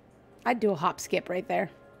 I'd do a hop skip right there.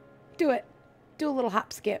 Do it. Do a little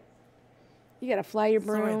hop skip. You gotta fly your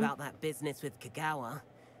broom. sorry about that business with Kagawa,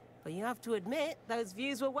 but you have to admit those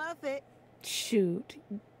views were worth it. Shoot.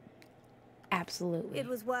 Absolutely. It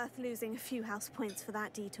was worth losing a few house points for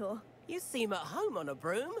that detour. You seem at home on a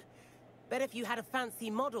broom. Bet if you had a fancy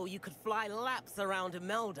model, you could fly laps around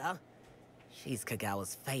Imelda. She's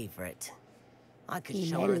Kagawa's favorite. I could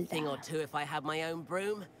show her a thing or two if I had my own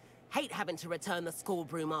broom. Hate having to return the school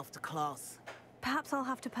broom after class. Perhaps I'll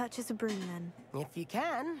have to purchase a broom then. If you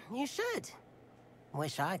can, you should.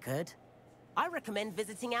 Wish I could. I recommend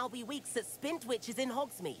visiting Albie Weeks at Spintwitches in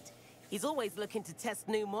Hogsmeade. He's always looking to test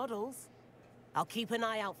new models. I'll keep an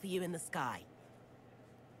eye out for you in the sky.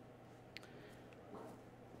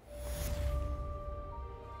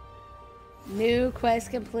 New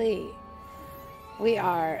quest complete. We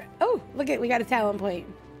are... Oh, look at... We got a talent point.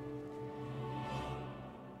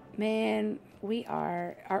 Man, we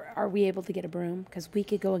are... Are we able to get a broom? Because we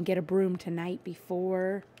could go and get a broom tonight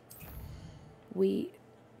before we...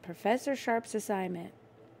 Professor Sharp's assignment.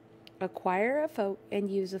 Acquire and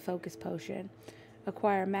use a focus potion.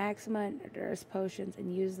 Acquire maximum endurance potions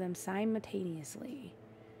and use them simultaneously.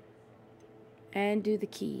 And do the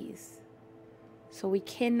keys. So we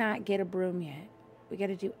cannot get a broom yet. We got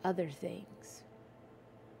to do other things.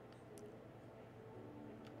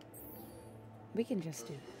 We can just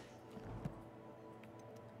do that.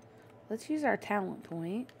 Let's use our talent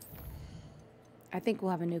point. I think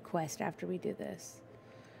we'll have a new quest after we do this.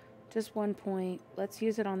 Just 1 point. Let's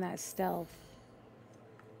use it on that stealth.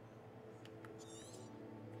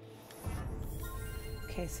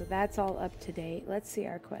 Okay, so that's all up to date. Let's see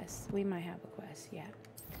our quests. We might have a quest, yeah.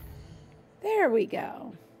 There we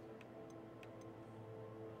go.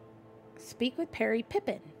 Speak with Perry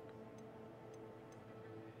Pippin.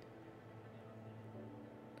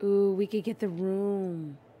 Ooh, we could get the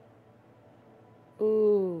room.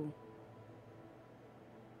 Ooh.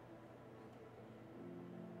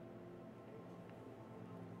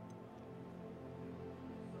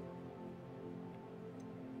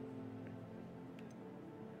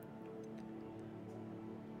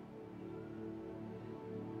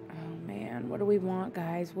 What do we want,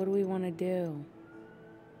 guys? What do we want to do?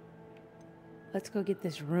 Let's go get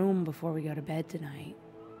this room before we go to bed tonight.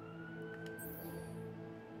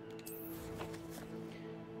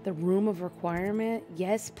 The room of requirement?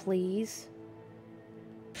 Yes, please.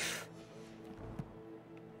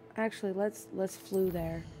 Actually, let's flew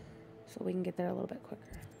there so we can get there a little bit quicker.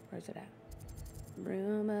 Where's it at?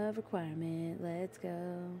 Room of requirement. Let's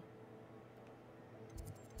go.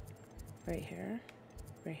 Right here.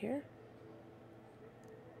 Right here.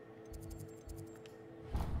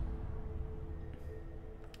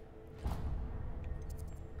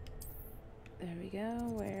 There we go.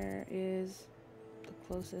 Where is the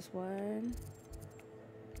closest one?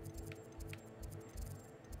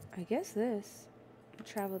 I guess this.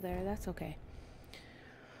 Travel there. That's okay.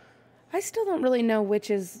 I still don't really know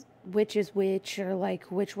which is which, or like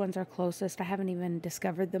which ones are closest. I haven't even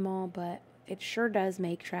discovered them all, but it sure does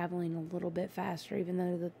make traveling a little bit faster, even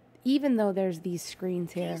though there's these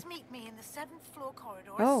screens here. Please meet me in the 7th floor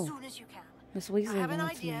corridor as soon as you can. Miss Weasley I have an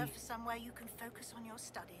wants idea me. for somewhere you can focus on your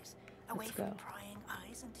studies, away Let's from go. prying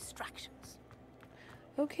eyes and distractions.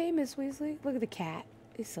 Okay, Miss Weasley. Look at the cat.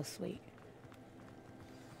 He's so sweet.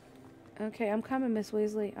 Okay, I'm coming, Miss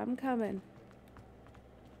Weasley. I'm coming.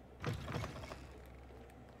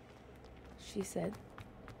 She said,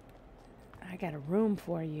 I got a room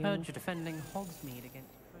for you. Heard you're defending Hogsmeade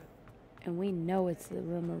against Crow. And we know it's the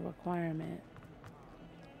room of requirement.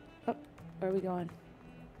 Oh, where are we going?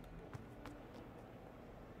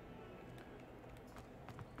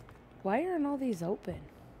 Why aren't all these open?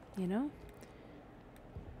 You know?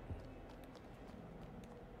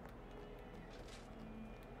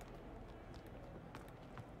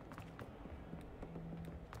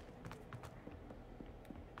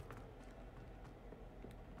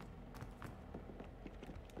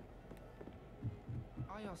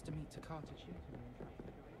 I asked to meet to Carter Tutor.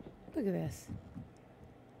 Look at this.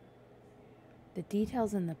 The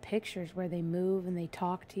details in the pictures where they move and they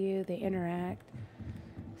talk to you, they interact.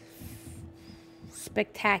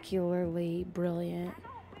 Spectacularly brilliant.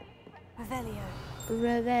 Revelio.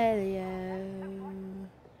 Revelio.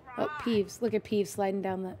 Oh, Peeves. Look at Peeves sliding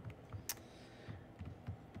down the...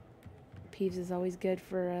 Peeves is always good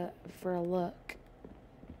for a look.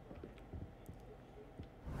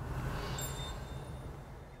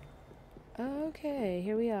 Okay,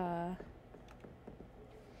 here we are.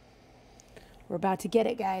 We're about to get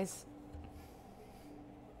it, guys.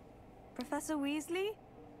 Professor Weasley?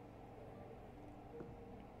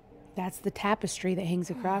 That's the tapestry that hangs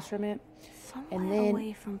across from it. Somewhere And then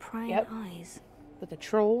away from prying eyes. With a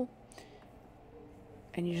troll.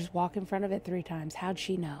 And you just walk in front of it 3 times. How'd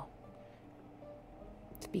she know?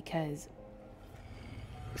 It's because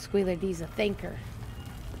Squealer D's a thinker.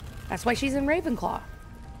 That's why she's in Ravenclaw.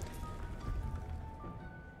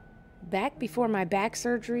 Back before my back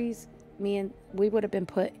surgeries, we would have been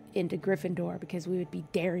put into Gryffindor because we would be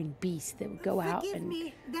daring beasts that would go out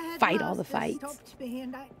and fight all the fights. Stopped me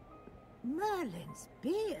and Merlin's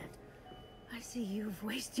beard. I see you've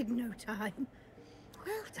wasted no time.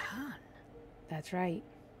 Well done. That's right.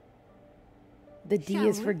 The D Shall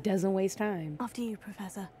is for we? doesn't waste time. After you,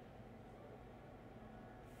 Professor.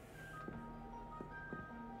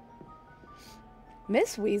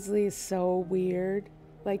 Miss Weasley is so weird.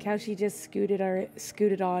 Like how she just scooted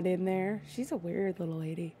on in there. She's a weird little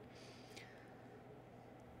lady.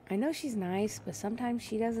 I know she's nice, but sometimes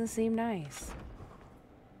she doesn't seem nice.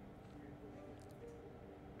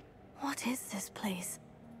 What is this place?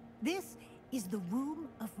 This is the Room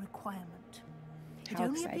of Requirement. It How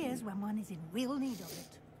only exciting. appears when one is in real need of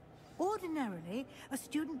it. Ordinarily, a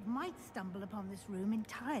student might stumble upon this room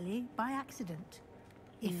entirely by accident.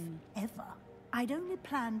 If ever. I'd only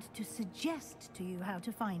planned to suggest to you how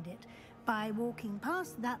to find it by walking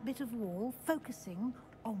past that bit of wall, focusing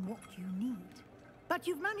on what you need. But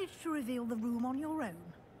you've managed to reveal the room on your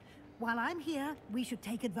own. While I'm here, we should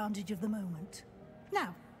take advantage of the moment.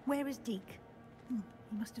 Now, where is Deke?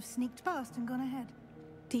 He must have sneaked past and gone ahead.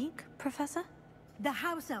 Deke, Professor? The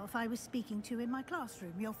house elf I was speaking to in my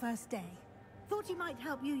classroom your first day. Thought he might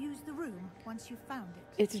help you use the room once you found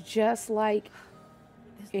it. It's just like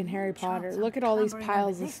in Harry Potter. Look at all these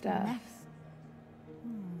piles of stuff.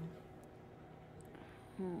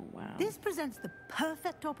 Oh, wow. This presents the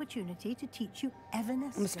perfect opportunity to teach you Evanesco.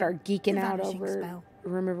 I'm gonna start geeking the out vanishing over spell.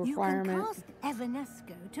 room of requirement. You can cast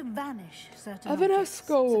Evanesco to vanish certain Evanesco!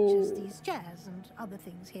 objects, such as these chairs and other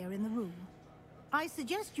things here in the room. I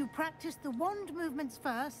suggest you practice the wand movements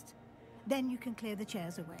first, then you can clear the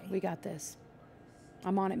chairs away. We got this.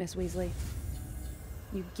 I'm on it, Miss Weasley.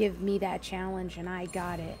 You give me that challenge and I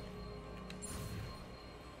got it.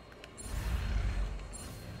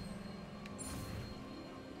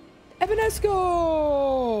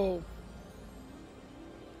 Evanesco!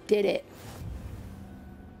 Did it.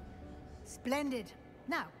 Splendid.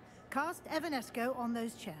 Now, cast Evanesco on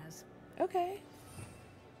those chairs. Okay.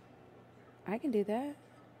 I can do that.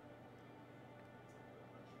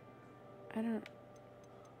 I don't...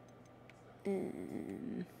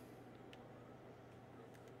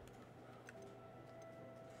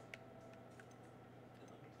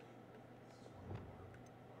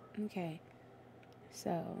 Okay.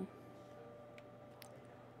 So...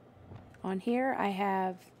 on here, I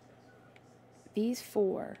have these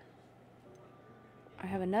 4. I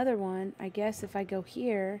have another one. I guess if I go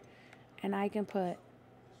here, and I can put...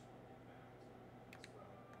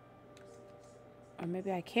 or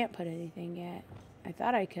maybe I can't put anything yet. I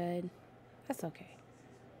thought I could. That's okay.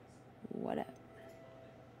 What up?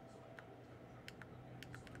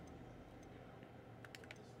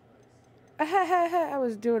 I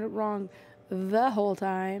was doing it wrong the whole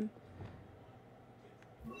time.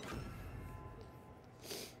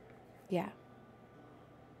 Yeah.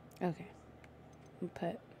 Okay.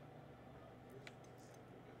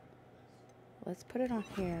 Let's put it on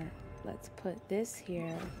here. Let's put this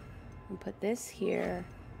here. And put this here.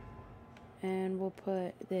 And we'll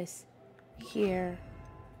put this here.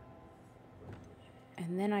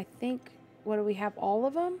 And then I think, what do we have? All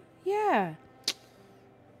of them? Yeah.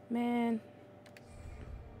 Man.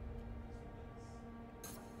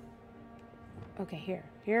 Okay, here.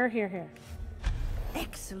 Here.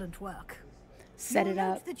 Excellent work. Set You'll it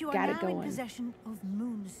note up. that you are Got now it going. in possession of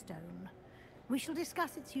Moonstone. We shall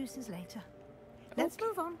discuss its uses later. Let's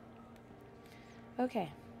move on.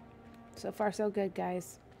 Okay. So far, so good,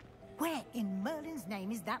 guys. Where in Merlin's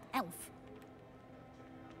name is that elf?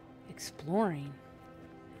 Exploring.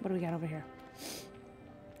 What do we got over here?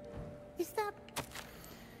 Is that...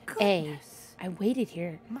 A. I waited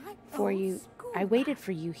here for you. I waited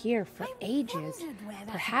for you here for ages.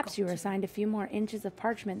 Perhaps you were assigned a few more inches of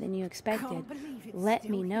parchment than you expected. Let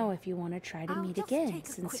me know if you want to try to meet again.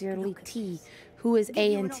 Sincerely, T. Who is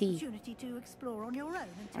A and T?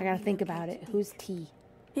 I gotta think about it. Who's T?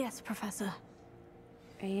 Yes, Professor.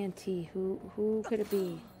 A and T. Who could it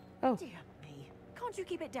be? Oh. Dear me. Can't you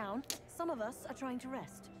keep it down? Some of us are trying to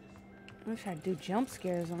rest. I'm trying to do jump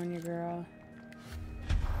scares on you, girl.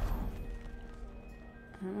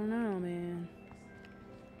 I don't know, man.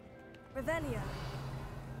 Revelio.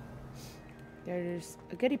 There's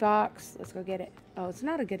a goodie box. Let's go get it. Oh, it's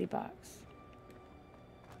not a goodie box.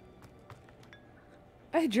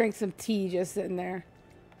 I drank some tea just sitting there.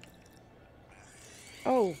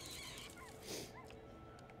 Oh.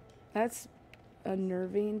 That's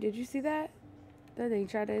unnerving. Did you see that? That thing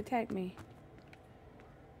tried to attack me.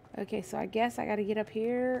 Okay, so I guess I gotta get up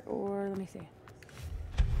here, or let me see.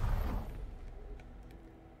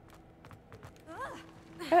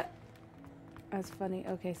 That's funny.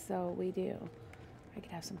 Okay, so we do. I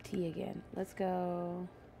could have some tea again. Let's go.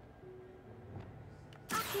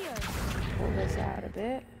 Pull this out a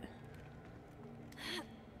bit.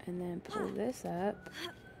 And then pull this up.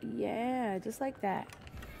 Yeah, just like that.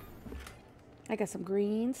 I got some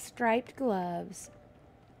green striped gloves.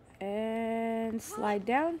 And slide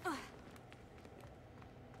down.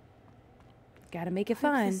 Gotta make it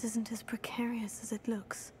fun. This isn't as precarious as it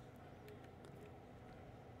looks.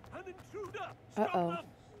 An intruder! Uh-oh.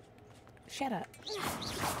 Shut up.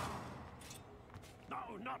 No,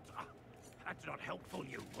 not... that's not helpful,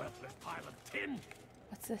 you worthless pile of tin!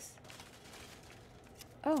 What's this?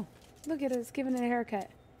 Oh, look at it. It's giving it a haircut.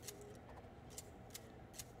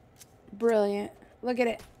 Brilliant. Look at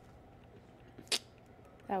it.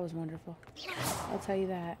 That was wonderful. I'll tell you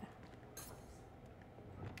that.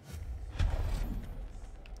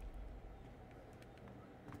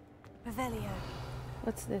 Revelio.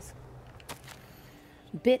 What's this?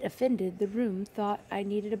 Bit offended, the room thought I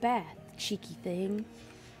needed a bath. Cheeky thing.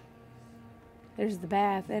 There's the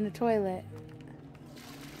bath and a toilet.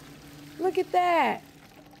 Look at that!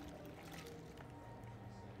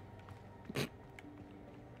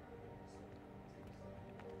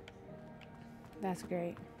 That's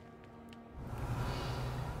great.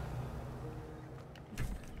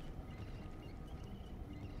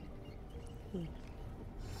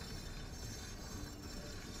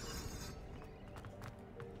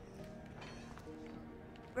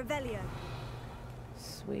 Revelio.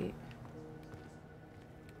 Sweet.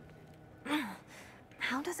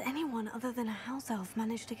 How does anyone other than a house elf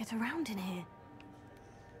manage to get around in here?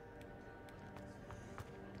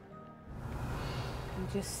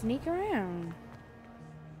 And just sneak around.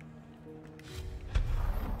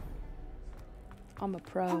 I'm a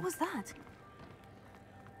pro. What was that?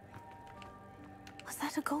 Was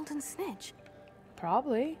that a golden snitch?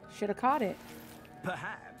 Probably. Should have caught it.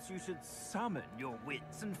 Perhaps you should summon your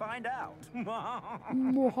wits and find out.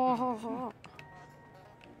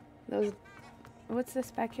 Those. What's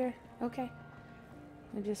this back here? Okay.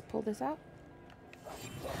 I just pull this out.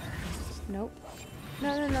 Nope.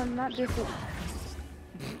 No, not this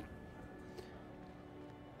one.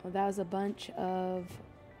 Well, that was a bunch of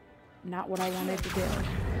not what I wanted to do.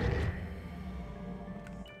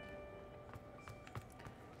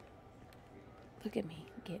 Look at me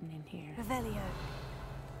getting in here. Revelio.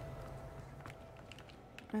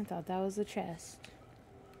 I thought that was a chest.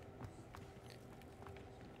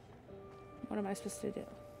 What am I supposed to do?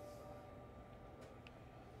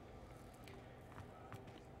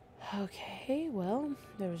 Okay, well,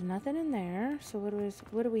 there was nothing in there. So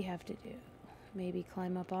what do we have to do? Maybe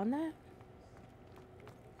climb up on that?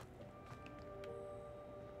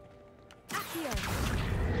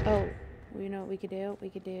 Oh, well, you know what we could do? We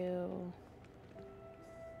could do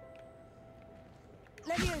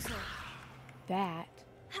that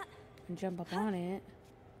and jump up on it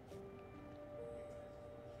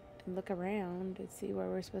and look around and see where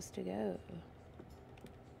we're supposed to go.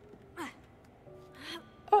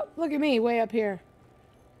 Oh, look at me way up here.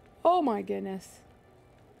 Oh my goodness.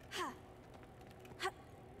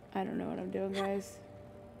 I don't know what I'm doing, guys.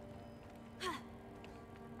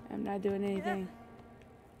 I'm not doing anything.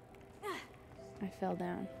 I fell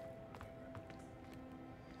down.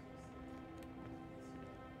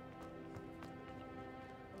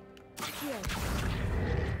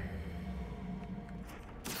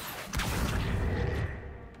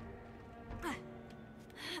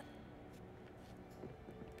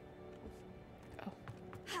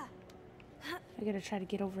 I gotta try to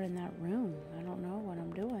get over in that room. I don't know what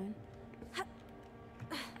I'm doing.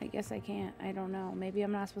 I guess I can't. I don't know. Maybe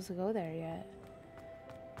I'm not supposed to go there yet.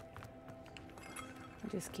 I'll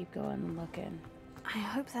just keep going and looking. I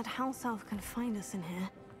hope that house elf can find us in here.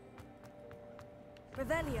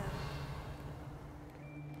 Revelio.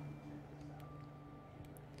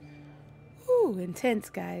 Ooh, intense,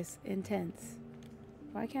 guys. Intense.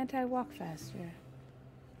 Why can't I walk faster?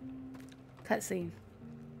 Cutscene.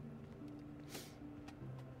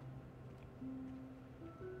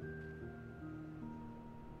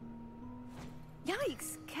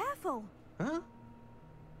 Yikes! Careful! Huh?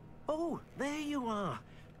 Oh, there you are.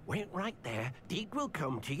 Wait right there. Deke will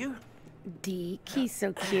come to you. Deke, he's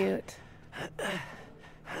so cute.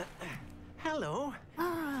 Hello.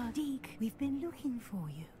 Ah, Deke, we've been looking for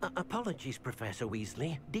you. Apologies, Professor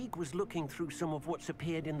Weasley. Deke was looking through some of what's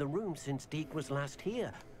appeared in the room since Deke was last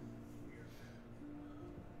here.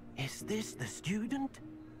 Is this the student?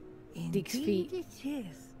 Deke's feet. Indeed it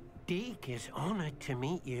is. Deke is honored to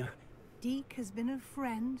meet you. Deke has been a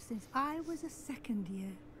friend since I was a second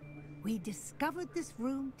year. We discovered this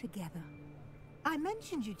room together. I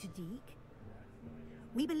mentioned you to Deke.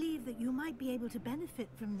 We believe that you might be able to benefit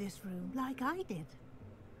from this room like I did.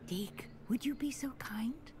 Deke, would you be so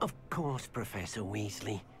kind? Of course, Professor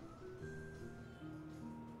Weasley.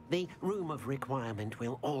 The Room of Requirement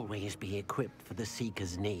will always be equipped for the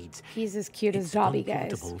Seeker's needs. He's as cute as It's Dobby,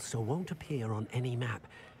 guys. unportable, so won't appear on any map.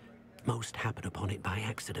 Most happen upon it by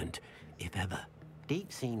accident, if ever.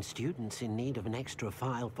 Deep-seen students in need of an extra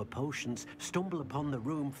file for potions stumble upon the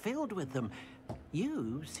room filled with them.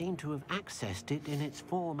 You seem to have accessed it in its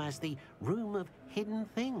form as the Room of Hidden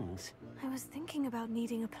Things. I was thinking about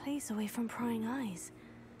needing a place away from prying eyes.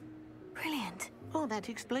 Brilliant. Oh, that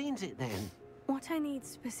explains it then. What I need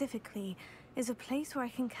specifically is a place where I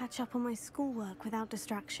can catch up on my schoolwork without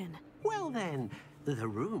distraction. Well then, the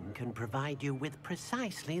room can provide you with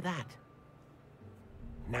precisely that.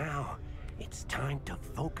 Now, it's time to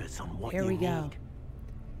focus on what Here you we go. need.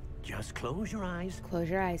 Just close your eyes. Close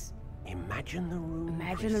your eyes. Imagine the room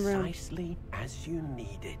Imagine the room. precisely as you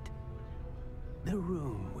need it. The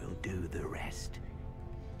room will do the rest.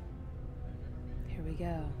 Here we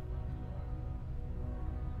go.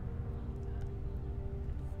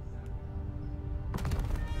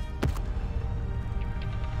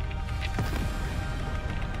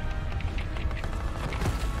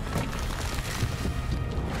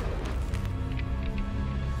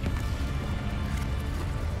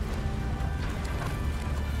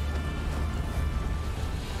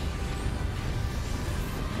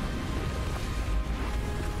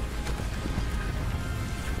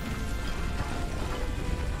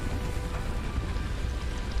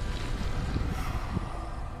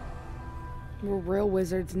 We're real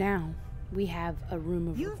wizards now. We have a room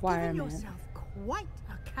of You've requirement. given yourself quite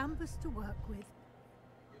a canvas to work with.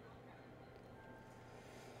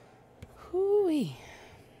 Hooey.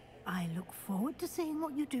 I look forward to seeing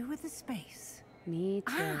what you do with the space. Me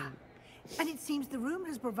too. And it seems the room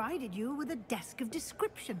has provided you with a desk of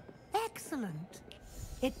description. Excellent.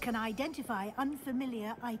 It can identify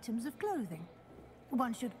unfamiliar items of clothing.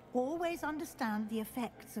 One should always understand the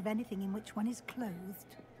effects of anything in which one is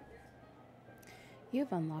clothed.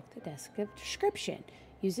 You've unlocked the desk of description.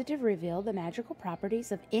 Use it to reveal the magical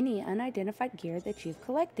properties of any unidentified gear that you've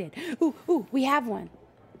collected. Ooh, we have one.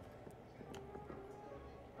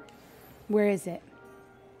 Where is it?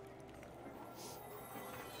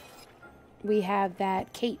 We have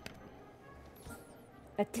that cape.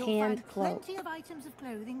 A You'll tanned find cloak. plenty of items of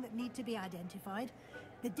clothing that need to be identified.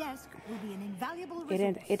 The desk will be an invaluable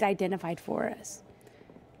resource. It identified for us.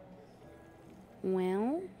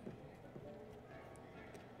 Well,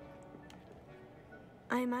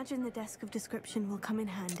 I imagine the desk of description will come in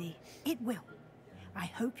handy. It will. I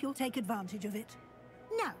hope you'll take advantage of it.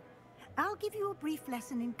 Now, I'll give you a brief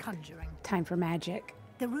lesson in conjuring. time for magic.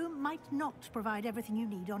 The room might not provide everything you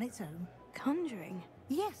need on its own. Conjuring?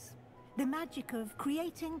 Yes, the magic of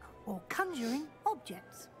creating or conjuring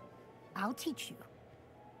objects. I'll teach you.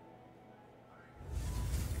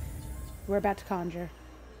 We're about to conjure.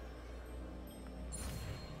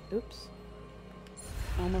 Oops.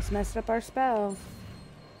 Almost messed up our spell.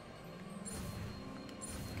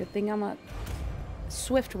 Good thing I'm a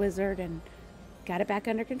swift wizard and got it back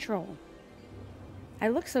under control. I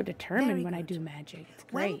look so determined Very when I good. do magic. It's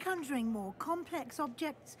When great. conjuring more complex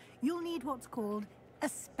objects, you'll need what's called a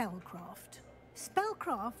spellcraft.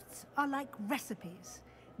 Spellcrafts are like recipes.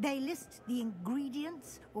 They list the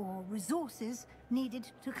ingredients or resources needed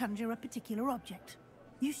to conjure a particular object.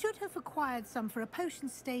 You should have acquired some for a potion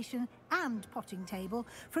station and potting table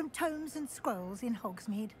from tomes and scrolls in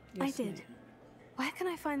Hogsmeade. I did. Where can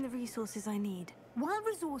I find the resources I need? While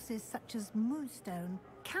resources such as moonstone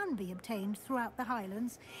can be obtained throughout the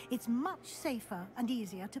Highlands, it's much safer and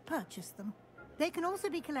easier to purchase them. They can also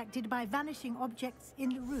be collected by vanishing objects in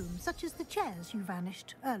the room, such as the chairs you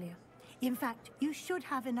vanished earlier. In fact, you should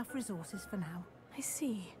have enough resources for now. I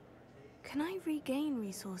see. Can I regain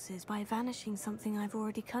resources by vanishing something I've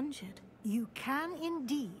already conjured? You can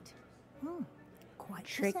indeed. Quite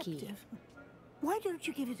Tricky. deceptive. Why don't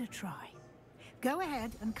you give it a try? Go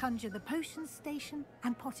ahead and conjure the potion station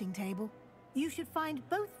and potting table. You should find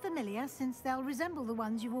both familiar, since they'll resemble the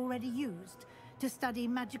ones you've already used to study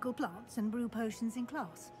magical plants and brew potions in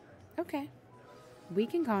class. Okay. We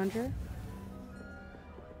can conjure.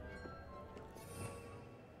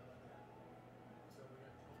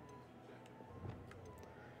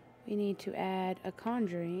 We need to add a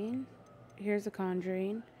conjuring. Here's a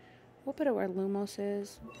conjuring. We'll put it where Lumos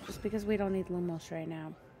is, just because we don't need Lumos right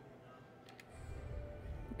now.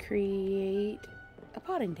 Create a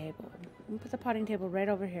potting table. We'll put the potting table right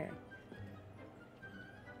over here.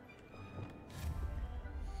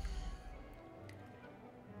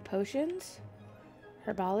 Potions,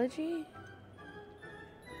 herbology,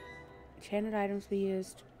 enchanted items we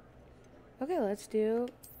used. Okay, let's do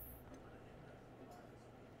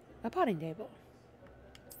a potting table.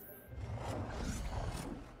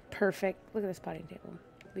 Perfect. Look at this potting table.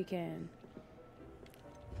 We can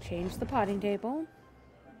change the potting table.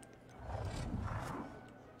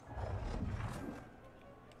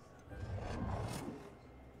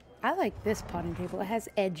 I like this potting table. It has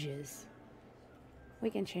edges.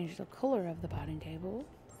 We can change the color of the potting table.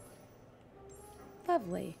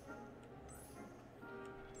 Lovely.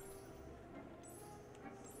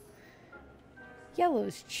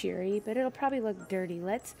 Yellow's cheery, but it'll probably look dirty.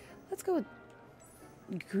 Let's go with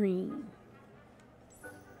green.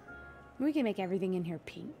 We can make everything in here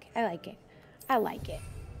pink. I like it. I like it.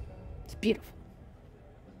 It's beautiful.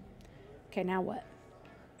 Okay, now what?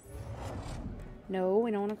 No,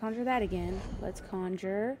 we don't want to conjure that again. Let's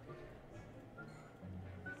conjure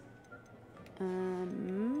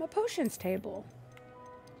a potions table.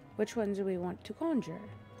 Which ones do we want to conjure?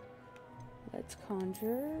 Let's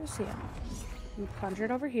conjure, see ya. We conjure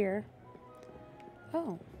it over here.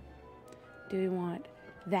 Oh. Do we want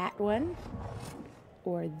that one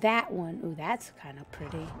or that one? Ooh, that's kind of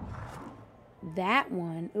pretty. That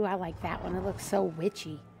one. Ooh, I like that one. It looks so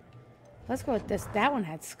witchy. Let's go with this. That one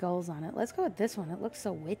had skulls on it. Let's go with this one. It looks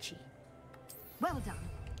so witchy. Well done.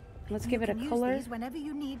 Let's give it a color. Use these whenever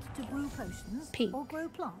you need to brew potions pink. Or grow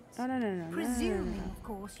plants. Oh, no. Presuming, of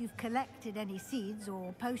course, you've collected any seeds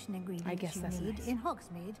or potion ingredients you need in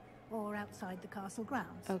Hogsmeade or outside the castle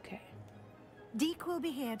grounds. Okay. Deke will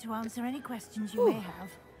be here to answer any questions you may have.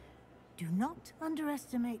 Do not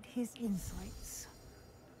underestimate his insights.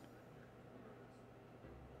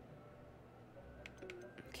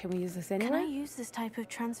 Can we use this anywhere? Can I use this type of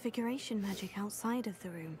transfiguration magic outside of the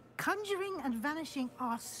room? Conjuring and vanishing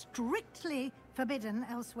are strictly forbidden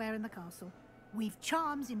elsewhere in the castle. We've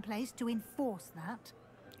charms in place to enforce that.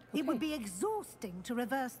 Okay. It would be exhausting to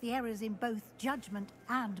reverse the errors in both judgment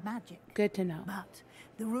and magic. Good to know. But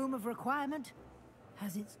the Room of Requirement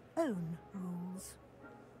has its own rules.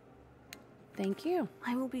 Thank you.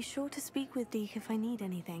 I will be sure to speak with Deke if I need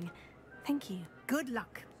anything. Thank you. Good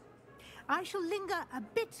luck. I shall linger a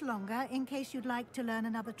bit longer in case you'd like to learn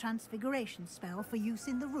another transfiguration spell for use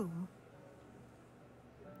in the room.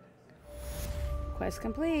 Quest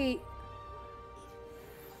complete.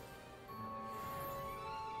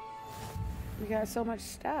 We got so much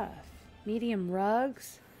stuff. Medium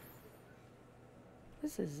rugs.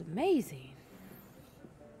 This is amazing.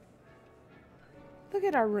 Look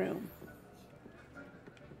at our room.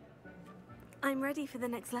 I'm ready for the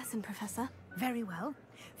next lesson, Professor. Very well.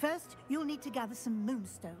 First, you'll need to gather some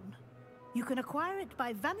moonstone. You can acquire it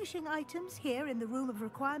by vanishing items here in the Room of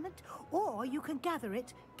Requirement, or you can gather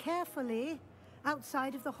it carefully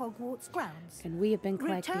outside of the Hogwarts grounds. And we have been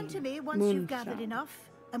collecting Return to me once you've gathered enough,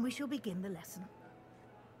 and we shall begin the lesson.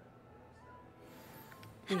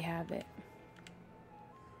 We have it.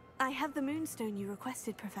 I have the moonstone you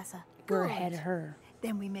requested, Professor. We're ahead of her.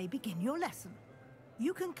 Then we may begin your lesson.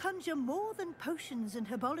 You can conjure more than potions and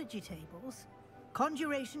herbology tables.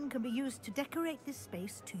 Conjuration can be used to decorate this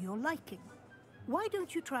space to your liking. Why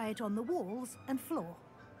don't you try it on the walls and floor?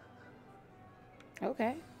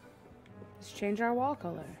 Okay. Let's change our wall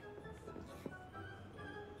color.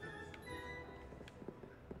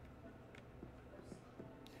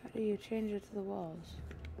 How do you change it to the walls?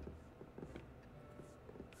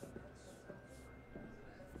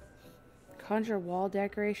 Conjure wall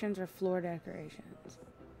decorations or floor decorations?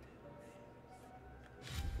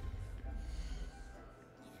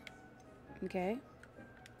 Okay.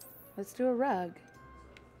 Let's do a rug.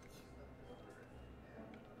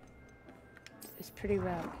 It's pretty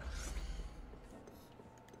rug.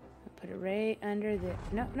 I'll put it right under the...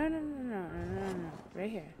 No. Right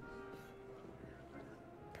here.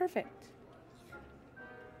 Perfect.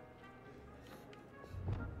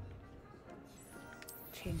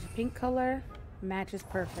 Change the pink color. Matches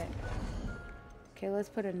perfect. Okay, let's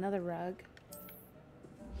put another rug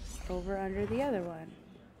over under the other one.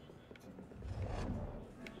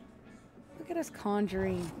 Look at us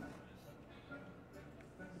conjuring.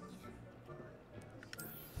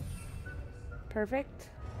 Perfect.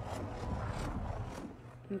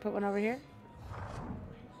 And put one over here.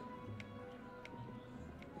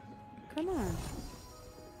 Come on.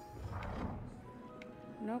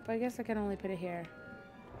 Nope, I guess I can only put it here.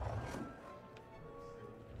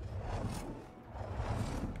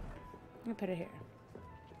 I'll put it here.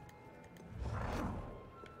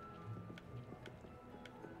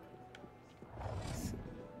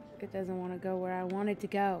 It doesn't want to go where I want it to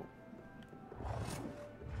go.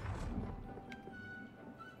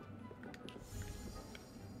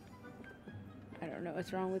 I don't know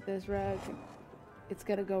what's wrong with this rug. It's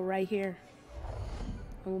gonna go right here.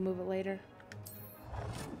 And we'll move it later.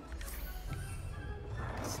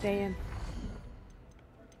 Stay in.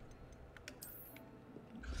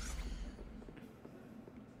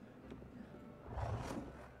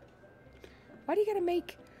 Why do you gotta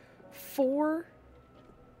make 5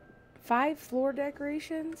 floor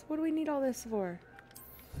decorations? What do we need all this for?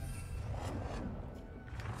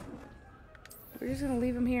 We're just gonna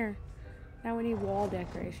leave them here. Now we need wall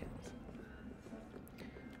decorations.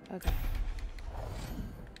 Okay.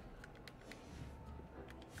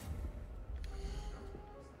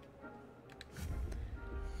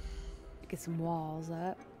 Get some walls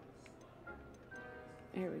up.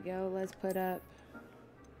 Here we go. Let's put up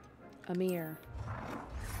a mirror.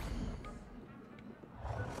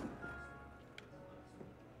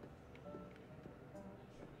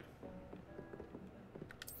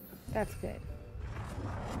 That's good.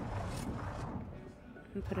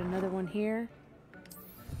 And put another one here.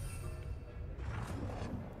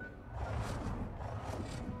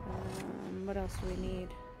 What else do we need?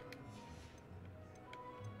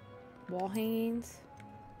 Wall hangings.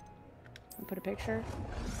 We'll put a picture.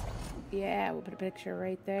 Yeah, we'll put a picture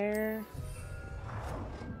right there.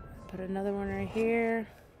 Put another one right here.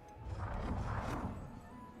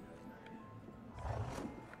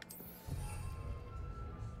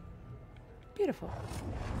 Beautiful.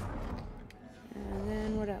 And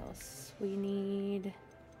then what else? We need...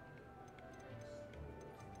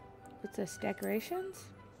 What's this? Decorations?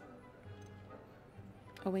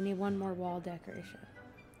 Oh, we need one more wall decoration.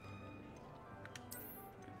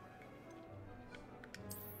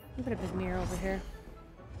 I'll put a big mirror over here.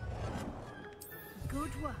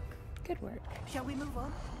 Good work. Good work. Shall we move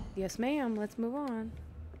on? Yes, ma'am. Let's move on.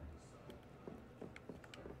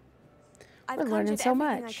 I've We're learning so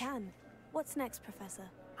much. I can. What's next, Professor?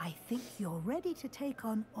 I think you're ready to take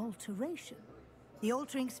on alteration. The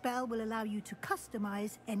altering spell will allow you to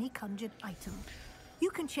customize any conjured item.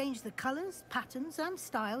 You can change the colors, patterns, and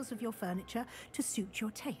styles of your furniture to suit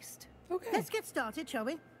your taste. Okay. Let's get started, shall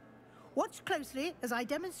we? Watch closely as I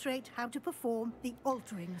demonstrate how to perform the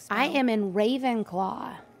altering spell. I am in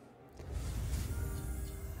Ravenclaw.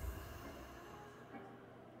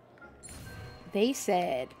 They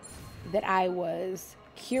said that I was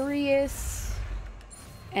curious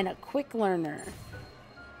and a quick learner.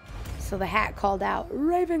 So the hat called out,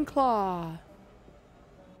 Ravenclaw.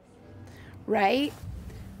 Right?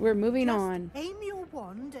 We're moving on. Aim your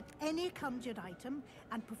wand at any conjured item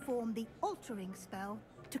and perform the altering spell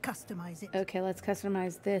to customize it. Okay, let's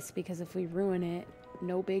customize this because if we ruin it,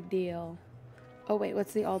 no big deal. Oh wait,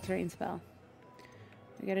 what's the altering spell?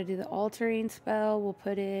 We gotta do the altering spell. We'll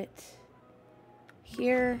put it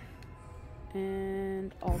here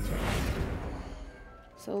and alter.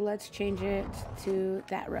 So let's change it to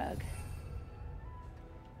that rug.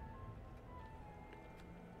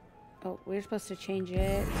 Oh, we're supposed to change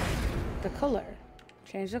it, the color.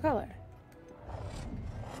 Change the color.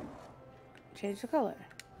 Change the color.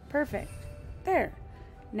 Perfect. There.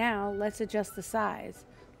 Now let's adjust the size.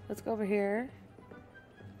 Let's go over here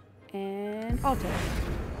and alter.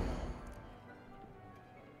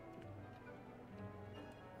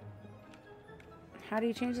 How do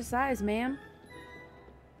you change the size, ma'am?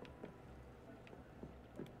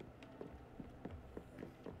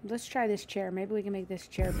 Let's try this chair. Maybe we can make this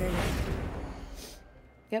chair bigger.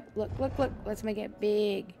 Yep, look, look, look. Let's make it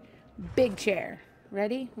big. Big chair.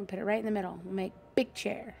 Ready? We'll put it right in the middle. We'll make big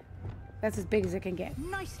chair. That's as big as it can get.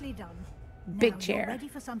 Nicely done. Big now chair. You're ready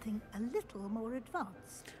for something a little more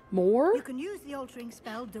advanced. More? You can use the altering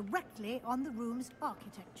spell directly on the room's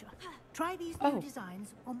architecture. Try these new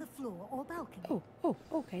designs on the floor or balcony. Oh,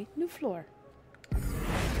 okay. New floor.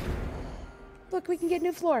 Look, we can get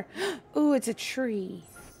new floor. Ooh, it's a tree.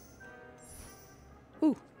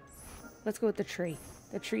 Ooh, let's go with the tree.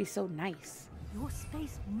 The tree's so nice. Your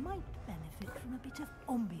space might benefit from a bit of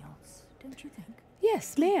ambiance, don't you think?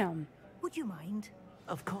 Yes, ma'am. Would you mind?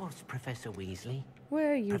 Of course, Professor Weasley.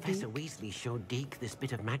 Where are you, Professor Weasley showed Deke this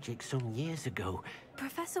bit of magic some years ago.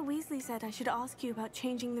 Professor Weasley said I should ask you about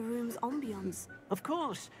changing the room's ambiance. Of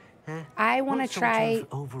course. I want to try.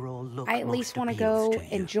 Overall look I at least want to go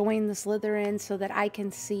and join the Slytherin so that I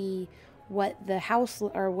can see what the house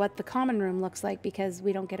or what the common room looks like because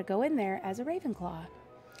we don't get to go in there as a Ravenclaw.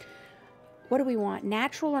 What do we want?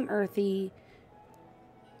 Natural and earthy.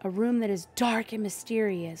 A room that is dark and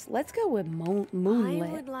mysterious. Let's go with moonlit.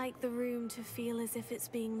 I would like the room to feel as if it's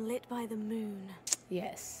being lit by the moon.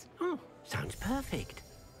 Yes. Oh, sounds perfect.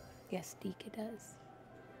 Yes, Deke, it does.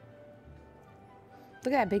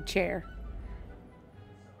 Look at that big chair.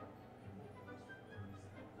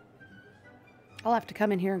 I'll have to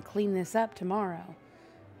come in here and clean this up tomorrow.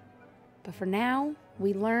 But for now,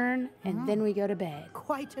 we learn and then we go to bed.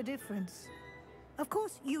 Quite a difference. Of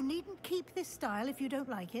course, you needn't keep this style if you don't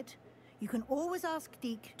like it. You can always ask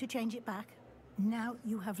Deke to change it back. Now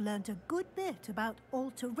you have learned a good bit about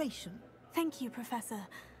alteration. Thank you, Professor.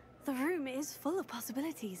 The room is full of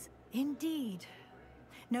possibilities. Indeed.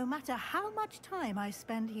 No matter how much time I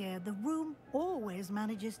spend here, the room always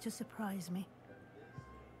manages to surprise me.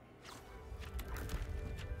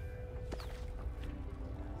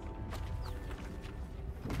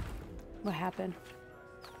 What happened?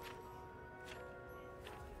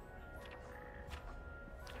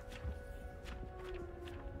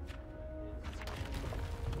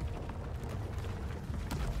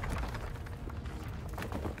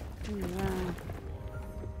 Wow.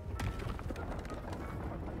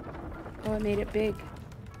 Oh, it made it big.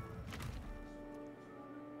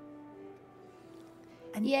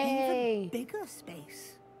 An Yay! even bigger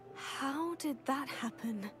space. How did that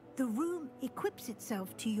happen? The room equips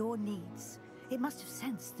itself to your needs. It must have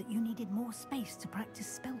sensed that you needed more space to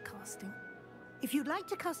practice spellcasting. If you'd like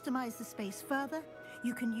to customize the space further,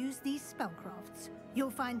 you can use these spellcrafts.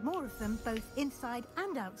 You'll find more of them both inside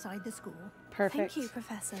and outside the school. Perfect. Thank you,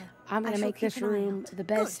 Professor. I'm going to make this room the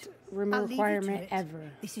best room I'll leave you to requirement it.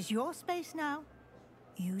 ever. This is your space now.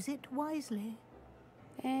 Use it wisely.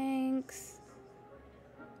 Thanks.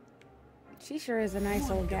 She sure is a nice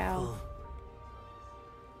old gal.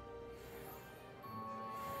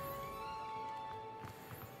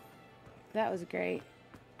 That was great.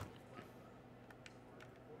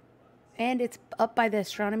 And it's up by the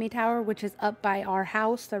astronomy tower, which is up by our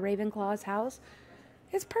house, the Ravenclaw's house.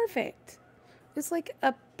 It's perfect. It's like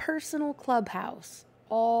a personal clubhouse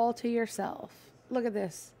all to yourself. Look at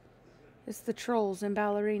this. It's the trolls and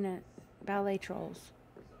ballet trolls.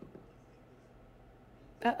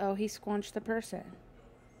 Uh-oh, he squanched the person.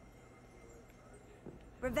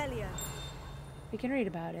 Revelio. We can read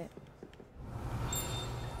about it.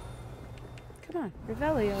 Come on,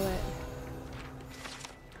 Revelio it.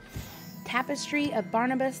 Tapestry of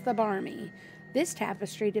Barnabas the Barmy. This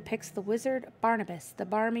tapestry depicts the wizard Barnabas the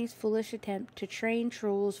Barmy's foolish attempt to train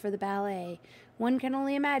trolls for the ballet. One can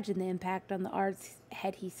only imagine the impact on the arts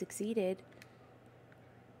had he succeeded.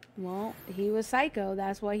 Well, he was psycho.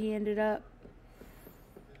 That's why he ended up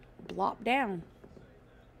blopped down.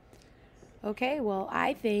 Okay, well,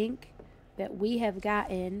 I think that we have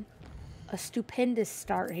gotten a stupendous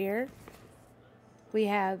start here. We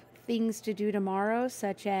have things to do tomorrow,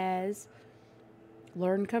 such as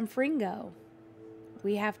learn Confringo.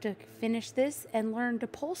 We have to finish this and learn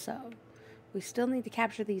Depulso. We still need to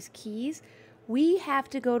capture these keys. We have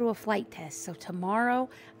to go to a flight test. So tomorrow,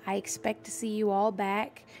 I expect to see you all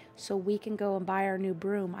back so we can go and buy our new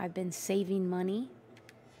broom. I've been saving money.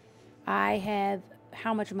 I have...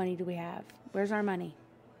 How much money do we have? Where's our money?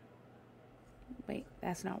 Wait,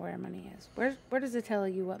 that's not where our money is. Where does it tell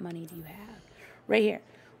you what money do you have? Right here.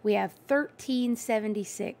 We have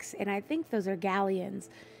 1376, and I think those are galleons.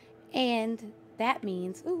 And that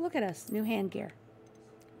means, ooh, look at us, new hand gear.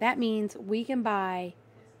 That means we can buy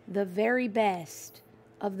the very best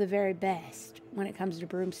of the very best when it comes to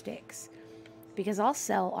broomsticks. Because I'll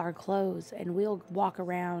sell our clothes and we'll walk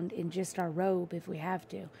around in just our robe if we have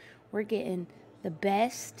to. We're getting the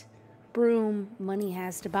best broom money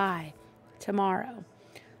has to buy tomorrow.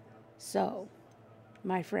 So,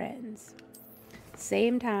 my friends,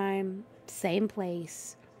 same time, same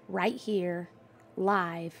place, right here,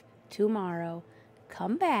 live tomorrow.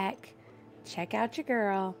 Come back, check out your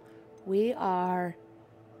girl. We are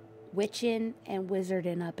witching and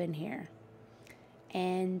wizarding up in here.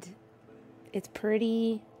 And it's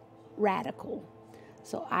pretty radical.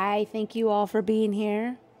 So I thank you all for being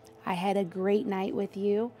here. I had a great night with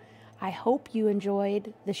you. I hope you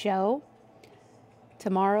enjoyed the show.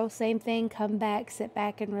 Tomorrow, same thing. Come back, sit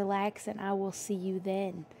back and relax, and I will see you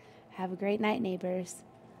then. Have a great night, neighbors.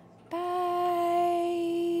 Bye.